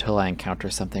 until I encounter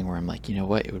something where I'm like, you know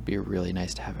what, it would be really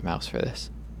nice to have a mouse for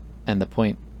this. And the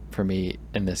point for me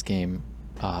in this game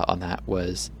on that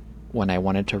was when I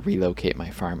wanted to relocate my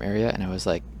farm area, and I was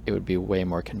like, it would be way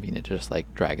more convenient to just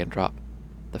like drag and drop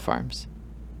the farms.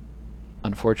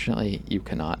 Unfortunately, you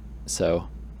cannot, so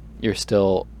you're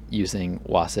still using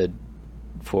WASD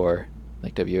for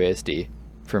like WASD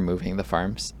for moving the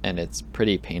farms, and it's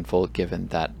pretty painful given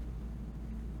that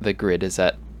the grid is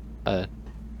at a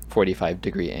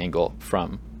 45-degree angle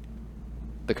from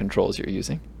the controls you're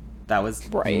using. That was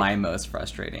Right. my most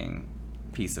frustrating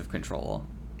piece of control,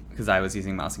 because I was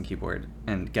using mouse and keyboard,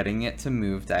 and getting it to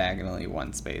move diagonally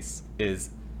one space is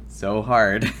so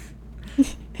hard.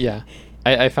 Yeah,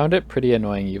 I found it pretty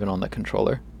annoying even on the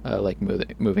controller, like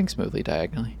moving smoothly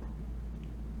diagonally.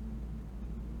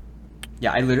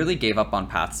 Yeah, I literally gave up on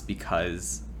paths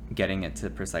because getting it to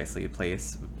precisely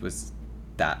place was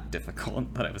that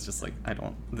difficult that I was just like,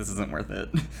 this isn't worth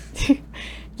it.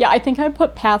 Yeah, I think I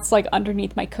put paths like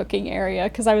underneath my cooking area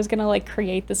because I was gonna like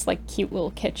create this like cute little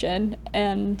kitchen,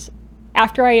 and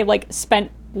after I like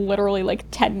spent literally like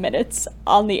 10 minutes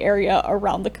on the area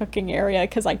around the cooking area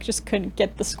because I just couldn't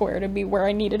get the square to be where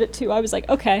I needed it to, I was like,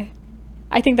 okay,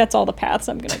 I think that's all the paths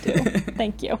I'm gonna do.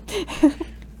 Thank you.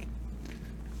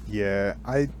 Yeah,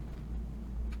 I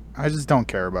just don't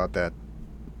care about that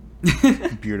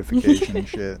beautification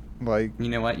shit. Like, You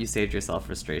know what? You saved yourself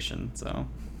frustration, so.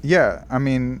 yeah, I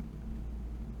mean,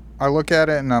 I look at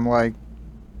it and I'm like,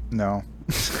 no.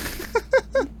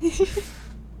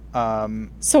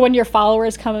 So when your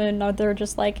followers come in, they're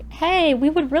just like, hey, we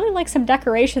would really like some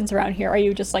decorations around here. Are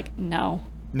you just like, no?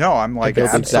 No, I'm like,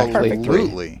 built exactly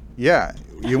absolutely. Yeah.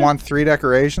 You want 3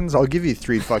 decorations? I'll give you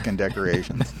 3 fucking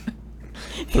decorations.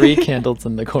 3 candles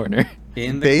in the corner.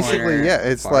 In the Basically, corner, yeah.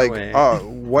 It's far like, away. oh,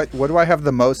 what do I have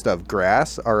the most of?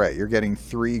 Grass? All right, you're getting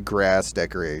 3 grass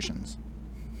decorations.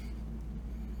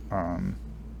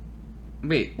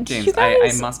 Wait, Did James, you I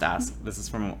guys- must ask. This is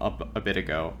from a bit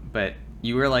ago, but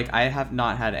you were like, I have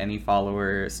not had any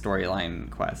follower storyline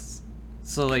quests.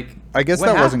 So, like, I guess what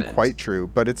that wasn't happened? quite true,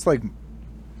 but it's like,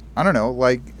 I don't know,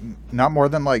 like, not more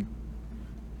than like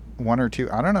 1 or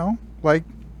 2. I don't know. Like,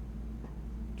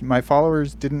 my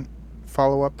followers didn't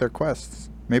follow up their quests.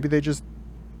 Maybe they just,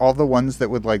 all the ones that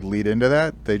would like lead into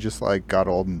that, they just like got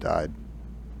old and died.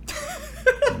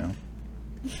 You know?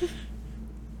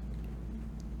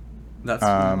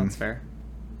 That's fair.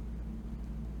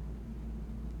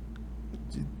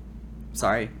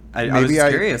 Sorry. I was Maybe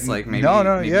curious, like, maybe, No,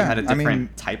 maybe you yeah. had a I different mean-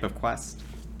 type of quest.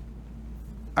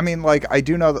 I mean, like, I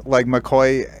do know that, like,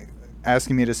 McCoy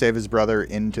asking me to save his brother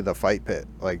into the fight pit,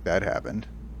 like, that happened.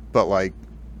 But, like,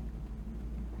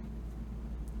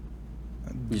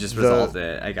 You just the- resolved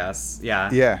it, I guess. Yeah.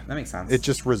 Yeah. That makes sense. it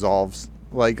just resolves.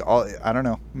 Like, I don't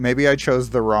know. Maybe I chose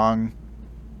the wrong,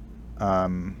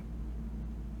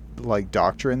 like,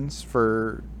 doctrines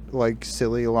for, like,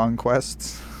 silly long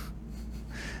quests.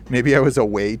 Maybe I was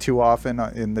away too often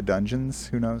in the dungeons.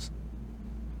 Who knows?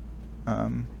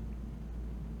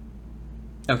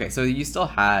 Okay, so you still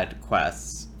had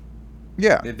quests.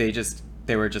 Yeah.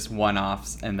 They were just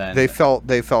one-offs, and then They felt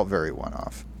very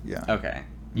one-off. Yeah. okay.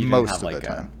 You didn't Most have of like the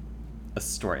time. a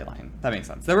storyline. That makes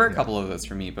sense. There were a Yeah. couple of those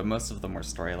for me, but most of them were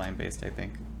storyline based, I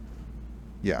think.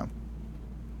 Yeah.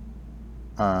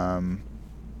 I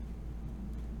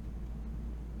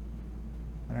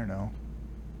don't know.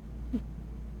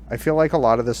 I feel like a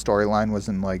lot of the storyline was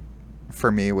in like, for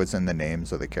me, was in the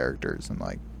names of the characters and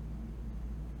like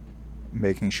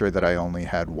making sure that I only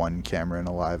had one Cameron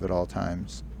alive at all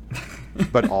times,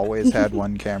 but always had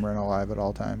one Cameron alive at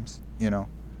all times. You know.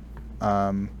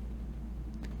 I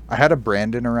had a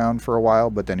Brandon around for a while,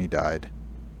 but then he died.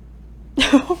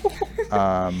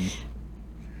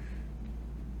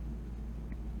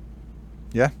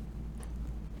 Yeah.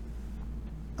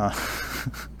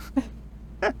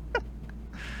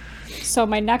 So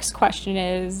my next question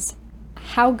is,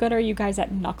 how good are you guys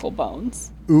at knuckle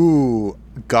bones? Ooh,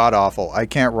 god awful. I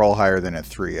can't roll higher than a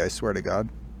 3, I swear to God.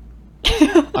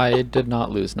 I did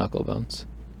not lose knuckle bones.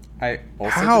 I also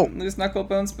How? didn't lose knuckle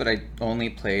bones, but I only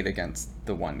played against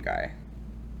the one guy.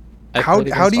 I How played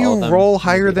do against all you of them, roll and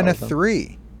higher beat than all a of them.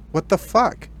 3? What the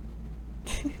fuck?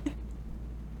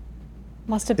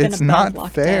 Must have been It's a bad not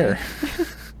luck fair. day.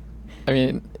 I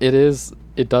mean,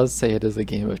 it does say it is a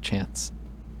game of chance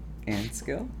And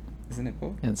skill? Isn't it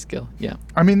both? and skill. Yeah,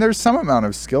 I mean, there's some amount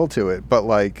of skill to it, but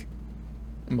like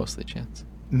mostly chance.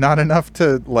 not enough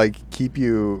to like keep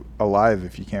you alive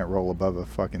if you can't roll above a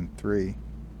fucking 3.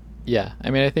 Yeah, I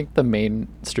mean, I think the main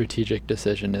strategic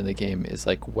decision in the game is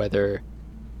like whether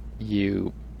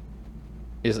you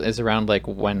is around like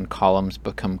when columns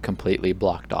become completely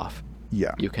blocked off.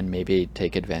 Yeah. You can maybe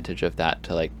take advantage of that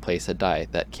to like place a die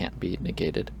that can't be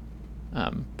negated.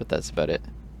 But that's about it.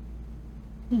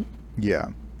 Yeah,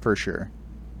 for sure.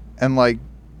 And like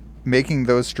making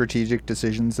those strategic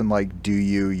decisions and like, do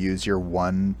you use your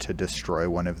 1 to destroy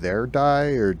one of their die,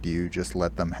 or do you just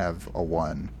let them have a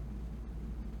 1?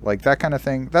 Like that kind of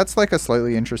thing. That's like a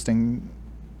slightly interesting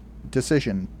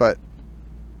decision, but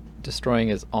Destroying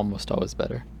is almost always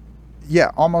better. yeah,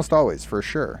 almost always for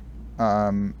sure.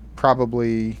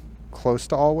 Probably close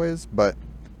to always, but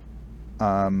Yeah,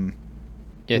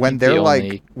 I when think they're the like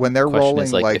only when they're question rolling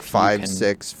is, like, like if you 5 can-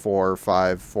 6 4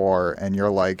 5 4 and you're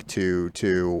like 2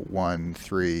 2 1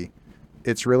 3,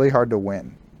 it's really hard to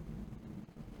win.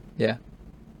 Yeah.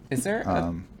 Is there a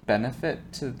Um,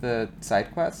 benefit to the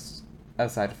side quests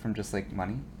aside from just like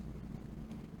money?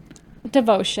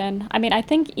 Devotion. I mean, I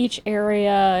think each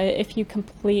area, if you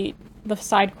complete the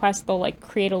side quest, they'll like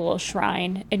create a little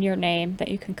shrine in your name that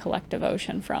you can collect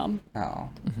devotion from. Oh.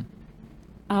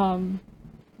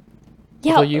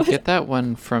 Yeah. Although you get that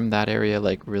one from that area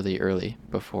like really early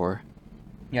before.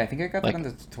 Yeah, I think I got Like- that in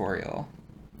the tutorial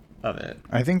of it.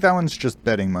 I think that one's just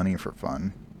betting money for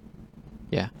fun.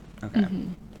 Yeah. Okay.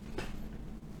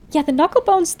 Yeah, the knuckle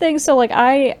bones thing. So like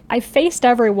I faced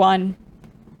everyone,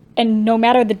 and no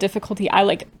matter the difficulty, I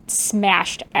like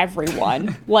smashed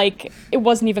everyone. Like it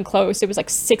wasn't even close. It was like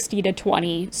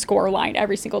 60-20 score line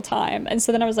every single time. And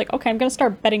so then I was like, okay, I'm gonna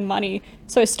start betting money.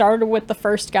 So I started with the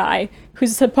first guy,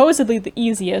 who's supposedly the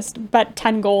easiest, bet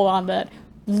 10 gold on that.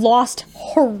 Lost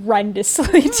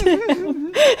horrendously to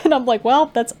him. And I'm like, well,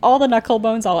 that's all the knuckle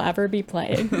bones I'll ever be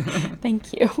playing.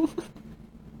 Thank you.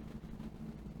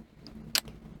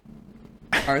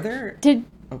 Are there? Did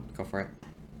Oh, go for it.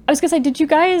 I was gonna say, did you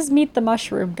guys meet the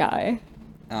mushroom guy?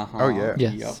 Uh-huh. Oh, yeah.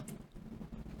 Yes. Yup.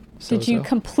 Did you So-so.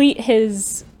 complete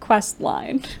his quest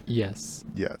line? Yes.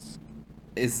 Yes.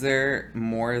 Is there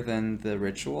more than the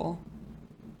ritual?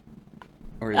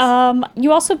 Or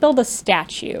You also build a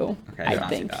statue. Okay, I I don't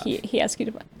see think that. he asked you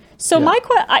to. So Yeah.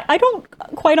 I don't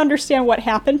quite understand what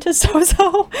happened to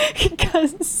Sozo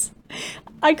because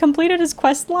I completed his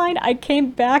quest line. I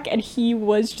came back and he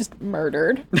was just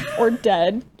murdered or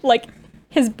dead. Like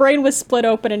his brain was split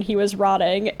open and he was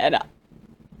rotting. And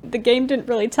the game didn't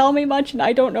really tell me much, and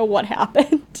I don't know what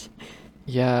happened.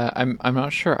 Yeah, I'm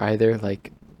not sure either.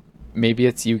 Like, maybe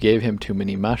it's you gave him too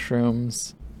many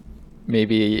mushrooms.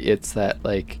 Maybe it's that,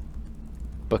 like,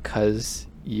 because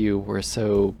you were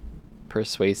so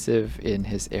persuasive in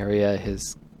his area,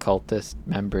 his cultist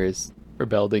members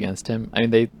rebelled against him. I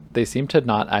mean, they seem to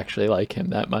not actually like him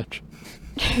that much.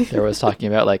 There was talking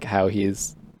about, like, how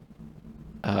he's,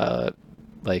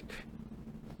 like,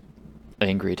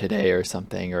 angry today or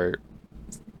something, or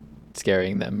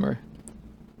scaring them, or...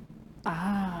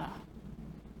 Ah.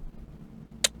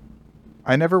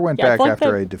 I never went Yeah, I back feel like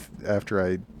after the- after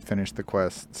I finished the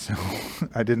quest, so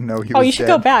I didn't know he Oh, was you should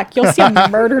dead. go back. You'll see a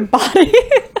murdered body.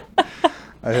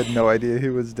 I had no idea he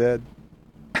was dead.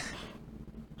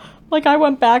 Like I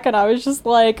went back and I was just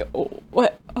like,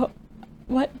 what?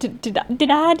 What did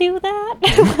I do that?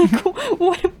 Like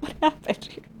what happened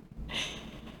here?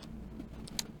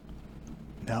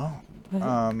 No.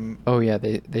 Oh yeah,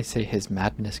 they say his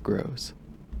madness grows.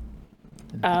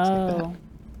 And things like that. Oh,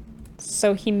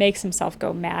 so he makes himself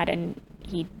go mad and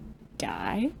he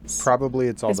dies. Probably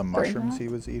it's all His the brain mushrooms rot? he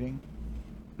was eating.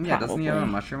 Yeah, doesn't he have a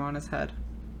Probably. mushroom on his head?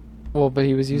 Well, but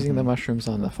he was using the Mhm. mushrooms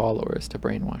on the followers to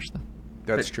brainwash them.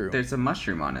 That's But true. There's a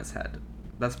mushroom on his head.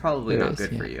 That's probably There not is,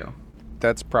 good for yeah. you.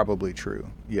 That's probably true.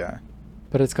 Yeah.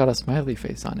 But it's got a smiley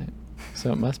face on it,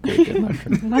 so it must be a good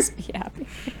mushroom. Must be happy.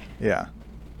 Yeah.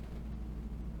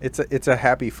 It's a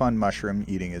happy, fun mushroom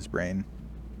eating his brain.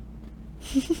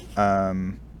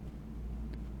 And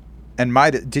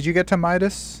Midas, did you get to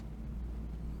Midas,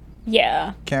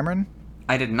 Yeah. Cameron?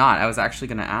 I did not. I was actually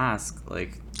going to ask,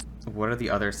 like, what are the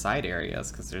other side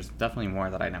areas? Because there's definitely more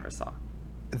that I never saw.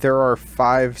 There are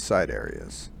 5 side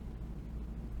areas,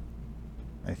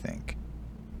 I think.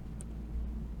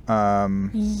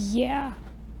 Yeah.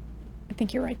 I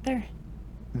think you're right there.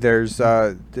 There's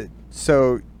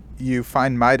so you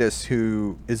find Midas,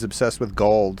 who is obsessed with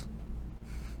gold,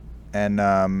 and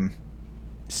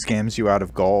scams you out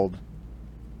of gold,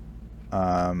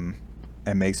 and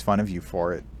makes fun of you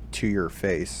for it to your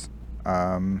face.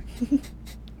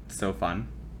 So fun.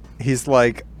 He's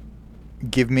like,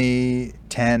 give me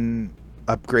 10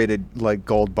 upgraded like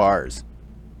gold bars,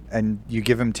 and you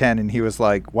give him 10, and he was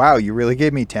like, wow, you really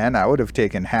gave me 10? I would have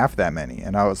taken half that many.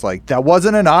 And I was like, that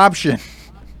wasn't an option.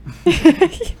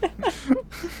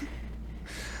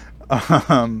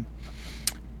 um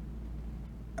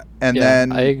and Yeah,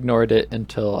 then I ignored it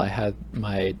until I had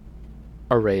my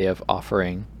array of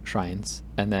offering shrines,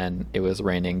 and then it was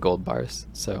raining gold bars.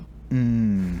 So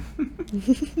and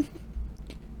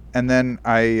then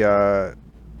I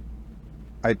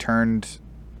turned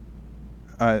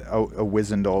a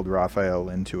wizened old Raphael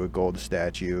into a gold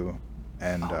statue,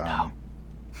 and no.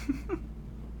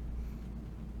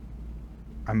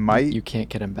 I might. you can't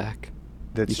get him back.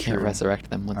 That's You can't true. resurrect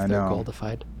them once I they're know.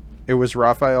 goldified. It was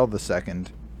Raphael the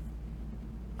second.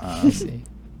 I see.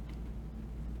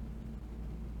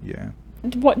 Yeah.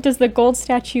 What does the gold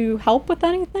statue help with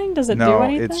anything? Does it do No,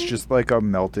 anything? it's just like a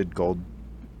melted gold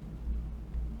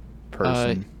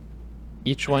person.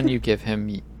 Each one you give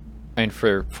him, and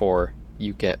for 4,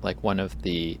 you get like one of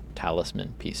the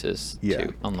talisman pieces Yeah.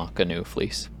 to unlock a new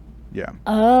fleece. Yeah.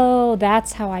 Oh,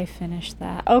 that's how I finished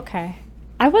that. Okay.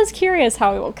 I was curious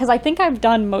how, because I think I've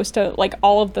done most of, like,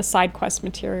 all of the side quest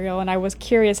material, and I was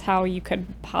curious how you could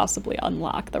possibly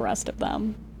unlock the rest of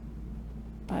them.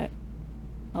 But,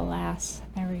 alas,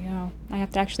 there we go. I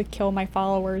have to actually kill my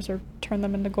followers or turn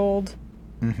them into gold.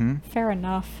 Mm-hmm. Fair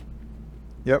enough.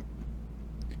 Yep.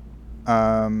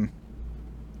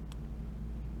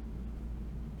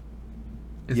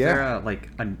 Is Yeah. there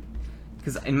a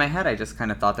because in my head I just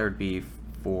kind of thought there would be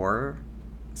 4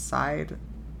 side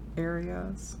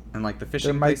areas, and like the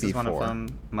fishing might place be is one 4. of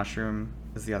them. Mushroom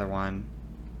is the other one.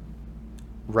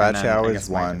 and then, Ratchow I is guess,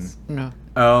 one. Midas. No.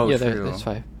 Oh, yeah, true. there's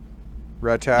 5.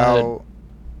 Ratchow,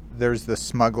 there's the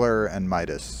smuggler and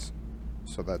Midas.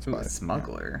 So that's Ooh, 5.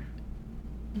 smuggler.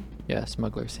 Yeah,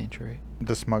 Smuggler Sanctuary. Yeah.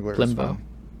 The smuggler is Plimbo. fun.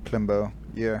 Plimbo.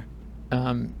 Yeah.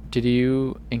 Did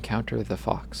you encounter the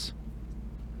fox?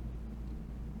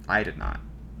 I did not.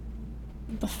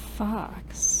 The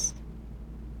fox.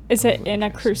 Is Oh, it in a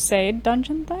interesting. crusade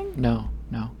dungeon thing? No.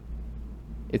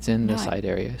 It's in the No, side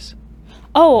areas.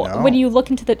 Oh, No. when you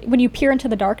peer into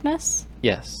the darkness?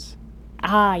 Yes.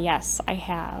 Ah, yes, I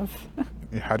have.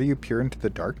 How do you peer into the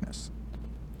darkness?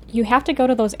 you have to go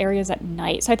to those areas at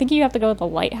night. So I think you have to go to the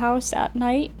lighthouse at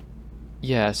night.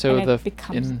 Yeah, so And it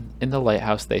becomes- in the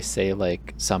lighthouse they say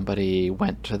like somebody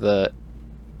went to the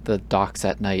docks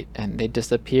at night and they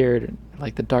disappeared, and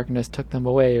like the darkness took them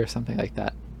away or something like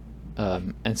that.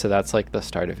 And so that's like the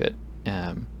start of it.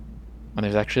 And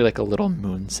there's actually like a little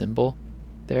moon symbol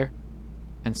there,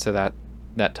 and so that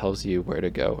tells you where to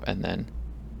go. And then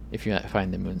if you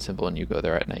find the moon symbol and you go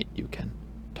there at night, you can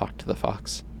talk to the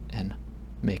fox and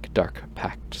make dark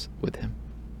pacts with him.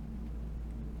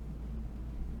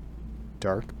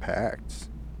 Dark pacts.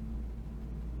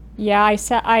 Yeah,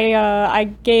 I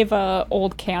gave a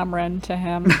old Cameron to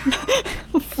him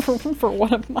for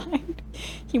one of mine.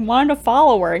 He wanted a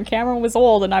follower, and Cameron was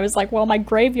old, and I was like, well, my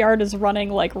graveyard is running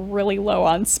like really low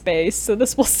on space, so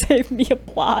this will save me a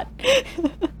plot.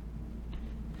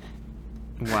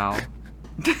 Wow.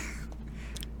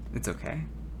 It's okay.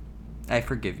 I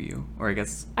forgive you. Or I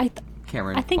guess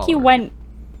Cameron. I think you went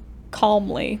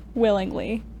calmly,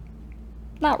 willingly.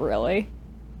 Not really.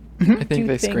 I think you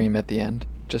they think- scream at the end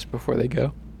just before they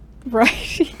go.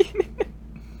 Right.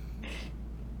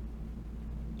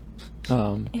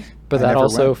 But I that never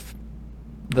also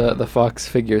went. the fox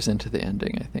figures into the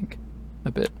ending, I think,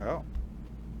 a bit. Oh.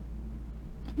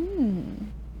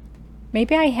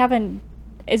 Maybe I haven't.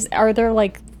 Are there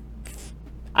like?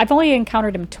 I've only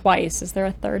encountered him twice. Is there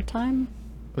a third time?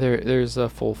 There's a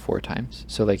full 4 times.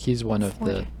 So like he's one of Four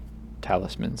the ti-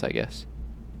 talismans, I guess.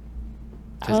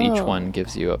 Because each Oh. one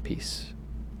gives you a piece.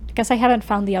 I guess I haven't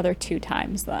found the other 2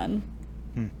 times then.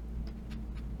 Hmm.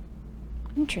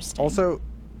 Interesting. Also,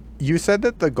 you said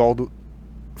that the gold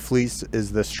fleece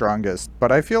is the strongest,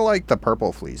 but I feel like the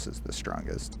purple fleece is the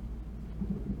strongest.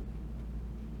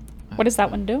 what does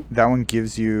that one do? That one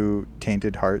gives you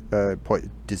tainted heart,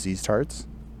 diseased hearts.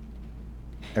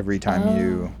 Every time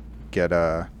you get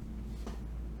a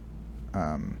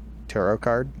tarot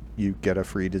card, you get a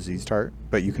free diseased heart,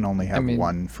 but you can only have mean-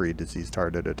 one free diseased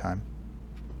heart at a time.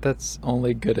 That's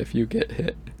only good if you get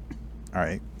hit. All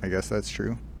right, I guess that's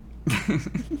true.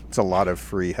 It's a lot of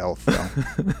free health, though.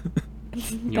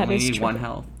 You That only is need true. 1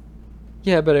 health.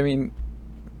 Yeah, but I mean,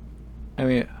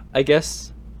 I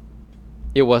guess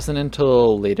it wasn't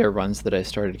until later runs that I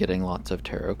started getting lots of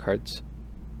tarot cards.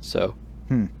 So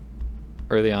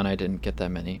early on, I didn't get that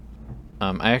many.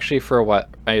 I actually, for a while,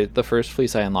 the first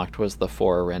fleece I unlocked was the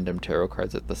 4 random tarot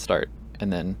cards at the start,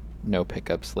 and then no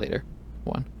pickups later.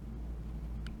 1.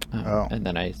 Oh. And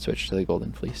then I switched to the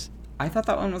golden fleece. I thought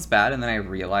that one was bad, and then I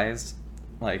realized,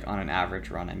 like, on an average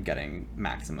run, I'm getting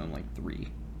maximum, like, 3.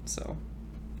 So,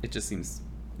 it seems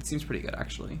pretty good,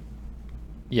 actually.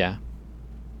 Yeah.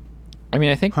 I mean,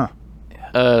 I think Huh.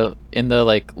 in the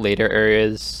like later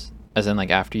areas, as in like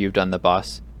after you've done the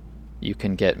boss, you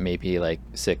can get maybe like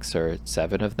 6 or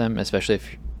 7 of them, especially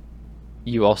if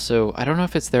you also, I don't know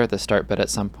if it's there at the start, but at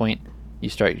some point you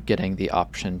start getting the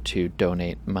option to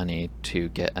donate money to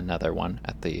get another one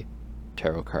at the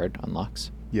tarot card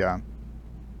unlocks. Yeah.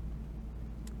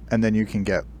 And then you can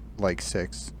get like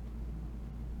 6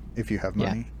 if you have Yeah.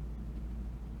 money.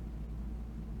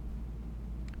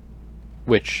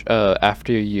 Which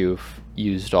after you've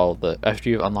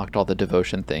unlocked all the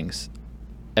devotion things,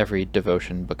 every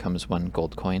devotion becomes 1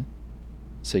 gold coin.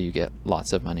 So you get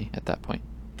lots of money at that point.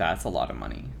 That's a lot of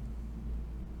money.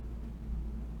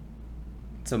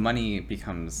 So money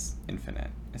becomes infinite,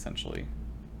 essentially.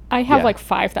 I have Yeah. like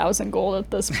 5,000 gold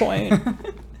at this point.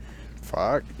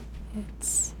 Fuck.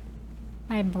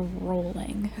 I'm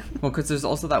rolling. Well, because there's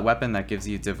also that weapon that gives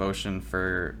you devotion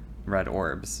for red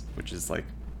orbs, which is like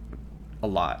a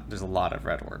lot. There's a lot of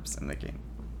red orbs in the game.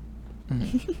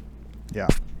 Yeah.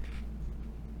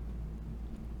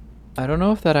 I don't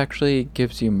know if that actually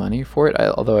gives you money for it,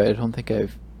 although I don't think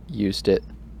I've used it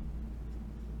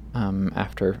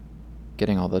after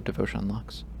getting all the devotion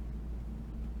unlocks.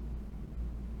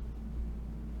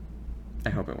 I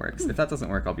hope it works. If that doesn't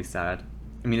work, I'll be sad.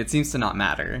 I mean, it seems to not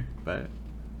matter, but...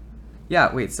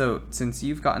 Yeah, wait, so since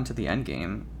you've gotten to the end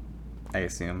game, I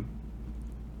assume,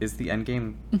 is the end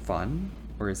game fun?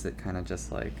 Or is it kind of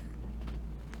just like...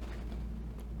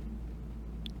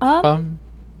 I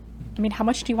mean, how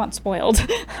much do you want spoiled?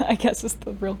 I guess is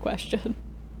the real question.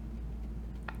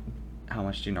 How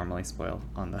much do you normally spoil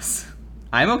on this?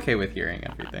 I'm okay with hearing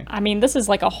everything. I mean, this is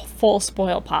like a full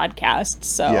spoil podcast,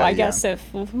 so Yeah, I guess if,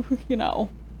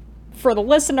 for the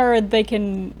listener,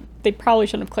 they probably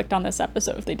shouldn't have clicked on this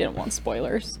episode if they didn't want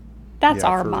spoilers. That's Yeah,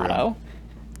 our for real. motto.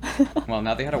 Well,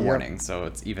 now they had a Yeah. warning, so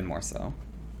it's even more so.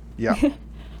 Yeah.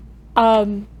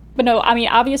 But no, I mean,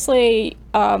 obviously,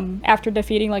 after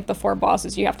defeating like the 4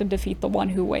 bosses, you have to defeat the one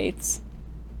who waits.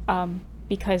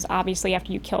 because obviously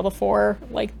after you kill the 4,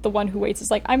 like, the one who waits is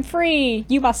like, I'm free,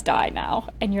 you must die now.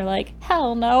 And you're like,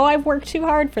 hell no, I've worked too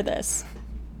hard for this.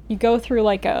 You go through,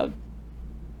 like, a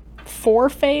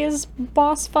 4-phase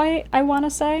boss fight, I want to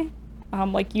say.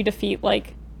 Like, you defeat,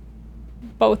 like,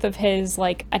 both of his,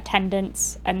 like,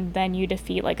 attendants, and then you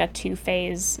defeat, like, a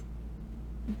 2-phase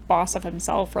boss of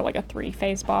himself, or, like, a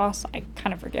 3-phase boss. I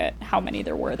kind of forget how many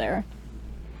there were there.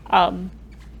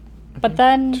 But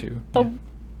then 2,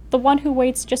 the one who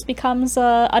waits just becomes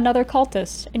another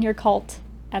cultist in your cult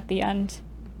at the end,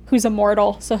 who's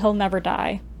immortal, so he'll never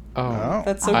die. Oh.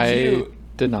 That's so I cute.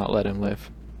 did not let him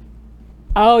live.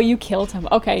 Oh, you killed him.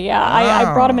 Okay, yeah,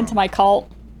 I brought him into my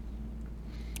cult.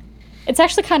 It's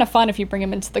actually kind of fun if you bring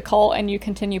him into the cult and you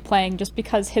continue playing, just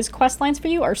because his quest lines for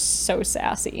you are so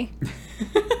sassy.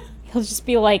 He'll just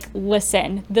be like,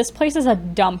 listen, this place is a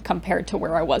dump compared to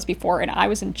where I was before, and I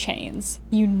was in chains.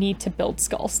 You need to build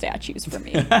skull statues for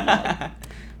me. I'm like,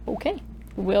 okay,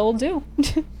 will do.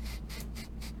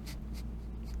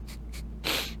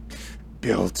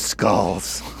 Build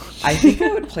skulls. I think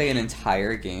I would play an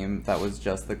entire game that was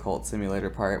just the cult simulator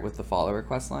part with the follower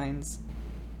quest lines.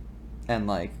 And,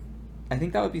 like, I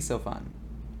think that would be so fun.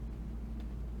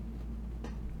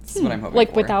 This is what I'm hoping Like,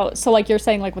 for. without, so, like, you're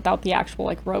saying, like, without the actual,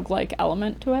 like, roguelike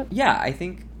element to it? Yeah, I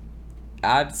think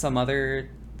add some other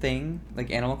thing, like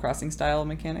Animal Crossing style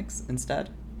mechanics instead,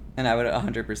 and I would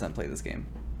 100% play this game.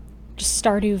 Just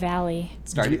Stardew Valley.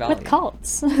 Stardew Valley. With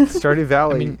cults. Stardew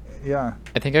Valley. I mean- yeah.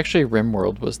 I think actually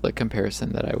RimWorld was the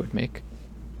comparison that I would make.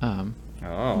 Oh.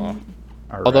 All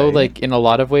Although, right. like, in a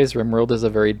lot of ways, RimWorld is a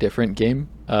very different game.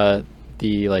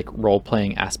 The, like,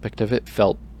 role-playing aspect of it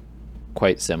felt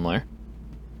quite similar.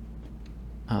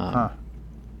 Huh.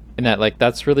 And that, like,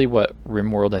 that's really what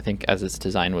RimWorld, I think, as its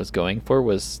design was going for,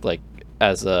 was, like,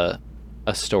 as a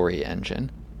story engine.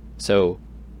 So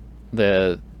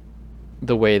the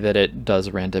way that it does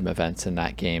random events in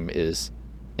that game is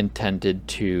intended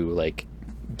to, like,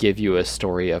 give you a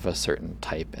story of a certain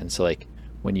type. And so, like,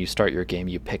 when you start your game,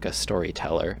 you pick a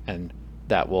storyteller, and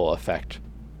that will affect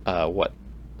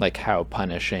how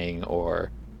punishing or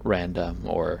random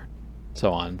or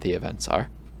so on the events are.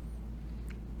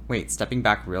 Wait, stepping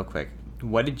back real quick.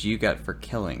 What did you get for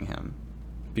killing him?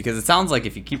 Because it sounds like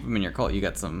if you keep him in your cult, you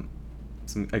get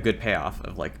a good payoff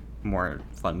of, like, more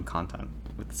fun content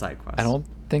with the side quests. I don't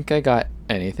think I got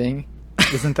anything.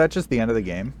 Isn't that just the end of the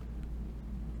game?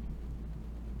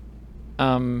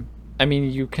 I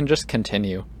mean, you can just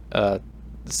continue,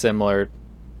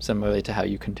 similarly to how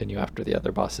you continue after the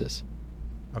other bosses,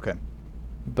 Okay.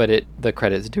 but the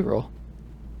credits do roll.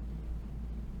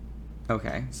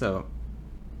 Okay, so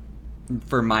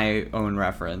for my own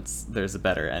reference, there's a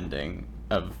better ending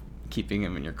of keeping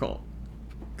him in your cult.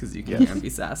 Because you can be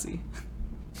sassy.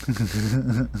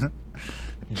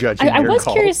 Judging I your was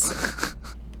cult. curious.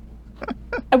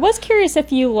 I was curious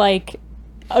if you, like,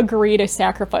 agree to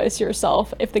sacrifice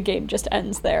yourself if the game just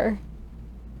ends there.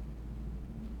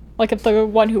 Like, if the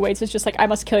one who waits is just like, I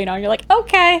must kill you now, and you're like,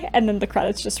 okay, and then the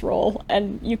credits just roll,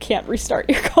 and you can't restart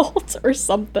your cult or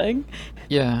something.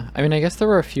 Yeah, I mean, I guess there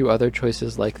were a few other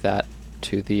choices like that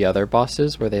to the other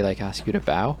bosses where they, like, ask you to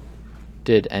bow.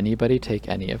 Did anybody take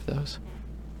any of those?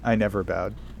 I never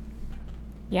bowed.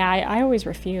 Yeah, I always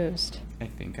refused. I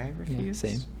think I refused.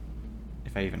 same.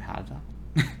 If I even had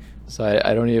that. So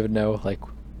I don't even know, like,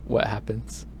 what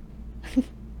happens.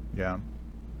 Yeah.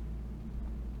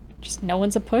 Just no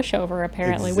one's a pushover,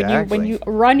 apparently. When Exactly. you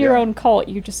run your Yeah. own cult,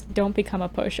 you just don't become a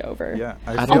pushover. Yeah.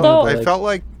 I feel- don't know, I like-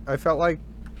 felt like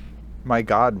my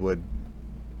god would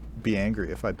be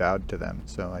angry if I bowed to them,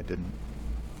 so I didn't.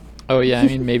 Oh yeah, I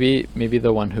mean, maybe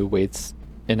the one who waits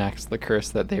enacts the curse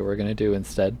that they were gonna do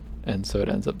instead, and so it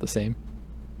ends up the same.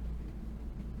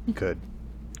 Could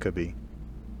be.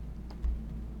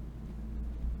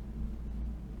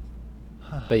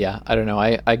 But yeah, I don't know.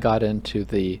 I got into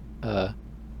the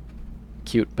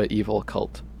cute but evil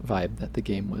cult vibe that the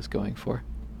game was going for.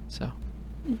 So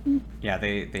Yeah,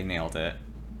 they nailed it.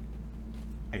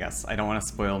 I guess I don't want to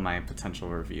spoil my potential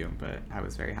review, but I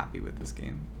was very happy with this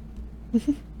game.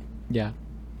 yeah,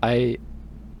 I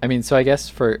mean, so I guess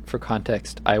for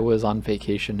context, I was on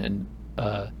vacation and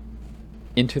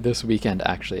into this weekend.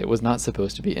 Actually, it was not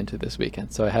supposed to be into this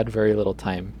weekend, so I had very little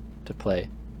time to play.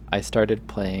 I started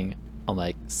playing on,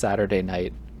 like, Saturday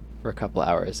night for a couple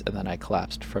hours, and then I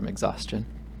collapsed from exhaustion,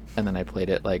 and then I played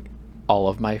it, like, all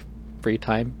of my free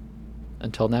time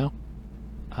until now,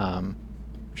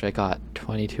 which I got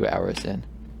 22 hours in,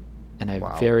 and I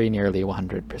Wow. very nearly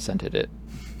 100%ed it,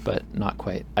 but not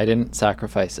quite. I didn't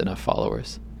sacrifice enough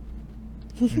followers,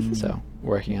 so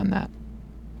working on that.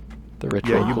 The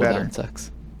ritual you better. cooldown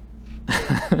sucks.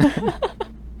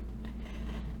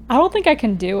 I don't think I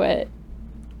can do it.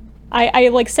 I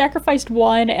like sacrificed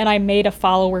one and I made a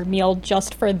follower meal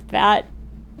just for that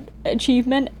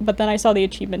achievement, but then I saw the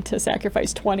achievement to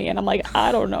sacrifice 20 and I'm like,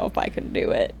 I don't know if I can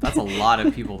do it. That's a lot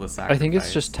of people to sacrifice. I think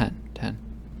it's just 10. 10.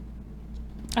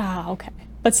 Ah, okay.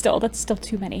 But still, that's still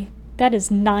too many. That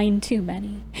is 9 too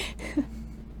many.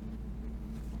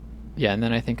 Yeah, and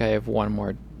then I think I have one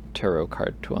more tarot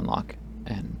card to unlock,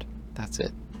 and that's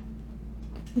it.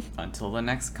 Until the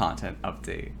next content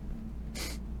update.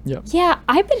 Yep. Yeah,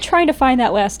 I've been trying to find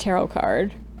that last tarot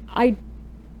card. I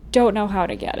don't know how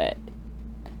to get it.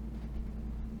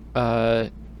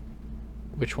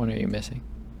 Which one are you missing?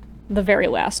 The very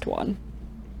last one.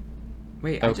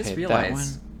 Wait, I just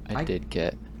realized that one I did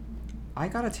get. I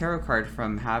got a tarot card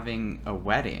from having a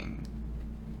wedding.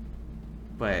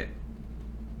 But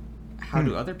how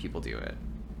do other people do it?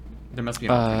 There must be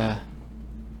an alternate.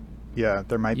 Yeah,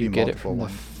 there might be You get it multiple from the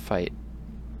ones. fight.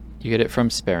 You get it from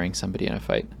sparing somebody in a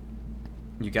fight.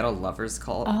 You get a lover's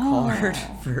card Oh.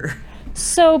 for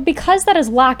So because that is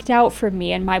locked out for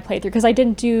me in my playthrough, because I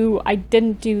didn't do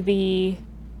the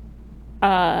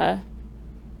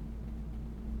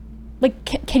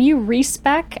like can you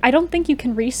respec? I don't think you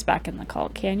can respec in the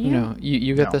cult, can you? No,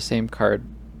 you get No. the same card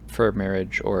for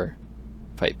marriage or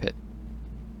fight pit.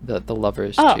 The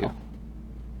lovers Oh. too.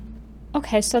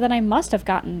 Okay, so then I must have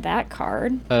gotten that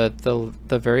card. The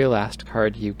very last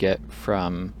card you get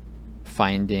from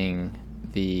finding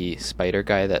the spider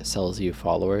guy that sells you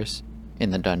followers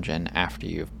in the dungeon after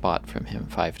you've bought from him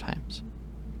 5 times.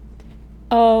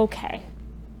 Okay.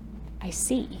 I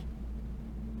see.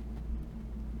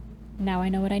 Now I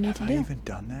know what I need to Have I do. even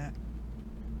done that?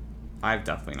 I've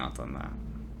definitely not done that.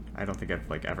 I don't think I've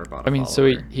like ever bought a I mean, so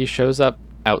follower. he shows up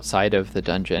outside of the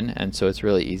dungeon, and so it's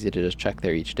really easy to just check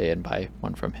there each day and buy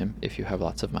one from him if you have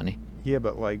lots of money. Yeah,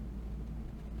 but like,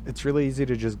 it's really easy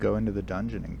to just go into the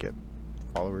dungeon and get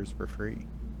followers for free.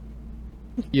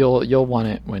 You'll want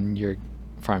it when you're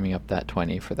farming up that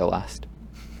 20 for the last.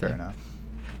 Fair thing. enough.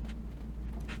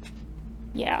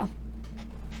 Yeah.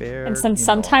 Fair. And then enough.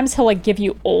 sometimes he'll like give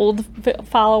you old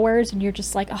followers and you're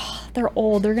just like, oh, they're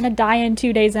old. They're going to die in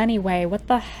 2 days anyway. What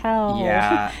the hell?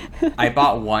 Yeah, I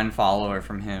bought one follower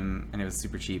from him, and it was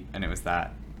super cheap, and it was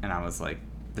that, and I was like,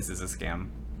 "This is a scam.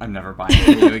 I'm never buying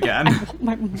from you again."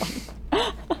 My mom.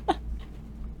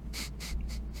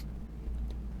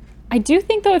 I do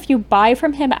think though if you buy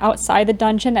from him outside the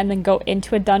dungeon and then go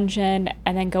into a dungeon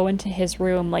and then go into his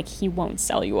room, like he won't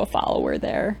sell you a follower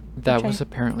there. That which was I-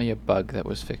 apparently a bug that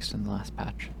was fixed in the last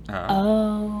patch.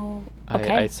 Oh. Okay.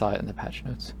 I saw it in the patch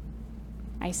notes.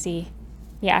 I see.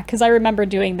 Yeah, because I remember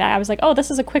doing that. I was like, oh, this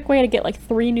is a quick way to get like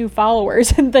 3 new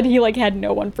followers. And then he like had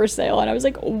no one for sale. And I was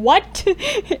like, what?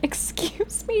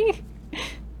 Excuse me?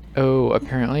 Oh,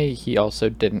 apparently he also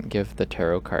didn't give the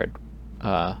tarot card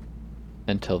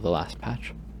until the last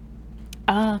patch.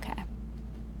 Oh, okay.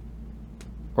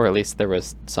 Or at least there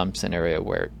was some scenario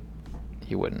where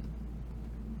he wouldn't.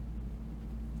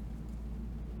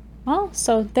 Well,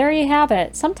 so there you have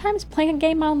it. Sometimes playing a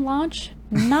game on launch,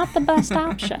 not the best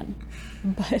option.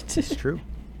 But It's true.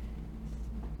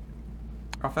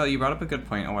 Raphael, you brought up a good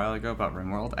point a while ago about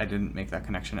RimWorld. I didn't make that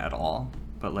connection at all,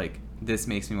 but like this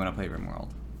makes me want to play RimWorld.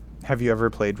 Have you ever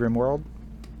played RimWorld?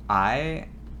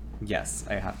 Yes,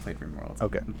 I have played RimWorld.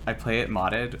 Okay. I play it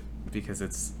modded because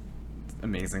it's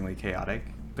amazingly chaotic,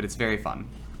 but it's very fun.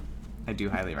 I do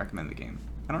highly recommend the game.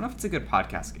 I don't know if it's a good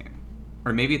podcast game,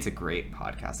 or maybe it's a great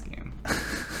podcast game.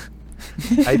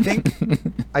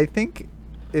 I think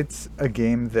it's a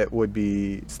game that would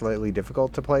be slightly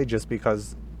difficult to play just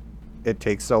because it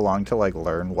takes so long to like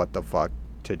learn what the fuck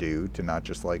to do to not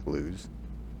just like lose.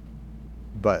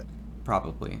 But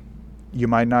Probably. you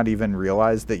might not even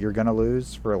realize that you're gonna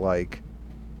lose for like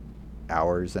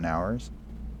hours and hours.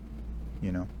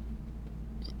 You know?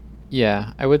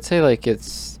 Yeah, I would say like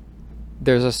there's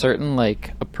a certain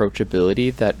like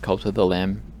approachability that Cult of the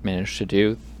Lamb managed to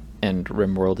do, and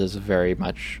RimWorld is very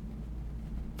much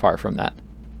far from that.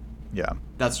 Yeah.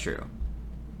 That's true.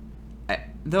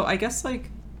 Though I guess like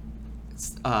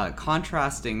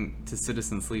contrasting to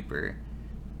Citizen Sleeper,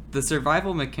 the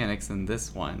survival mechanics in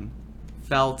this one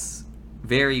felt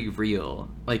very real.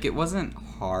 Like it wasn't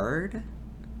hard,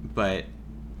 but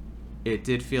it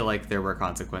did feel like there were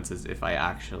consequences if I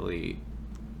actually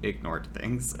ignored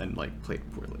things and like played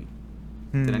poorly.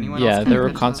 Did anyone Yeah, else there were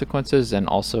experience that? consequences, and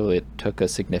also it took a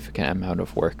significant amount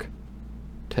of work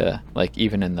to like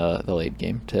even in the late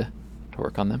game to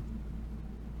work on them.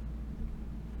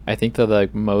 I think the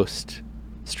like most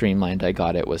streamlined I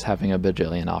got it was having a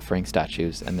bajillion offering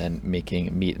statues and then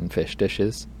making meat and fish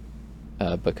dishes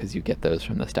because you get those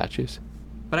from the statues.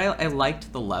 But I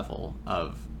liked the level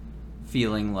of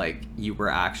feeling like you were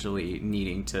actually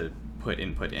needing to put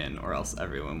input in, or else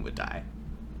everyone would die.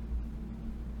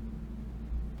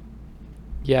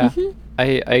 Yeah, Mhm.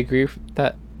 I agree with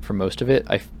that for most of it.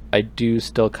 I do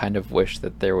still kind of wish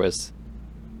that there was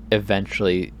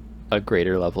eventually a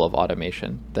greater level of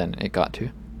automation than it got to.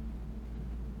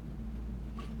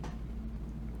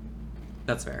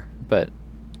 That's fair. But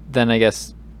then I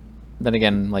guess, then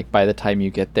again, like by the time you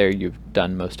get there, you've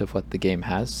done most of what the game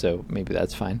has, so maybe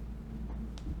that's fine.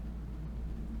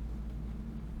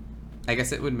 I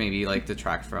guess it would maybe like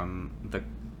detract from the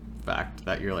fact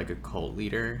that you're like a cult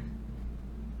leader.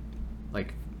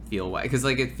 Like, feel why? Because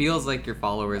like it feels like your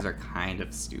followers are kind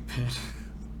of stupid.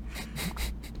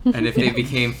 And if they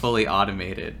became fully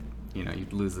automated, you know,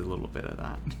 you'd lose a little bit of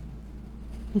that.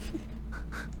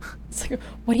 It's like,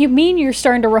 what do you mean you're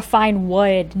starting to refine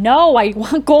wood? No, I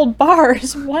want gold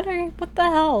bars. What the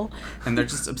hell? And they're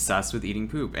just obsessed with eating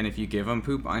poop. And if you give them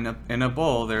poop in a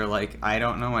bowl, they're like, I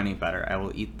don't know any better. I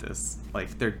will eat this.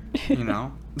 Like, they're, you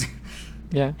know?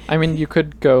 Yeah, I mean, you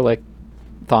could go like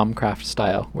Thaumcraft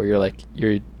style, where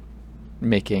you're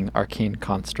making arcane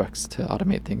constructs to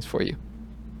automate things for you.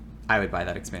 I would buy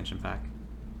that expansion pack.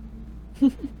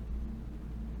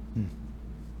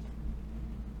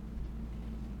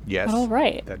 Yes. All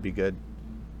right. That'd be good.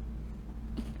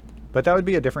 But that would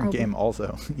be a different Are we- game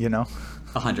also, you know?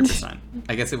 100%.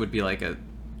 I guess it would be like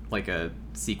a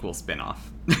sequel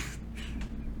spin-off.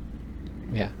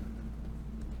 Yeah.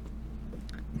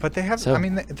 But they have, So- I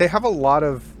mean, they have a lot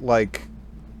of, like,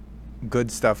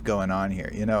 good stuff going on here.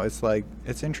 You know, it's like,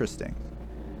 it's interesting.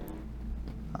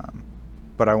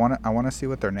 But I want to see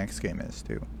what their next game is,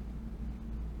 too.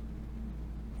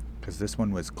 Because this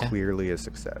one was Yeah. clearly a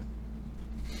success.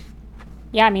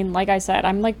 Yeah, I mean, like I said,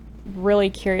 I'm like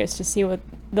really curious to see what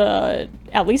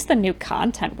at least the new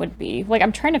content would be. Like,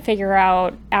 I'm trying to figure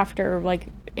out after like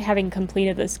having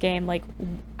completed this game, like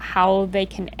how they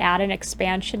can add an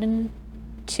expansion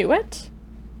to it.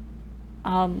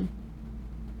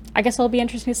 I guess it'll be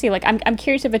interesting to see. Like, I'm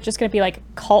curious if it's just gonna be like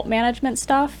cult management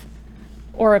stuff,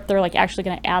 or if they're like actually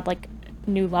gonna add like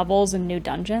new levels and new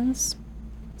dungeons.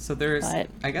 So there's, But,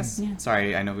 I guess, yeah.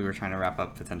 sorry, I know we were trying to wrap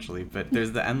up potentially, but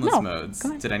there's the endless No, modes. go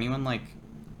ahead. Did anyone like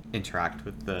interact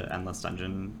with the endless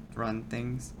dungeon run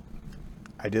things?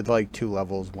 I did like 2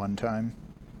 levels one time.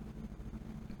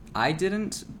 I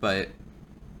didn't, but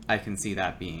I can see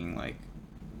that being like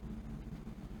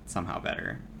somehow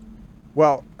better.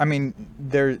 Well, I mean,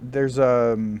 there's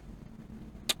a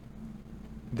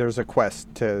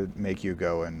quest to make you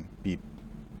go and beat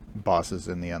bosses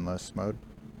in the endless mode.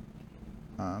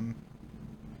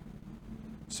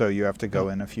 So you have to go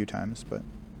in a few times, but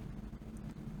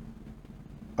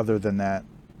other than that,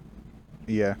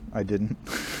 yeah, I didn't.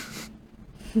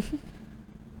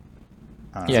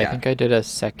 Yeah, Yeah. I think I did a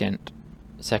second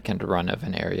run of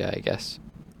an area, I guess,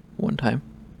 one time.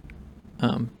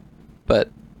 But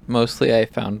mostly I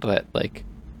found that like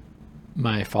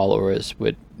my followers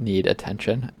would need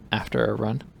attention after a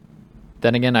run.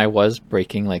 Then again, I was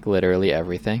breaking like literally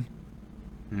everything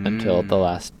until the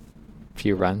last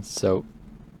few runs, so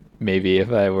maybe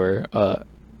if I were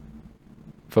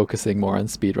focusing more on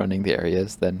speedrunning the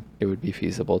areas, then it would be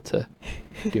feasible to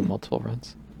do multiple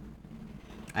runs.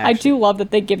 I do love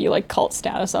that they give you like cult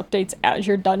status updates as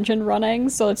you're dungeon running.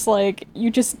 So it's like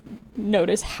you just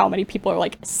notice how many people are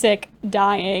like sick,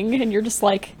 dying, and you're just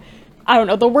like, I don't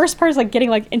know. The worst part is like getting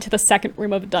like into the second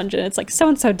room of a dungeon. It's like so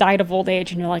and so died of old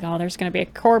age, and you're like, oh, there's gonna be a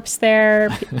corpse there.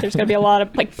 There's gonna be a lot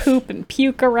of like poop and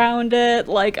puke around it.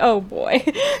 Like, oh boy.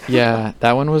 Yeah,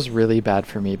 that one was really bad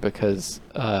for me because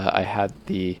I had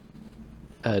the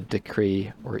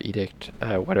decree or edict,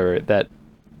 whatever, that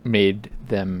made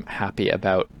them happy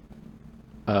about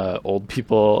old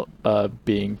people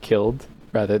being killed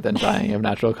rather than dying of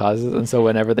natural causes. And so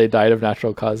whenever they died of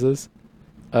natural causes,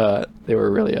 they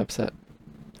were really upset.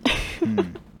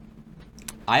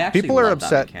 I actually People are love that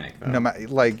upset mechanic, though. no matter,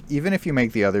 like, even if you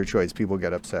make the other choice, people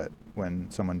get upset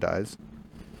when someone dies.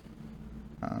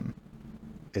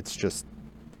 It's just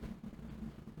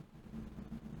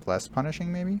less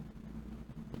punishing, maybe.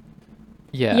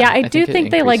 Yeah, Yeah, I do it think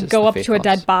they like increases go the up faith to a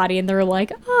dead loss. body and they're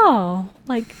like, oh,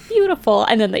 like beautiful,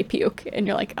 and then they puke, and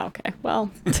you're like, okay,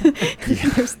 well,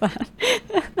 there's that.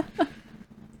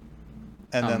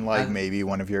 And then, like, I- maybe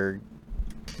one of your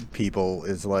people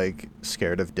is, like,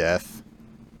 scared of death.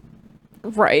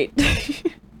 Right.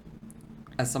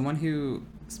 As someone who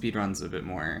speedruns a bit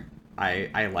more,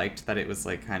 I liked that it was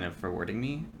like kind of rewarding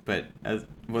me, but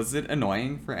was it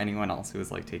annoying for anyone else who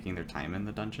was like taking their time in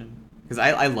the dungeon? Because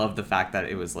I love the fact that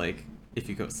it was like, if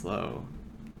you go slow,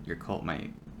 your cult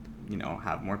might, you know,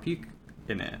 have more puke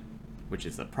in it. which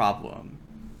is a problem.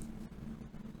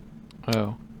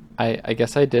 Oh, I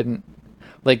guess I didn't.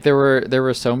 Like there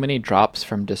were so many drops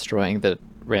from destroying the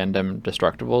random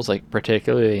destructibles. Like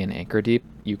particularly in Anchor Deep,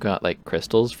 you got like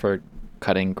crystals for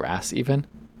cutting grass even.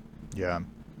 Yeah.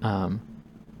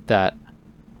 That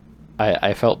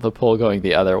I felt the pull going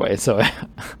the other way, so I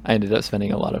ended up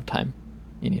spending a lot of time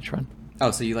in each run.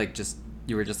 Oh, so you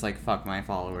were just like, fuck my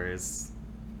followers,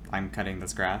 I'm cutting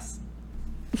this grass?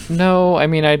 No, I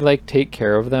mean I'd like take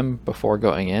care of them before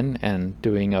going in and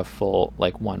doing a full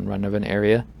like one run of an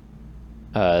area.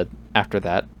 After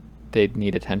that, they'd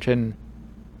need attention.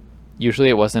 Usually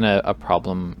it wasn't a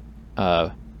problem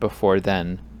before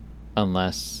then,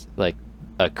 unless like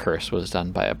a curse was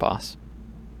done by a boss.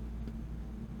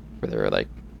 Where they were like,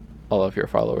 all of your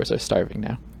followers are starving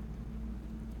now.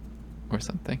 Or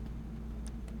something.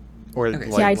 Or Okay.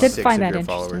 like Yeah, I did 6 find of that your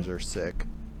followers interesting. are sick.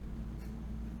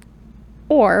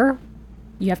 Or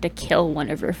you have to kill one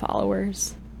of your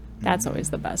followers. That's always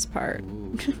the best part.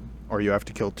 Ooh. Or you have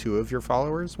to kill 2 of your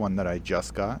followers, one that I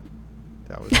just got.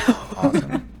 That was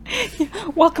awesome.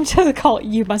 Welcome to the cult.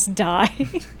 You must die.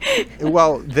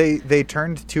 Well, they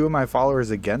turned 2 of my followers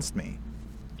against me.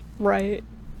 Right.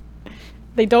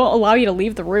 They don't allow you to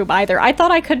leave the room either. I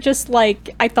thought I could just I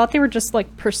thought they would just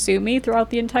pursue me throughout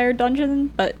the entire dungeon,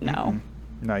 but no.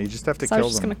 No, you just have to So I kill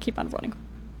was just them. gonna keep on running.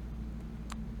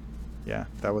 Yeah,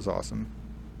 that was awesome.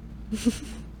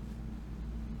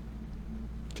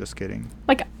 Just kidding.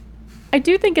 I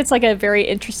do think it's a very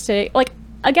interesting,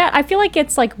 again, I feel like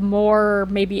it's more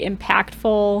maybe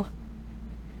impactful.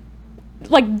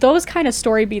 Those kind of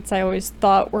story beats I always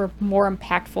thought were more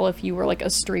impactful if you were a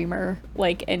streamer,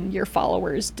 and your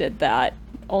followers did that.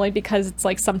 Only because it's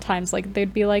sometimes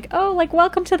they'd be oh,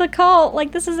 welcome to the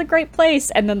cult, this is a great place,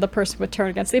 and then the person would turn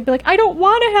against, they'd be I don't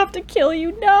want to have to kill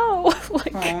you, no.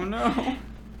 Oh no.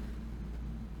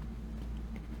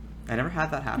 I never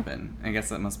had that happen. I guess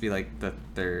that must be the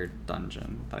 3rd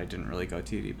dungeon that I didn't really go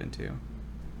too deep into.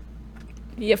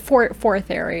 Yeah, fourth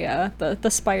area, the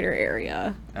spider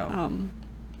area. Oh.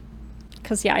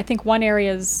 Because I think one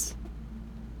area is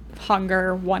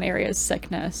hunger, one area is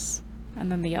sickness,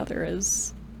 and then the other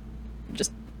is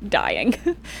just dying.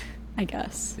 I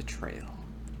guess. Betrayal.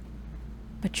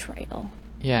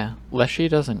 Yeah, Leshy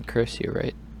doesn't curse you,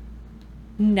 right?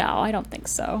 No, I don't think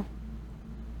so.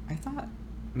 I thought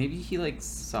maybe he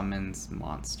summons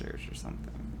monsters or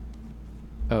something.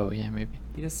 Oh yeah, maybe.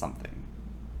 He does something.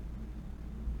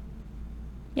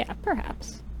 Yeah,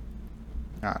 perhaps.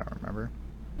 I don't remember.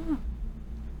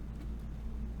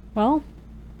 Well,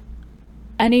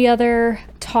 any other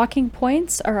talking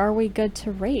points, or are we good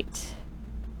to rate?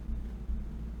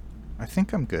 I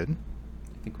think I'm good.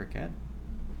 I think we're good.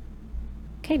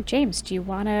 Okay, James, do you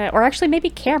want to... Or actually, maybe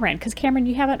Cameron, because Cameron,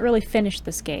 you haven't really finished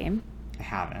this game. I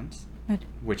haven't. Good.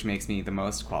 Which makes me the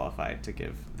most qualified to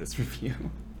give this review.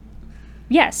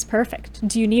 Yes, perfect.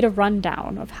 Do you need a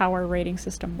rundown of how our rating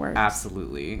system works?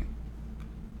 Absolutely.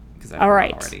 Because I All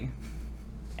right. already.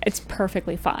 It's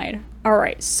perfectly fine. All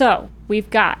right, so we've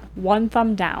got 1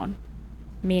 thumb down,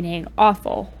 meaning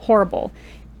awful, horrible.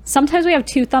 Sometimes we have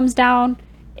 2 thumbs down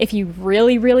if you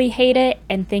really, really hate it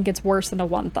and think it's worse than a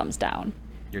 1 thumbs down.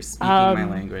 You're speaking my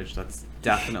language. That's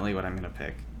definitely what I'm going to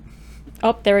pick.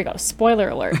 Oh, there we go. Spoiler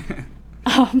alert.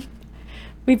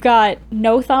 We've got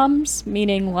no thumbs,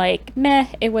 meaning meh,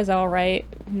 it was all right.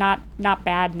 Not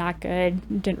bad, not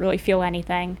good. Didn't really feel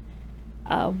anything.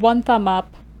 1 thumb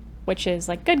up, which is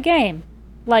good game,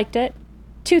 liked it.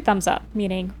 2 thumbs up,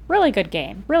 meaning really good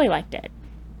game, really liked it.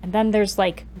 And then there's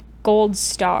gold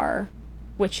star,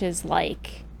 which is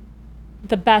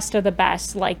the best of the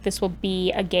best. This will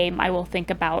be a game I will think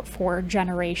about for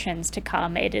generations to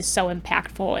come. It is so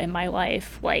impactful in my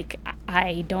life.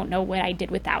 I don't know what I did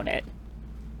without it.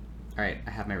 All right,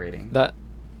 I have my rating. That.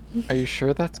 Are you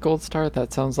sure that's gold star?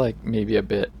 That sounds maybe a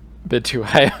bit too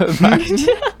high of a mark.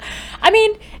 I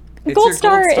mean, It's gold your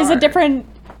star gold is a star. different.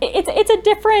 It's a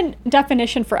different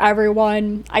definition for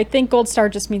everyone. I think gold star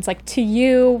just means to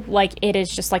you, it is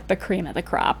just the cream of the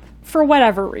crop for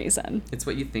whatever reason. It's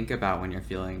what you think about when you're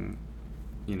feeling,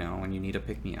 when you need a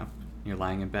pick-me-up. You're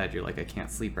lying in bed, you're I can't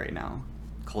sleep right now.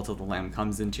 Cult of the Lamb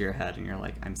comes into your head and you're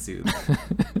I'm soothed.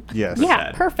 Yes. Yeah,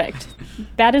 Sad. perfect.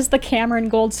 That is the Cameron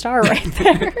gold star right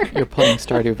there. You're playing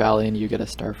Stardew Valley and you get a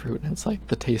star fruit, and it's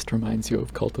the taste reminds you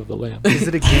of Cult of the Lamb. Is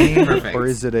it a game Perfect. or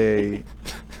is it a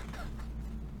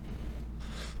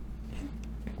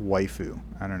waifu?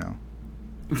 I don't know.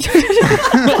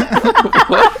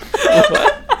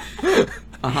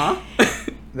 Uh-huh.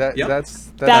 That Yep. that's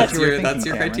That's what you were that's thinking,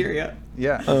 your Cameron. criteria.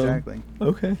 Yeah, exactly.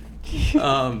 Okay.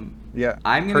 Yeah.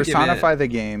 I'm gonna give Personify it- the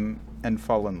game and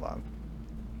fall in love.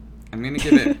 I'm gonna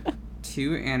give it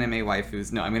 2 anime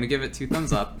waifus. No, I'm gonna give it 2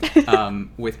 thumbs up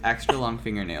with extra long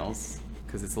fingernails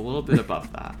because it's a little bit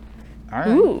above that. All right.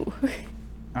 Ooh.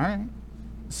 All right.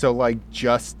 So like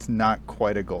just not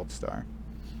quite a gold star.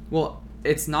 Well,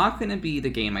 it's not gonna be the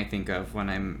game I think of when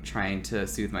I'm trying to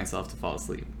soothe myself to fall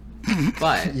asleep,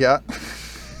 but Yeah.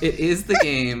 it is the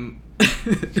game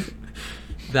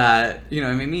that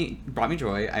brought me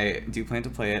joy. I do plan to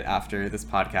play it after this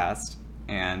podcast,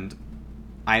 and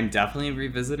I'm definitely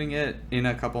revisiting it in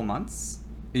a couple months.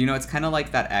 It's kind of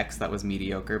like that ex that was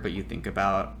mediocre, but you think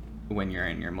about when you're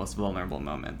in your most vulnerable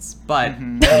moments, but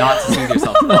not to soothe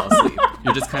yourself to fall asleep.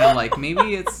 You're just kind of like,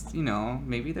 maybe it's,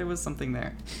 maybe there was something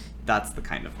there. That's the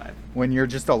kind of vibe. When you're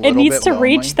just a little It needs bit to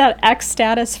lonely. reach that X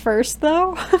status first,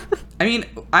 though. I mean,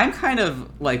 I'm kind of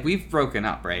like, we've broken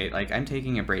up, right? Like, I'm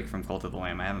taking a break from Cult of the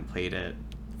Lamb. I haven't played it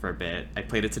for a bit. I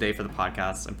played it today for the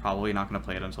podcast. I'm probably not going to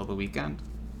play it until the weekend.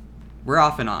 We're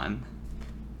off and on,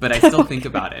 but I still think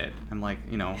about it. I'm like,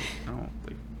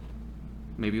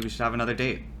 maybe we should have another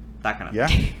date. That kind of Yeah.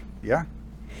 thing. Yeah.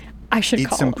 I should Eat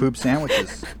call some him. poop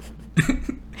sandwiches.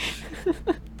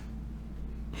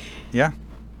 Yeah.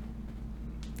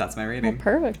 That's my Well, rating. I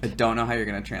perfect. don't know how you're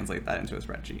going to translate that into a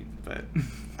spreadsheet, but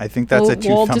I think that's a 2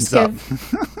 We'll thumbs just up.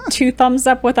 give 2 thumbs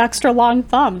up with extra long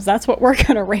thumbs. That's what we're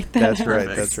gonna rate that. That's as. right.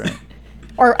 Perfect. That's right.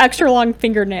 Or extra long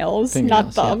fingernails,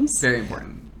 Fingernails, not yeah. thumbs. very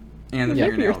important. And the Yeah,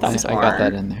 your fingernails thumbs I got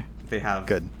that in there. They have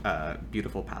Good.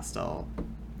 Beautiful pastel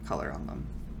color on them.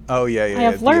 Oh yeah, yeah. I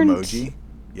yeah. have The learned- emoji.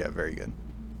 Yeah, very good.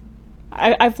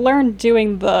 I've learned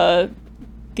doing the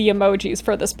emojis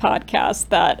for this podcast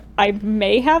that I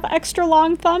may have extra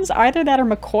long thumbs. Either that or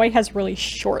McCoy has really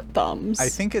short thumbs. I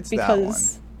think it's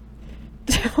because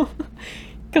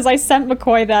because I sent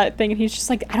McCoy that thing and he's just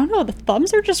like, I don't know, the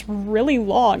thumbs are just really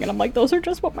long, and I'm like, those are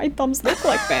just what my thumbs look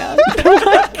like, man.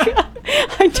 Like,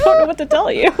 I don't know what to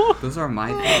tell you. Those are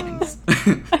my things.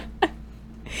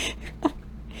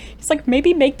 He's like,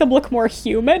 maybe make them look more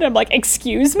human. I'm like,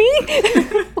 excuse me.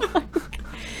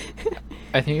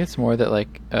 I think it's more that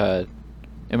like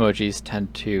emojis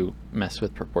tend to mess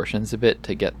with proportions a bit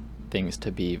to get things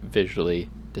to be visually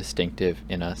distinctive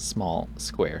in a small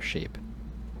square shape.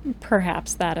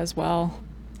 Perhaps that as well.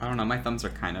 I don't know. My thumbs are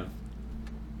kind of.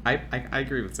 I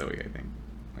agree with Zoe. I think.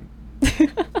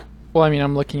 Well, I mean,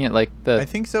 I'm looking at like I the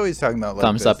think Zoe's talking about like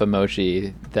thumbs this. up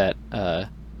emoji that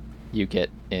you get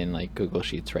in like Google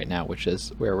Sheets right now, which is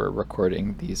where we're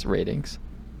recording these ratings,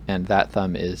 and that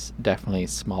thumb is definitely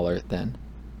smaller than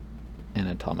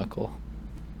anatomical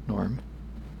norm.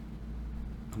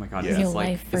 Oh my god! Yeah. Is Real this like?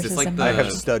 life Is this versus like emoji. I have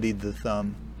the? studied the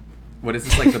thumb. What is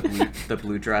this like the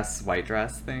blue dress, white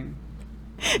dress thing?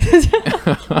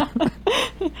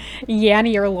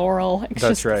 Yanni or Laurel. It's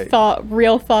That's just right.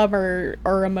 Real thumb or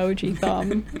emoji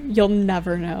thumb. You'll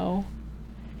never know.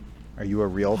 Are you a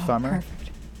real thumber?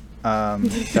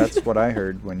 Perfect. That's what I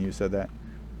heard when you said that.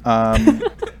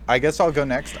 I guess I'll go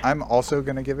next. I'm also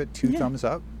gonna give it 2 Yeah. thumbs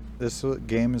up. This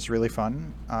game is really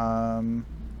fun,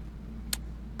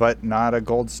 but not a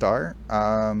gold star.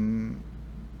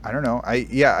 I don't know.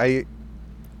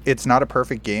 It's not a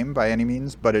perfect game by any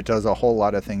means, but it does a whole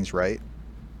lot of things right.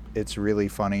 It's really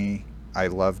funny. I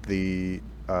loved the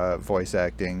voice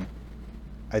acting.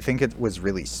 I think it was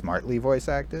really smartly voice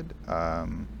acted,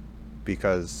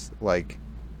 because like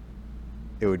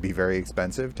it would be very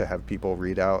expensive to have people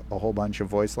read out a whole bunch of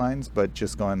voice lines, but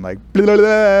just going like blah, blah,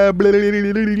 blah, blah, blah,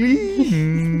 blah, blah,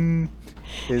 blah,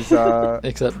 is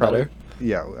Except probably- better.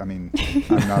 Yeah, I mean,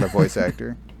 I'm not a voice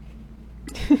actor.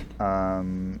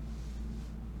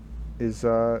 It's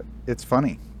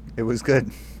funny. It was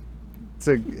good.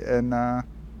 Yeah,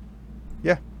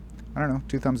 I don't know,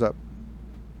 2 thumbs up.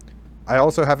 I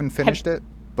also haven't finished it,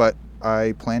 but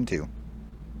I plan to.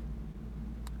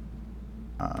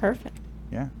 Perfect.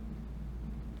 Yeah.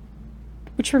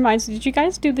 Which reminds me, did you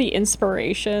guys do the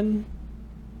inspiration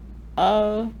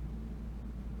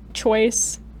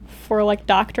choice for like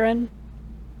Doctrine?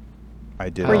 I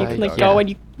did. Where you all can the like dog- go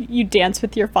and you dance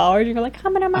with your followers. You're like,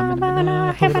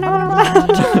 ah.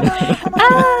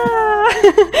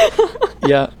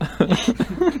 Yeah.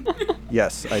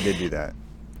 Yes, I did do that.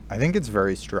 I think it's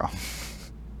very strong.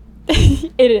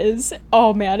 It is.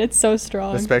 Oh man, it's so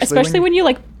strong. Especially when you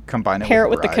like Combine it pair it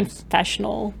with the bribes.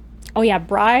 confessional. Oh yeah,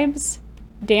 bribes,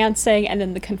 dancing, and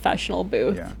then the confessional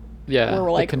booth. Yeah. Yeah,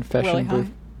 We're, like, the confession really high.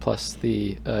 booth plus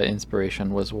the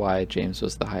inspiration was why James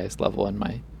was the highest level in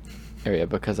my area,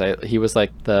 because he was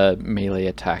like the melee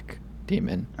attack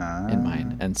demon in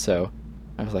mine, and so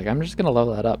I was like, I'm just gonna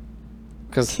level that up,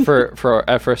 because for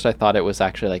at first I thought it was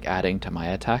actually like adding to my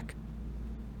attack,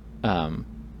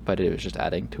 but it was just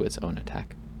adding to its own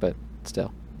attack, but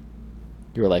still.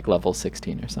 you were like level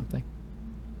 16 or something.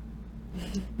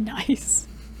 Nice.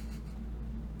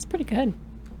 It's pretty good.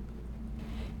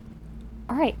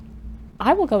 All right,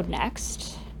 I will go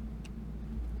next.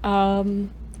 I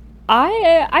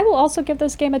will also give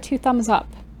this game a 2 thumbs up.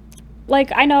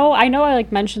 Like, I know I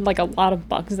like mentioned like a lot of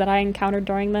bugs that I encountered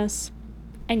during this.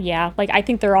 And yeah, like I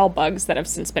think they're all bugs that have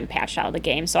since been patched out of the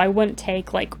game, so I wouldn't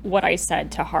take like what I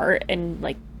said to heart and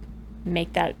like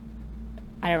make that,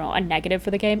 I don't know, a negative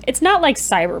for the game. It's not like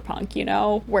Cyberpunk, you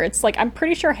know, where it's like I'm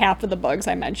pretty sure half of the bugs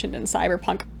I mentioned in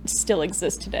Cyberpunk still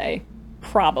exist today.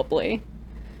 Probably.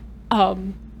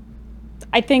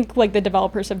 I think like the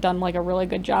developers have done like a really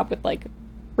good job with like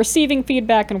receiving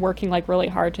feedback and working like really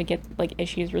hard to get like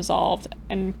issues resolved.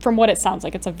 And from what it sounds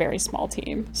like, it's a very small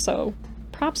team, so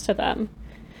props to them.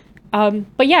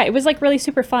 But yeah, it was like really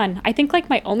super fun. I think like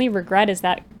my only regret is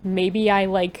that maybe I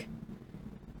like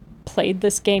played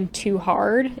this game too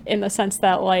hard, in the sense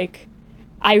that like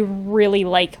I really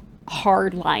like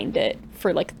hard lined it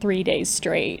for like 3 days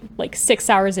straight, like 6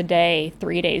 hours a day,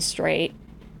 3 days straight.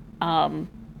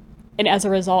 And as a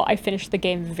result, I finished the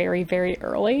game very, very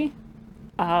early.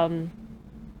 And,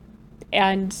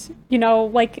 you know,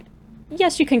 like,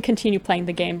 yes, you can continue playing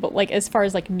the game, but, like, as far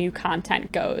as, like, new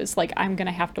content goes, like, I'm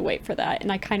gonna have to wait for that.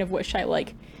 And I kind of wish I,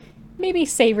 like, maybe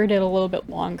savored it a little bit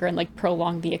longer and, like,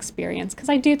 prolonged the experience, because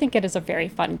I do think it is a very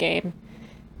fun game.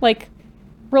 Like,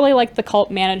 really like the cult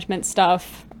management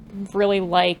stuff. Really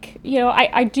like, you know,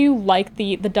 I do like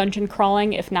the dungeon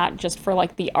crawling, if not just for,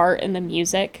 like, the art and the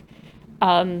music.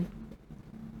 And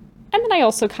then I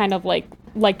also kind of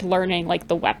liked learning like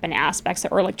the weapon aspects,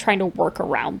 or like trying to work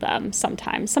around them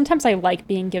sometimes. Sometimes I like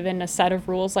being given a set of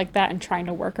rules like that and trying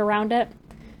to work around it.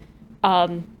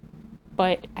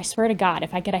 But I swear to God,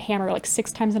 if I get a hammer like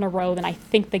 6 times in a row, then I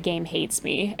think the game hates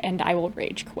me and I will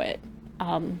rage quit.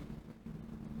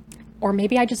 Or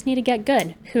maybe I just need to get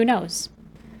good. Who knows?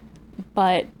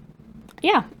 But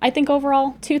yeah, I think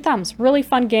overall 2 thumbs. Really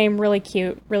fun game, really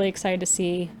cute, really excited to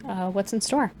see what's in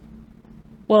store.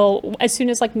 Well, as soon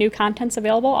as like new content's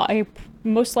available, I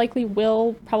most likely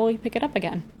will probably pick it up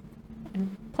again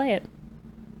and play it.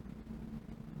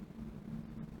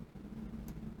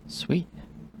 Sweet.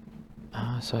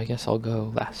 So I guess I'll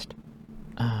go last.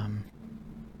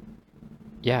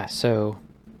 Yeah, so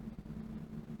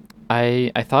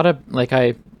I thought of, like,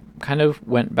 I kind of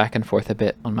went back and forth a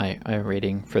bit on my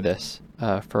rating for this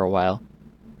for a while.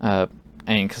 I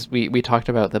mean, because we talked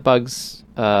about the bugs.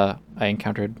 I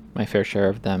encountered my fair share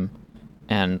of them,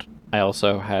 and I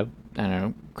also had, I don't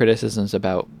know, criticisms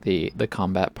about the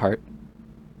combat part.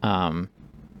 And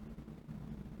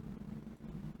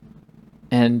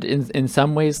in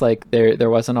some ways, like, there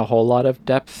wasn't a whole lot of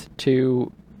depth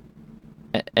to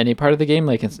any part of the game.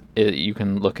 Like, you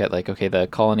can look at, like, okay, the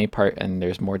colony part, and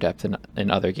there's more depth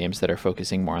in other games that are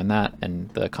focusing more on that, and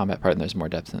the combat part, and there's more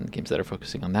depth in games that are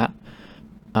focusing on that.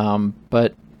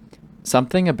 But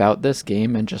something about this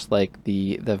game, and just like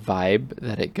the vibe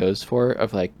that it goes for,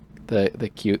 of like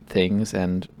the cute things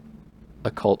and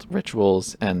occult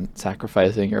rituals and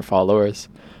sacrificing your followers,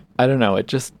 I don't know,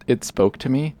 it spoke to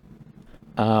me.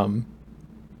 So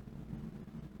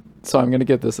I'm gonna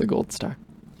give this a gold star.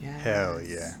 Yes. Hell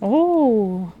yeah.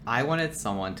 Oh. I wanted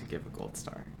someone to give a gold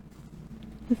star.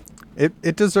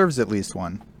 It deserves at least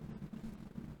one.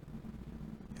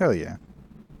 Hell yeah.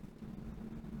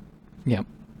 Yep.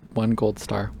 1 gold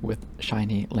star with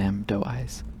shiny lamb doe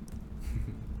eyes.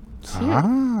 Cute.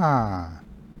 Ah.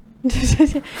 Woo,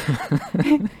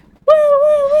 woo,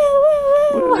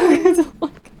 woo, woo, woo.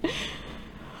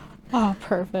 Oh,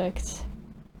 perfect.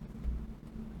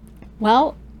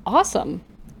 Well, awesome.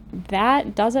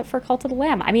 That does it for Cult of the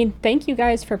Lamb. I mean, thank you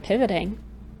guys for pivoting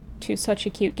to such a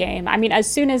cute game. I mean, as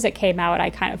soon as it came out, I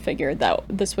kind of figured that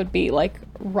this would be like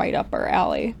right up our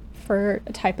alley for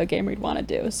a type of game we'd want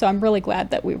to do. So I'm really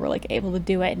glad that we were like able to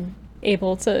do it and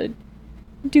able to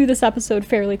do this episode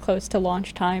fairly close to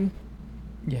launch time.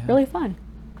 Yeah. Really fun.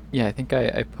 Yeah, I think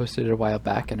I posted it a while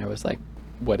back, and I was like,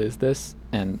 what is this?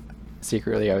 And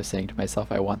secretly I was saying to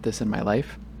myself, I want this in my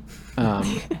life.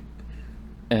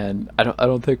 And I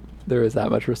don't think there was that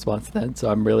much response then, so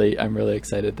I'm really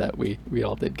excited that we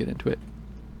all did get into it.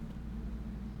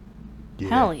 Yeah.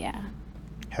 Hell yeah.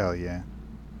 Hell yeah.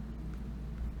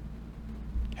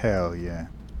 Hell yeah.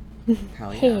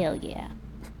 Hell yeah. Hell yeah.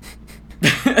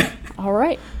 All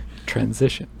right.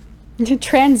 Transition.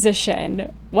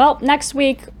 Transition. Well, next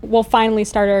week we'll finally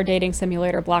start our dating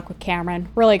simulator block with Cameron.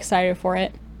 Really excited for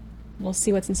it. We'll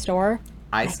see what's in store.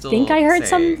 I think I heard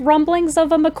some rumblings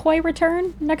of a McCoy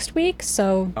return next week,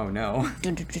 so Oh no.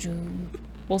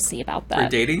 we'll see about For that.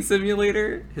 dating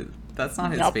simulator? That's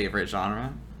not his Nope. favorite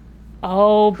genre.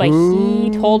 Oh, but he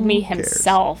told me Who cares?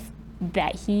 himself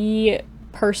that he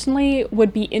personally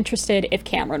would be interested if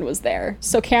Cameron was there.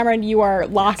 So Cameron, you are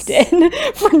locked in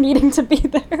for needing to be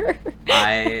there.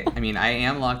 I mean, I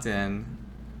am locked in.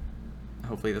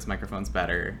 Hopefully this microphone's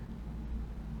better.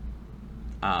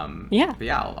 Yeah. But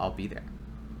yeah, I'll be there.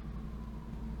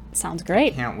 Sounds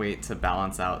great. Can't wait to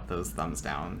balance out those thumbs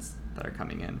downs that are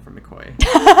coming in from McCoy.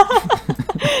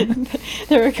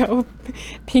 There we go.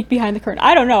 Peek behind the curtain.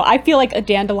 I don't know. I feel like a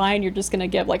Dandelion, you're just gonna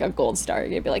give like a gold star. You're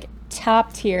gonna be like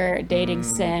top tier dating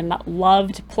sim.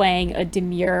 Loved playing a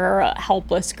demure,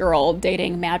 helpless girl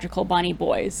dating magical bunny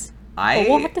boys. But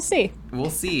we'll have to see. We'll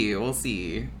see. We'll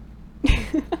see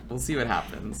what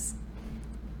happens.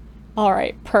 All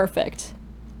right, perfect.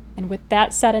 And with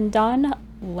that said and done,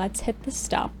 let's hit the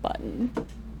stop button.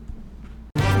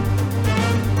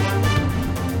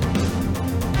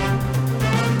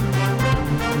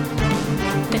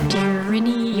 The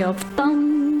tyranny of thumbs.